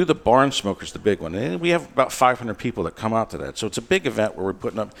when we do the barn smokers, the big one, and we have about 500 people that come out to that. So it's a big event where we're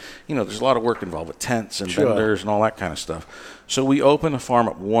putting up, there's a lot of work involved with tents and vendors and all that kind of stuff. So we open the farm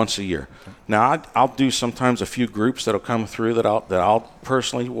up once a year. Now I'll do sometimes a few groups that'll come through that I'll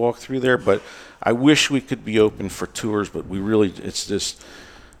personally walk through there, but I wish we could be open for tours, but it's just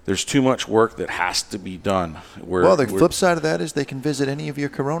there's too much work that has to be done. The flip side of that is they can visit any of your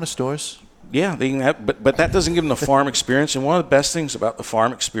Corona stores. Yeah, they can have, but that doesn't give them the farm experience. And one of the best things about the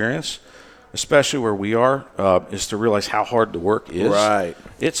farm experience, especially where we are, is to realize how hard the work is. Right.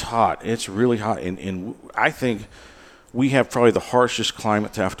 It's hot. It's really hot. And I think we have probably the harshest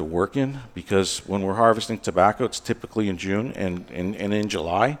climate to have to work in, because when we're harvesting tobacco, it's typically in June and in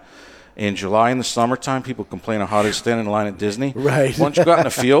July. In July in the summertime, people complain how hot it's standing in line at Disney. Right. Why don't you go out in the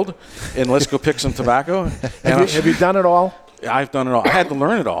field and let's go pick some tobacco? Have you done it all? I've done it all. I had to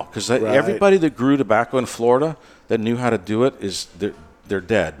learn it all because everybody that grew tobacco in Florida that knew how to do it they're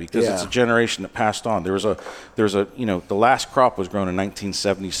dead, because it's a generation that passed on. There was a the last crop was grown in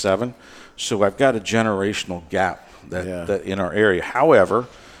 1977, so I've got a generational gap that in our area. However,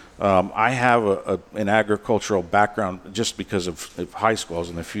 I have an agricultural background just because of high school. I was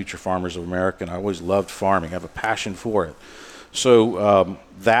in the Future Farmers of America, and I always loved farming. I have a passion for it. So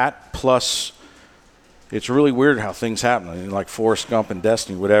that plus, it's really weird how things happen, like Forrest Gump and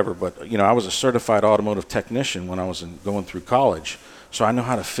Destiny, whatever. But, I was a certified automotive technician when I was going through college. So I know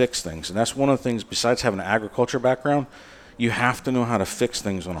how to fix things. And that's one of the things, besides having an agriculture background, you have to know how to fix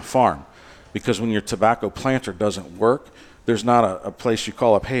things on a farm. Because when your tobacco planter doesn't work, there's not a place you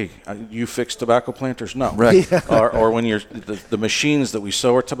call up, "Hey, you fix tobacco planters?" No. Right. or when the machines that we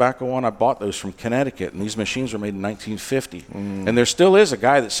sow our tobacco on, I bought those from Connecticut, and these machines were made in 1950. And there still is a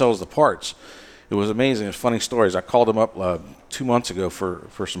guy that sells the parts. It was amazing. It's funny stories. I called him up 2 months ago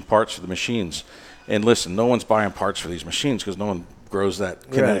for some parts for the machines. And listen, no one's buying parts for these machines because no one grows that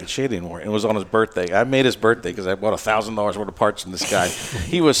Connecticut shade anymore. And it was on his birthday. I made his birthday because I bought $1,000 worth of parts from this guy.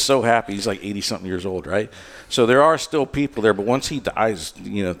 He was so happy. He's like 80-something years old, right? So there are still people there. But once he dies,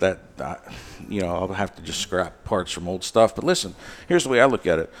 I'll have to just scrap parts from old stuff. But listen, here's the way I look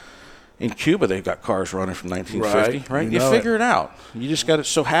at it. In Cuba, they've got cars running from 1950, right? You figure it out. You just got to.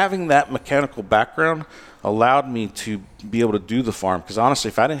 So having that mechanical background allowed me to be able to do the farm. Because honestly,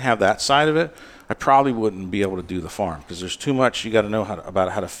 if I didn't have that side of it, I probably wouldn't be able to do the farm, because there's too much you got to know about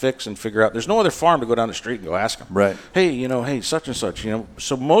how to fix and figure out. There's no other farm to go down the street and go ask them. Right. Hey, such and such.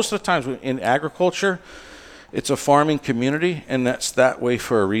 So most of the times in agriculture, it's a farming community, and that's that way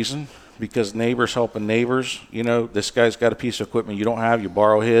for a reason. Because neighbors helping neighbors. This guy's got a piece of equipment you don't have, you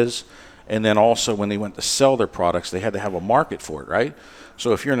borrow his. And then also when they went to sell their products, they had to have a market for it, right?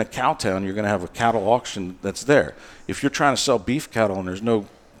 So if you're in a cow town, you're going to have a cattle auction that's there. If you're trying to sell beef cattle and there's no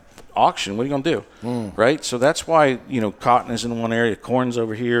auction, what are you going to do, right? So that's why, cotton is in one area, corn's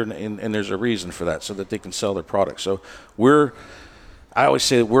over here, and there's a reason for that, so that they can sell their products. So we're I always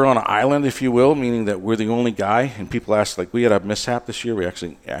say that we're on an island, if you will, meaning that we're the only guy. And people ask, like, we had a mishap this year. We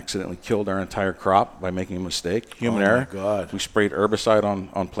actually accidentally killed our entire crop by making a mistake. Human error. Oh, my God. We sprayed herbicide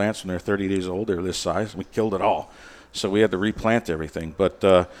on plants when they're 30 days old. They're this size. We killed it all. So we had to replant everything.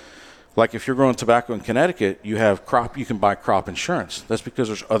 But, like if you're growing tobacco in Connecticut, you can buy crop insurance. That's because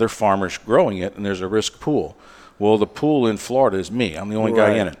there's other farmers growing it, and there's a risk pool. Well, the pool in Florida is me. I'm the only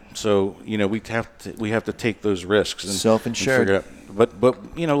guy in it. So, we have to take those risks. And self-insured. And figure out.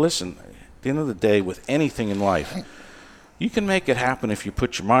 But listen, at the end of the day, with anything in life, you can make it happen if you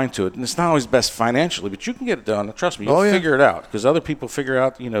put your mind to it. And it's not always best financially, but you can get it done. Trust me, you'll figure it out. Because other people figure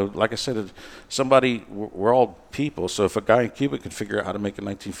out, like I said, we're all people. So if a guy in Cuba can figure out how to make a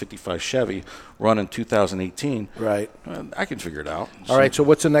 1955 Chevy run in 2018, right, I can figure it out. All right, so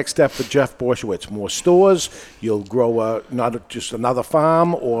what's the next step for Jeff Borysiewicz? More stores? You'll grow not just another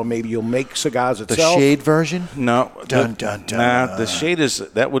farm, or maybe you'll make cigars itself? The shade version? No. Dun, dun, dun. Nah, the shade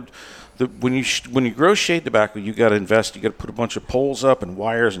when you grow shade tobacco, you got to invest. You got to put a bunch of poles up and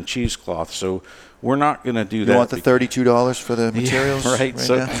wires and cheesecloth. So we're not going to do that. You want the $32 for the materials? Yeah, right.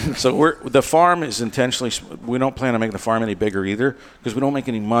 So the farm is intentionally. We don't plan on making the farm any bigger either, because we don't make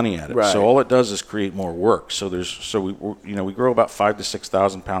any money at it. Right. So all it does is create more work. So we grow about 5,000 to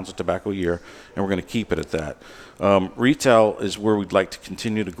 6,000 pounds of tobacco a year, and we're going to keep it at that. Retail is where we'd like to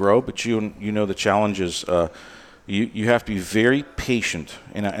continue to grow, but the challenge is. You have to be very patient,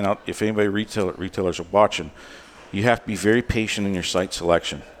 and if anybody retailers are watching, you have to be very patient in your site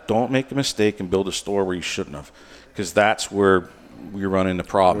selection. Don't make a mistake and build a store where you shouldn't have, because that's where we run into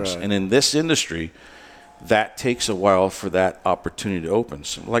problems. Right. And in this industry, that takes a while for that opportunity to open.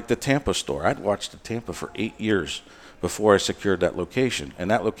 So like the Tampa store, I'd watched the Tampa for 8 years before I secured that location,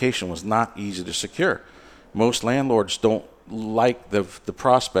 and that location was not easy to secure. Most landlords don't like the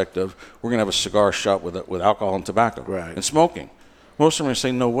prospect of we're going to have a cigar shop with alcohol and tobacco and smoking. Most of them are going to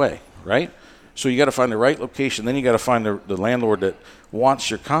say no way, right? So you got to find the right location. Then you got to find the landlord that wants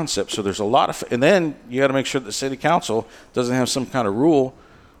your concept. So there's a lot of, and then you got to make sure that the city council doesn't have some kind of rule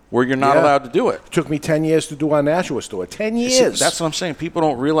where you're not allowed to do it. It took me 10 years to do our Nashua store. 10 years. That's what I'm saying. People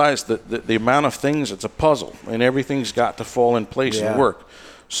don't realize that the amount of things, it's a puzzle, and everything's got to fall in place and work.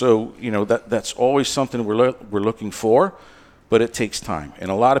 So, that's always something we're looking for. But it takes time. And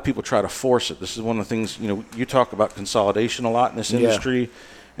a lot of people try to force it. This is one of the things, you talk about consolidation a lot in this industry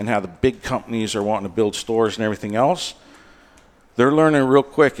and how the big companies are wanting to build stores and everything else. They're learning real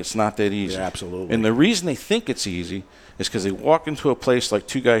quick it's not that easy. Yeah, absolutely. And the reason they think it's easy is because they walk into a place like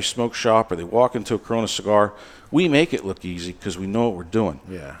Two Guys Smoke Shop, or they walk into a Corona Cigar. We make it look easy because we know what we're doing.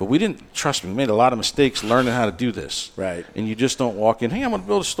 Yeah. But we made a lot of mistakes learning how to do this. Right. And you just don't walk in, hey, I'm going to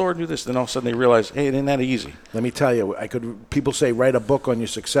build a store and do this. Then all of a sudden they realize, hey, it ain't that easy. Let me tell you, people say write a book on your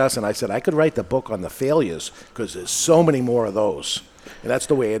success, and I said I could write the book on the failures because there's so many more of those. And that's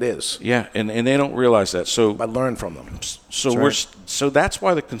the way it is. Yeah, and they don't realize that. So I learn from them. So that's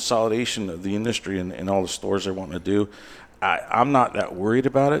why the consolidation of the industry and all the stores they're wanting to do, I'm not that worried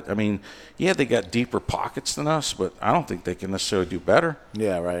about it. I mean, they got deeper pockets than us, but I don't think they can necessarily do better.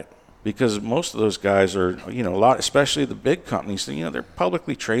 Yeah, right. Because most of those guys are, a lot, especially the big companies, they're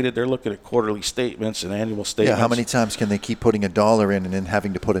publicly traded. They're looking at quarterly statements and annual statements. Yeah, how many times can they keep putting $1 in and then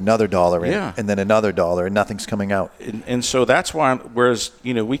having to put another $1 in and then another $1 and nothing's coming out? And so that's why, whereas,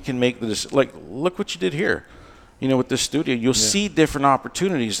 we can make this, like, look what you did here. With this studio, you'll see different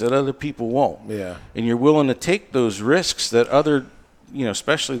opportunities that other people won't. Yeah. And you're willing to take those risks that other,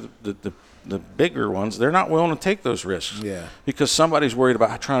 especially the bigger ones, they're not willing to take those risks. Yeah. Because somebody's worried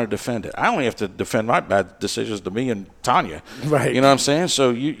about trying to defend it. I only have to defend my bad decisions to me and Tanya. Right. You know what I'm saying?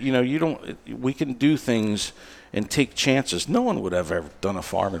 So you don't. We can do things and take chances. No one would have ever done a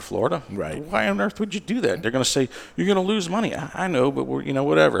farm in Florida. Right. Why on earth would you do that? They're going to say you're going to lose money. I know, but we're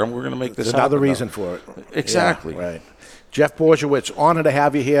whatever, and we're going to make this. There's another happen, reason though. for it. Exactly. Yeah, right. Jeff Borysiewicz, honor to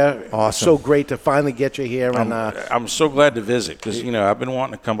have you here. Awesome. So great to finally get you here. And I'm so glad to visit because, I've been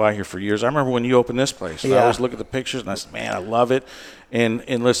wanting to come by here for years. I remember when you opened this place. I always look at the pictures and I said, man, I love it.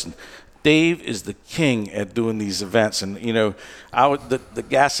 And listen, Dave is the king at doing these events. And, the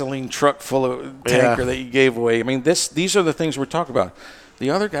gasoline truck full of tanker that you gave away. I mean, these are the things we're talking about. The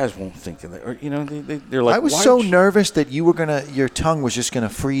other guys won't think of that. Or, they're like, I was so nervous that your tongue was just going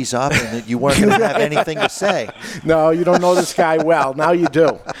to freeze up and that you weren't going to have anything to say. No, you don't know this guy well. Now you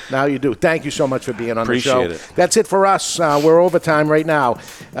do. Thank you so much for being on the show. Appreciate it. That's it for us. We're overtime right now.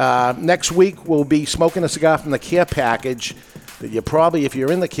 Next week, we'll be smoking a cigar from the care package. that you probably, if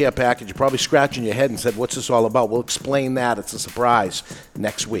you're in the care package, you're probably scratching your head and said, what's this all about? We'll explain that. It's a surprise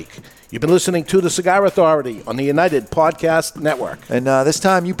next week. You've been listening to The Cigar Authority on the United Podcast Network. And this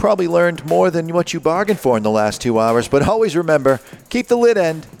time you probably learned more than what you bargained for in the last 2 hours. But always remember, keep the lid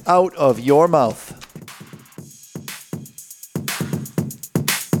end out of your mouth.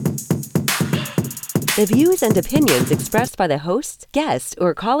 The views and opinions expressed by the hosts, guests,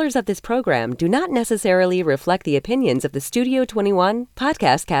 or callers of this program do not necessarily reflect the opinions of the Studio 21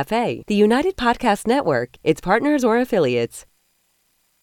 Podcast Cafe, the United Podcast Network, its partners, or affiliates.